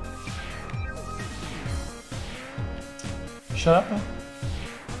 Shut up.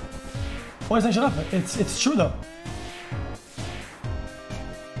 Why is it shut up? It's true though.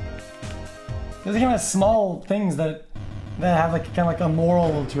 This game has small things that have like kind of like a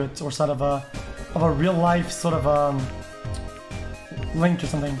moral to it, or sort of a real life sort of link or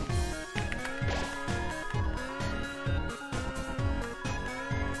something.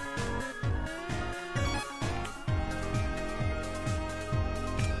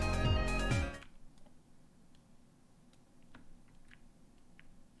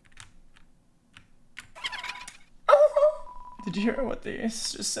 Did you hear what the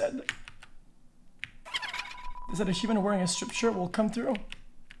sister said? They said a human wearing a striped shirt will come through.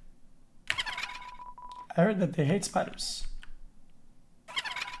 I heard that they hate spiders.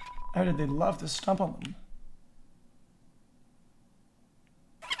 I heard that they love to stomp on them.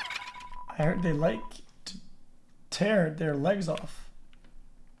 I heard they like to tear their legs off.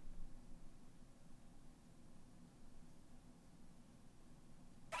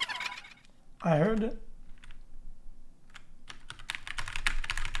 I heard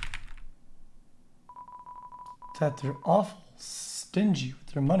that they're awful stingy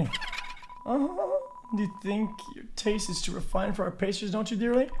with their money. Do you think your taste is too refined for our pastries, don't you,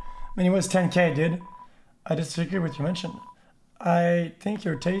 dearly? I mean, it was 10K, dude. I disagree with your mention. I think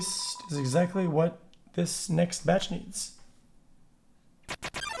your taste is exactly what this next batch needs.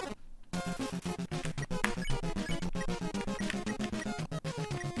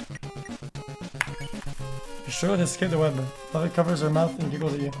 You're sure to skip the web. Love it covers her mouth and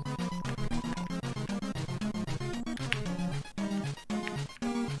giggles at you.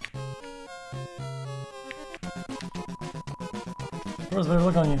 Girls better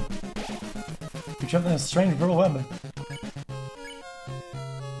look on you. You're trapped in a strange purple web.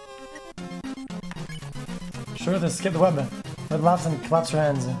 Sure to skip the web. Red laughs and claps her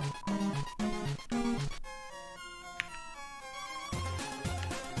hands.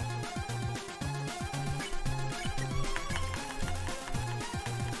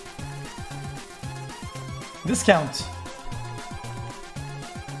 Discount.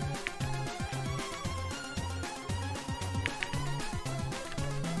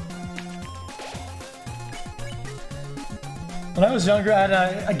 When I was younger, I had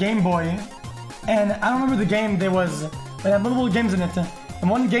a Game Boy, and I don't remember the game. There was, it had multiple games in it. And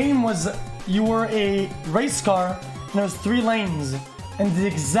one game was you were a race car, and there was 3 lanes, and the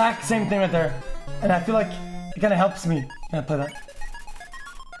exact same thing right there. And I feel like it kind of helps me when I play that.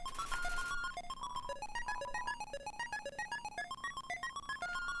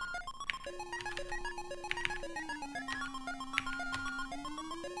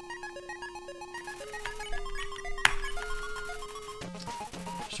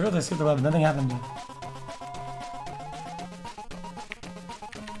 Sure, they skipped the web, nothing happened.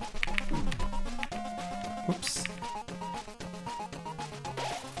 Oops.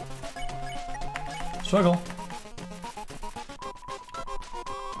 Struggle.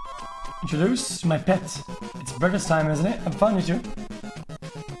 Introduce my pet. It's breakfast time, isn't it? I'm fine with you.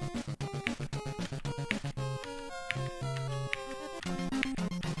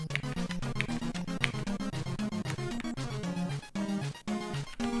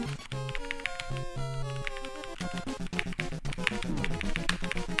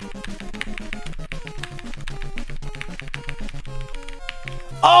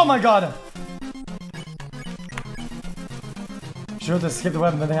 Oh my god! Sure to skip the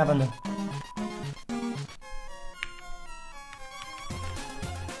web, nothing happened.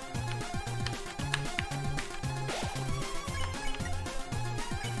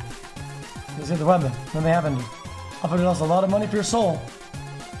 Just skip the web, nothing happened. Offered us a lot of money for your soul.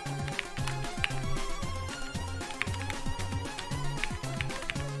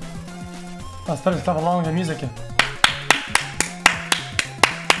 Oh, it's better to stop along with the music.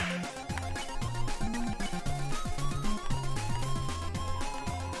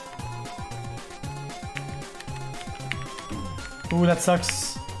 Ooh, that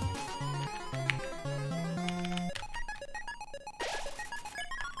sucks.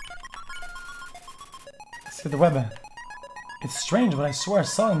 See the web. It's strange, but I swear I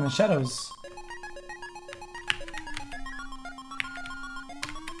saw it in the shadows.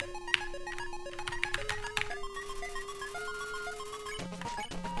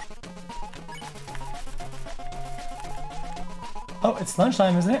 Oh, it's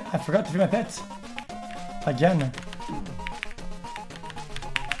lunchtime, isn't it? I forgot to feed my pet. Again.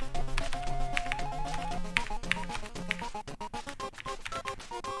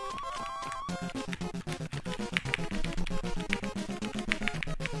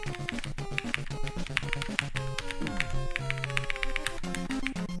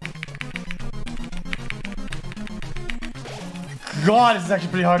 God, this is actually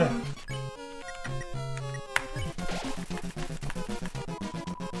pretty hard.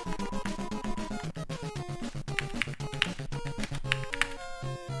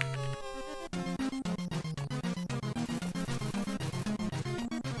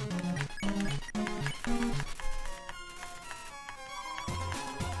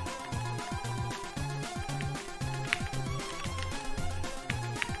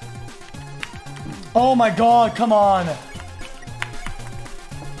 Oh my god, come on!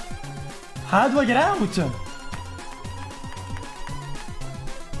 How do I get out?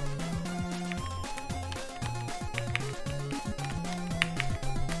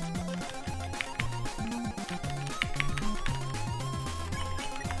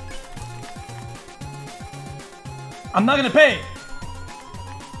 I'm not gonna pay!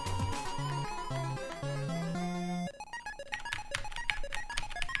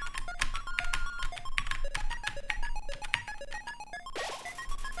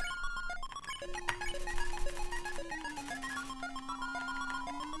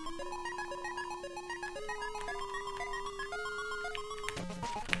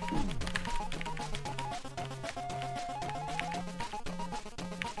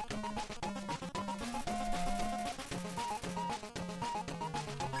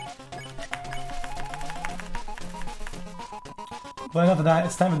 But enough of that,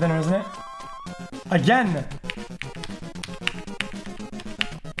 it's time for dinner, isn't it? Again!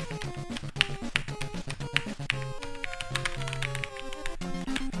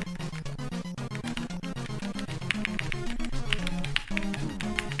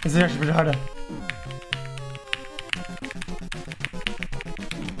 This is actually pretty hard.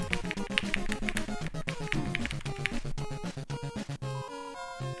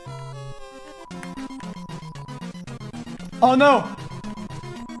 Oh no!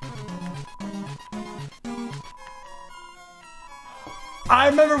 I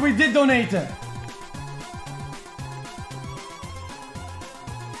remember we did donate it.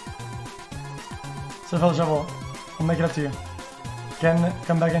 So fellow shovel, I'll make it up to you. Can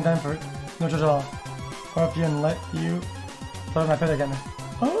come back in time for no charge at all. Or up you and let you throw my pit again.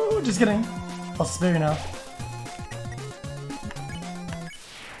 Oh, just kidding. I'll spare you now.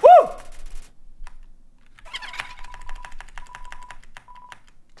 Woo!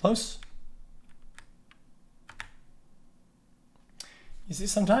 Close. You see,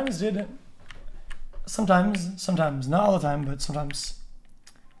 sometimes, dude. Sometimes, not all the time, but sometimes.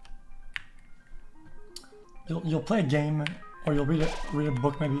 You'll play a game, or you'll read a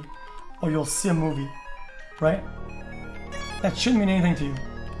book maybe, or you'll see a movie, right? That shouldn't mean anything to you,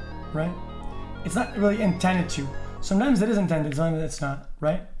 right? It's not really intended to. Sometimes it is intended, sometimes it's not,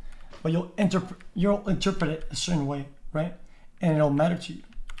 right? But you'll interpret it a certain way, right? And it'll matter to you.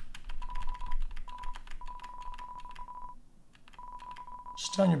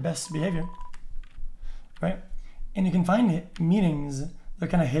 Just on your best behavior, right? And you can find meanings that are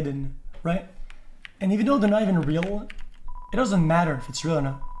kind of hidden, right? And even though they're not even real, it doesn't matter if it's real or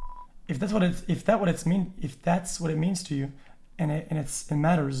not. If that's what it means to you, and it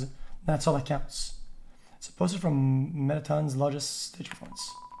matters, that's all that counts. It's a poster from Metaton's largest stage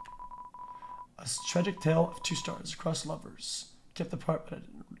performance. A tragic tale of 2 stars across lovers, kept apart by the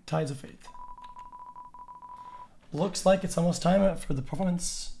tides of fate. Looks like it's almost time for the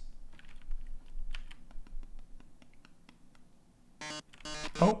performance.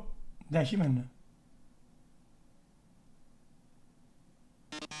 Oh, that human.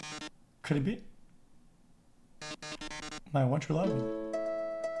 Could it be? My one true love.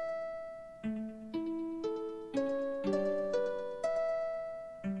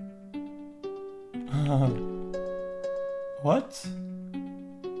 What?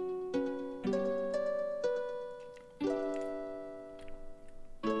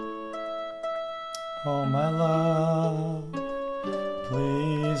 Oh, my love,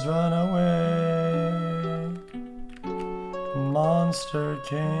 please run away. Monster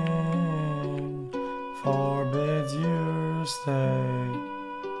King forbids your stay.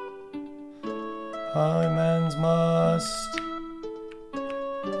 Humans must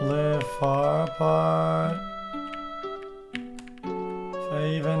live far apart,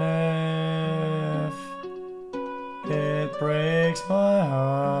 even if it breaks my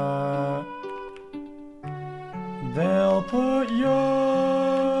heart. They'll put you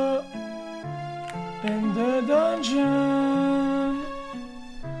in the dungeon.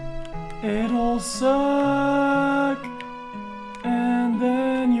 It'll suck, and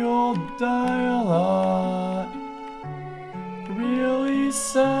then you'll die a lot. Really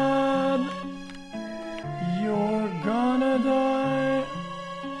sad, you're gonna die.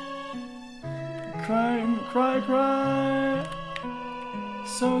 Cry, cry, cry.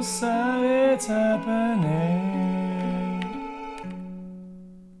 So sad it's happening.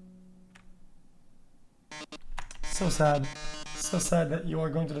 So sad that you are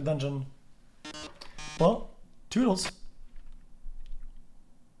going to the dungeon. Well, toodles.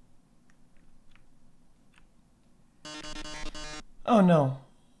 Oh no,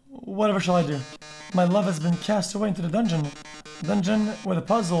 whatever shall I do? My love has been cast away into the dungeon. A dungeon with a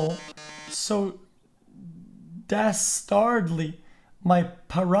puzzle so dastardly, my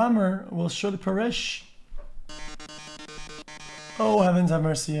paramour will surely perish. Oh, heavens have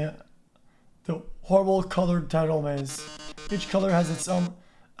mercy. The horrible colored title maze. Each color has its own...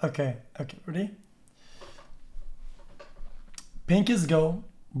 Okay, ready? Pink is go,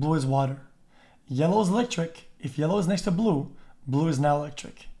 blue is water. Yellow is electric, If yellow is next to blue, blue is now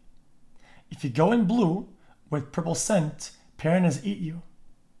electric. If you go in blue with purple scent, piranhas eat you.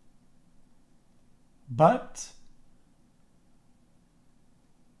 But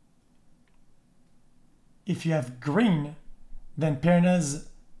if you have green, then piranhas,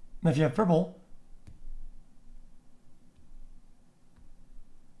 if you have purple,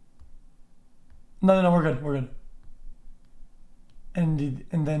 no, we're good. And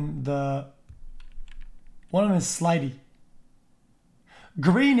then the one of them is slidey.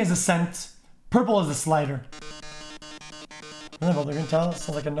 Green is a scent, purple is a slider. Remember, the green tile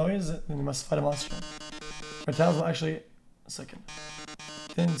sounds like a noise, and you must fight a monster. Green tiles will actually, a second.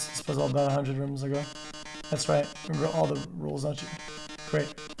 Didn't suppose all about 100 rooms ago. That's right, remember all the rules, don't you?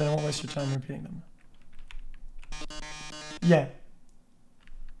 Great, then I won't waste your time repeating them. Yeah.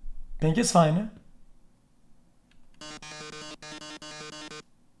 Pink is fine.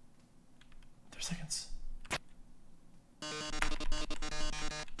 Seconds.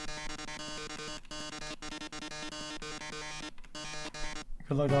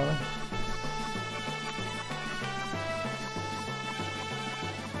 Good luck, darling.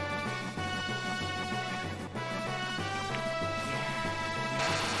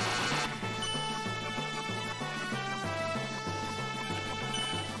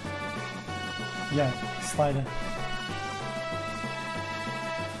 Yeah, slide it.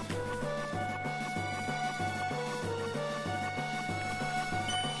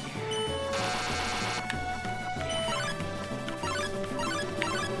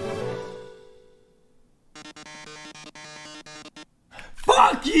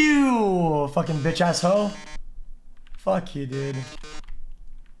 Fuck you! Fucking bitch ass hoe. Fuck you, dude.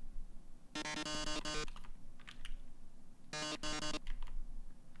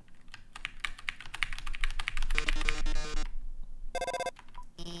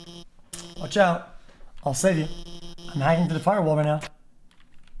 Watch out. I'll save you. I'm hacking to the firewall right now.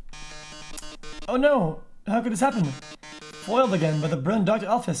 Oh no! How could this happen? Foiled again by the brilliant Dr.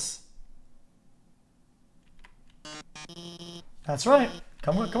 Alphys. That's right.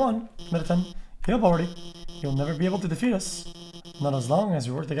 Come on, Militant. Get up already. You'll never be able to defeat us. Not as long as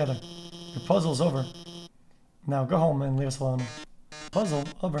we work together. Your puzzle's over. Now go home and leave us alone. Puzzle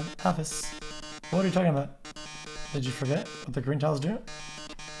over. Alphys. What are you talking about? Did you forget what the green tiles do?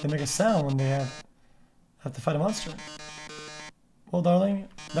 They make a sound when they have to fight a monster. Well, darling,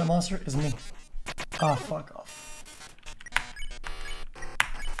 that monster is me. Ah, fuck off.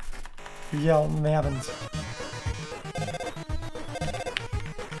 You yell and they haven't.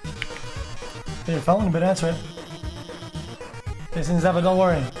 Your phone, you better answer it. Okay, since ever, don't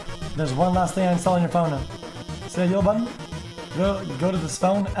worry. There's one last thing I install on your phone. See that yellow button? Go to this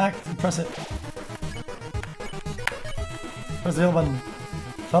phone, act, and press it. Press the yellow button.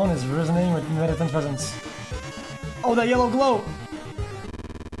 Phone is resonating with Meditant's presence. Oh, that yellow glow!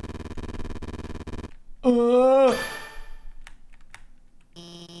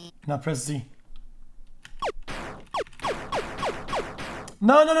 Now press Z.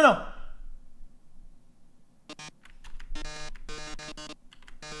 No!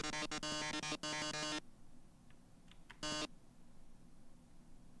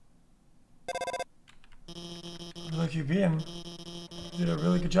 Look, you beat him. You did a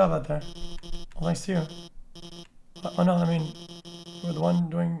really good job out there. Well, thanks to you. Oh no, I mean, you were the one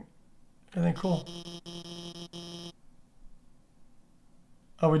doing everything cool.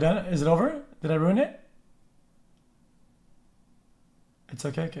 Are we done? Is it over? Did I ruin it? It's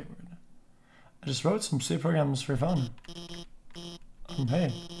okay, we're good. I just wrote some C programs for your phone.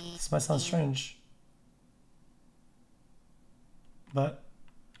 Hey, this might sound strange. But,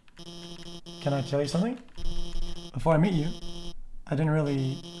 can I tell you something? Before I meet you, I didn't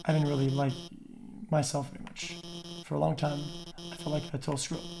really like myself very much. For a long time, I felt like a total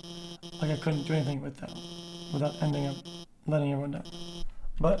screw up. Like I couldn't do anything with that without ending up letting everyone down.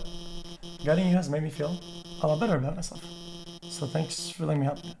 But guiding you has made me feel a lot better about myself. So thanks for letting me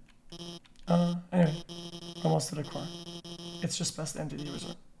help you. Anyway, almost to the core. It's just best to empty the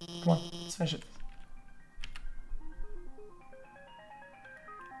resort. Come on, let's finish it.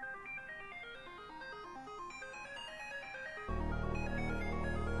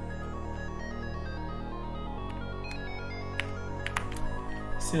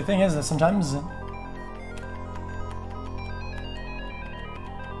 See, the thing is that sometimes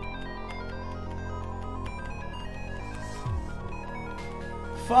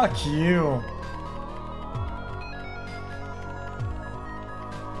fuck you.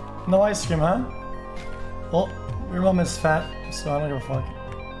 No ice cream, huh? Well, your mom is fat, so I don't give a fuck.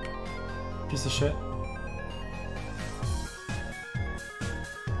 Piece of shit.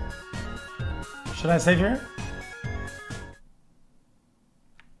 Should I save here?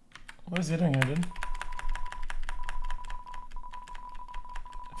 What is he doing here, dude?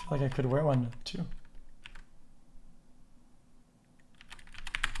 I feel like I could wear one too.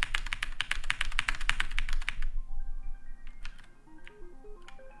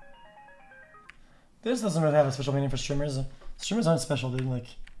 This doesn't really have a special meaning for streamers. Streamers aren't special, dude. Like,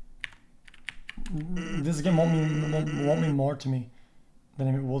 this game won't mean more to me than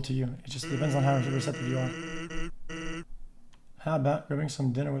it will to you. It just depends on how receptive you are. How about grabbing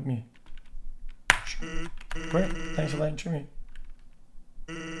some dinner with me? Great, thanks for letting treat me.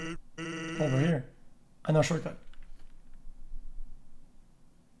 Over here. I know a shortcut.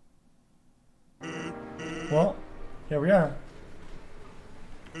 Well, here we are.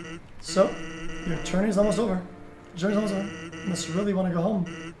 So, your journey's almost over. Journey's almost over. You must really want to go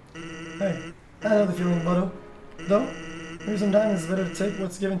home. Hey, I know the feeling, Bodo. Though, maybe sometimes it's better to take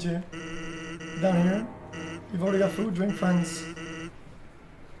what's given to you. Down here, you've already got food, drink, friends.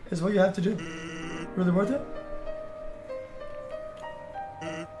 Is what you have to do. Really worth it?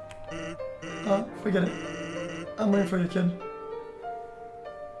 Forget it. I'm waiting for you, kid.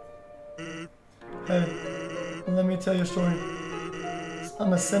 Hey, let me tell you a story.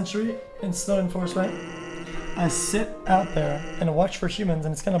 I'm a sentry in Snowden Forest, right? I sit out there and watch for humans,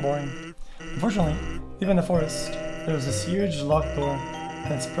 and it's kind of boring. Unfortunately, even in the forest, there's this huge locked door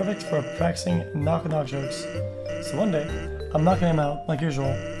that's perfect for practicing knock-knock jokes. So one day, I'm knocking him out, like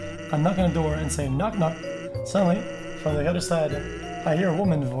usual. I'm knocking on the door and saying knock knock. Suddenly, from the other side, I hear a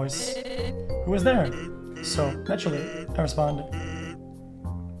woman's voice. Who is there? So, naturally, I respond,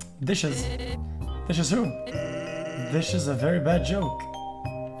 dishes. Dishes who? This is a very bad joke.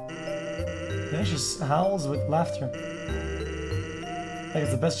 Then she howls with laughter. Like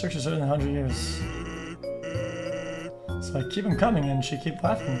it's the best joke she's heard in 100 years. So I keep them coming and she keeps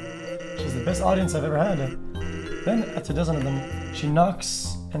laughing. She's the best audience I've ever had. Then, after a dozen of them, she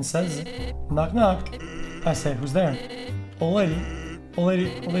knocks and says, knock knock. I say, who's there? Old lady. Old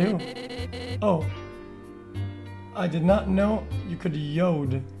lady. Old lady who? Oh. I did not know you could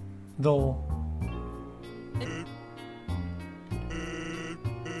yodel.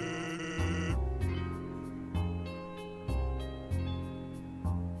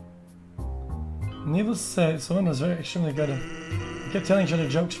 Needless to say, this woman was extremely good. We kept telling each other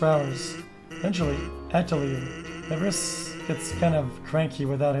jokes for hours. Eventually, I had to leave. Everest gets kind of cranky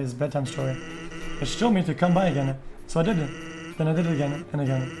without his bedtime story. But she told me to come by again, so I did it. Then I did it again and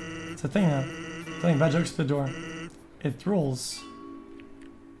again. It's a thing now. Telling bad jokes to the door. It rules.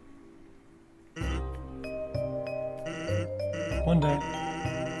 One day,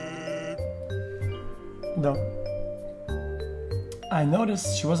 though, I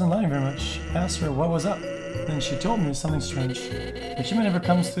noticed she wasn't lying very much. I asked her what was up. Then she told me something strange. If human ever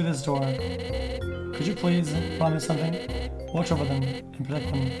comes through this door, could you please promise something? Watch over them and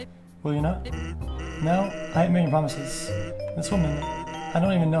protect them. Will you not? Now, I ain't making promises. This woman, I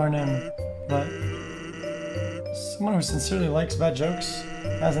don't even know her name, but someone who sincerely likes bad jokes,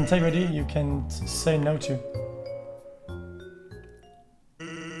 has integrity you can say no to.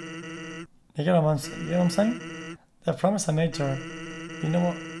 You get what I'm saying? That promise I made to her, you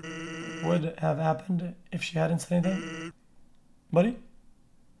know what would have happened if she hadn't said anything? Buddy?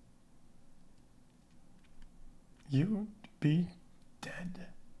 You'd be dead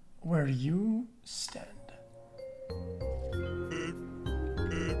where you stand.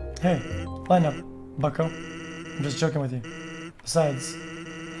 Hey, line up, bucko. I'm just joking with you. Besides,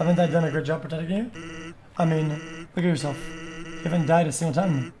 haven't I done a good job protecting you? I mean, look at yourself. You haven't died a single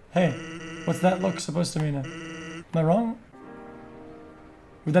time. Hey, what's that look supposed to mean? Am I wrong?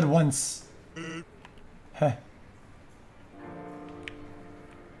 We died once. Heh.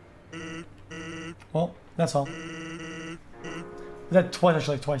 Well, that's all. We died twice,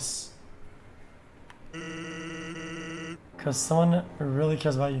 actually, twice. Because someone really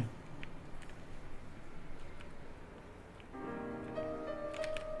cares about you.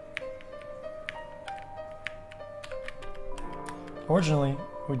 Originally,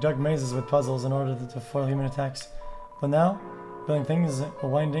 we dug mazes with puzzles in order to foil human attacks. But now, building things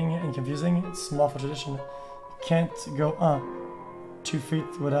winding and confusing, it's a lawful tradition. You can't go 2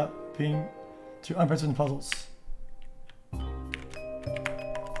 feet without being too unprecedented puzzles.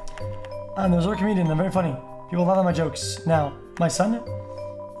 I'm the resort comedian, I'm very funny. People laugh at my jokes. Now, my son,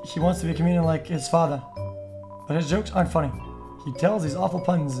 he wants to be a comedian like his father. But his jokes aren't funny. He tells these awful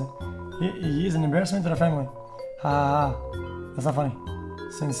puns. He is an embarrassment to the family. Ha ha ha. That's not funny.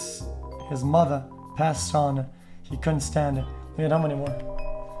 Since his mother passed on, he couldn't stand it. He didn't home anymore.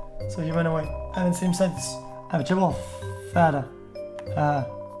 So he went away. I haven't seen him since. I have a triple father.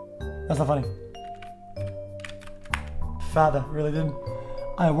 That's not funny. Father, really did.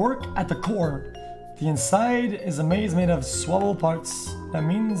 I work at the core. The inside is a maze made of swallowable parts. That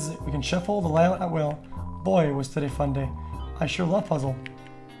means we can shuffle the layout at will. Boy, was today a fun day. I sure love puzzle.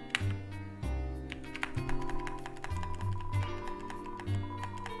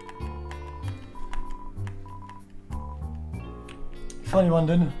 Funny one,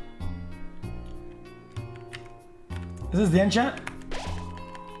 dude. Is this the end, chat?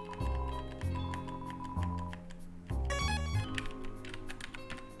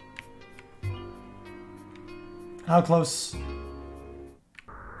 How close?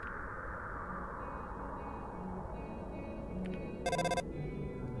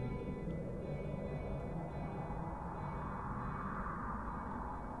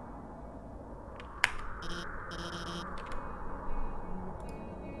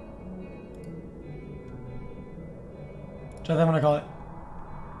 What I'm gonna call it.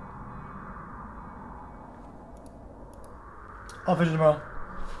 I'll finish tomorrow.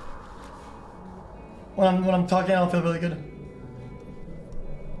 When I'm talking, I'll feel really good.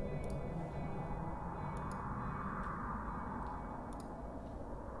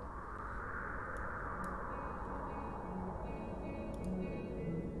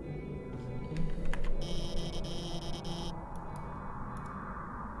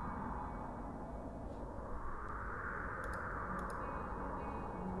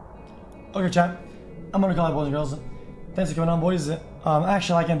 Okay, chat. I'm gonna call it, boys and girls. Thanks for coming on, boys. I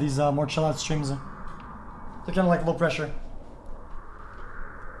actually like these more chill out streams. They're kind of like low pressure.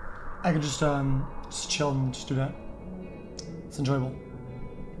 I could just chill and just do that. It's enjoyable.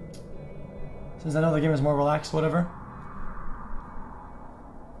 Since I know the game is more relaxed, whatever.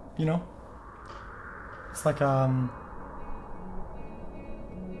 You know? It's like I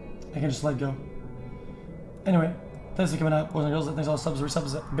can just let go. Anyway. Thanks for coming out, boys and girls. Thanks for all the subs,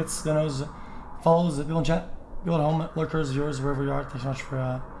 resubs, bits, donos, follows, people in chat, people at home, lurkers, viewers, wherever you are. Thanks so much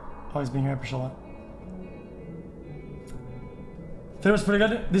for always being here. I appreciate a lot. Today was pretty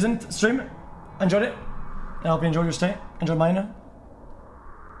good. Decent stream. Enjoyed it. I hope you enjoyed your stay. Enjoyed mine.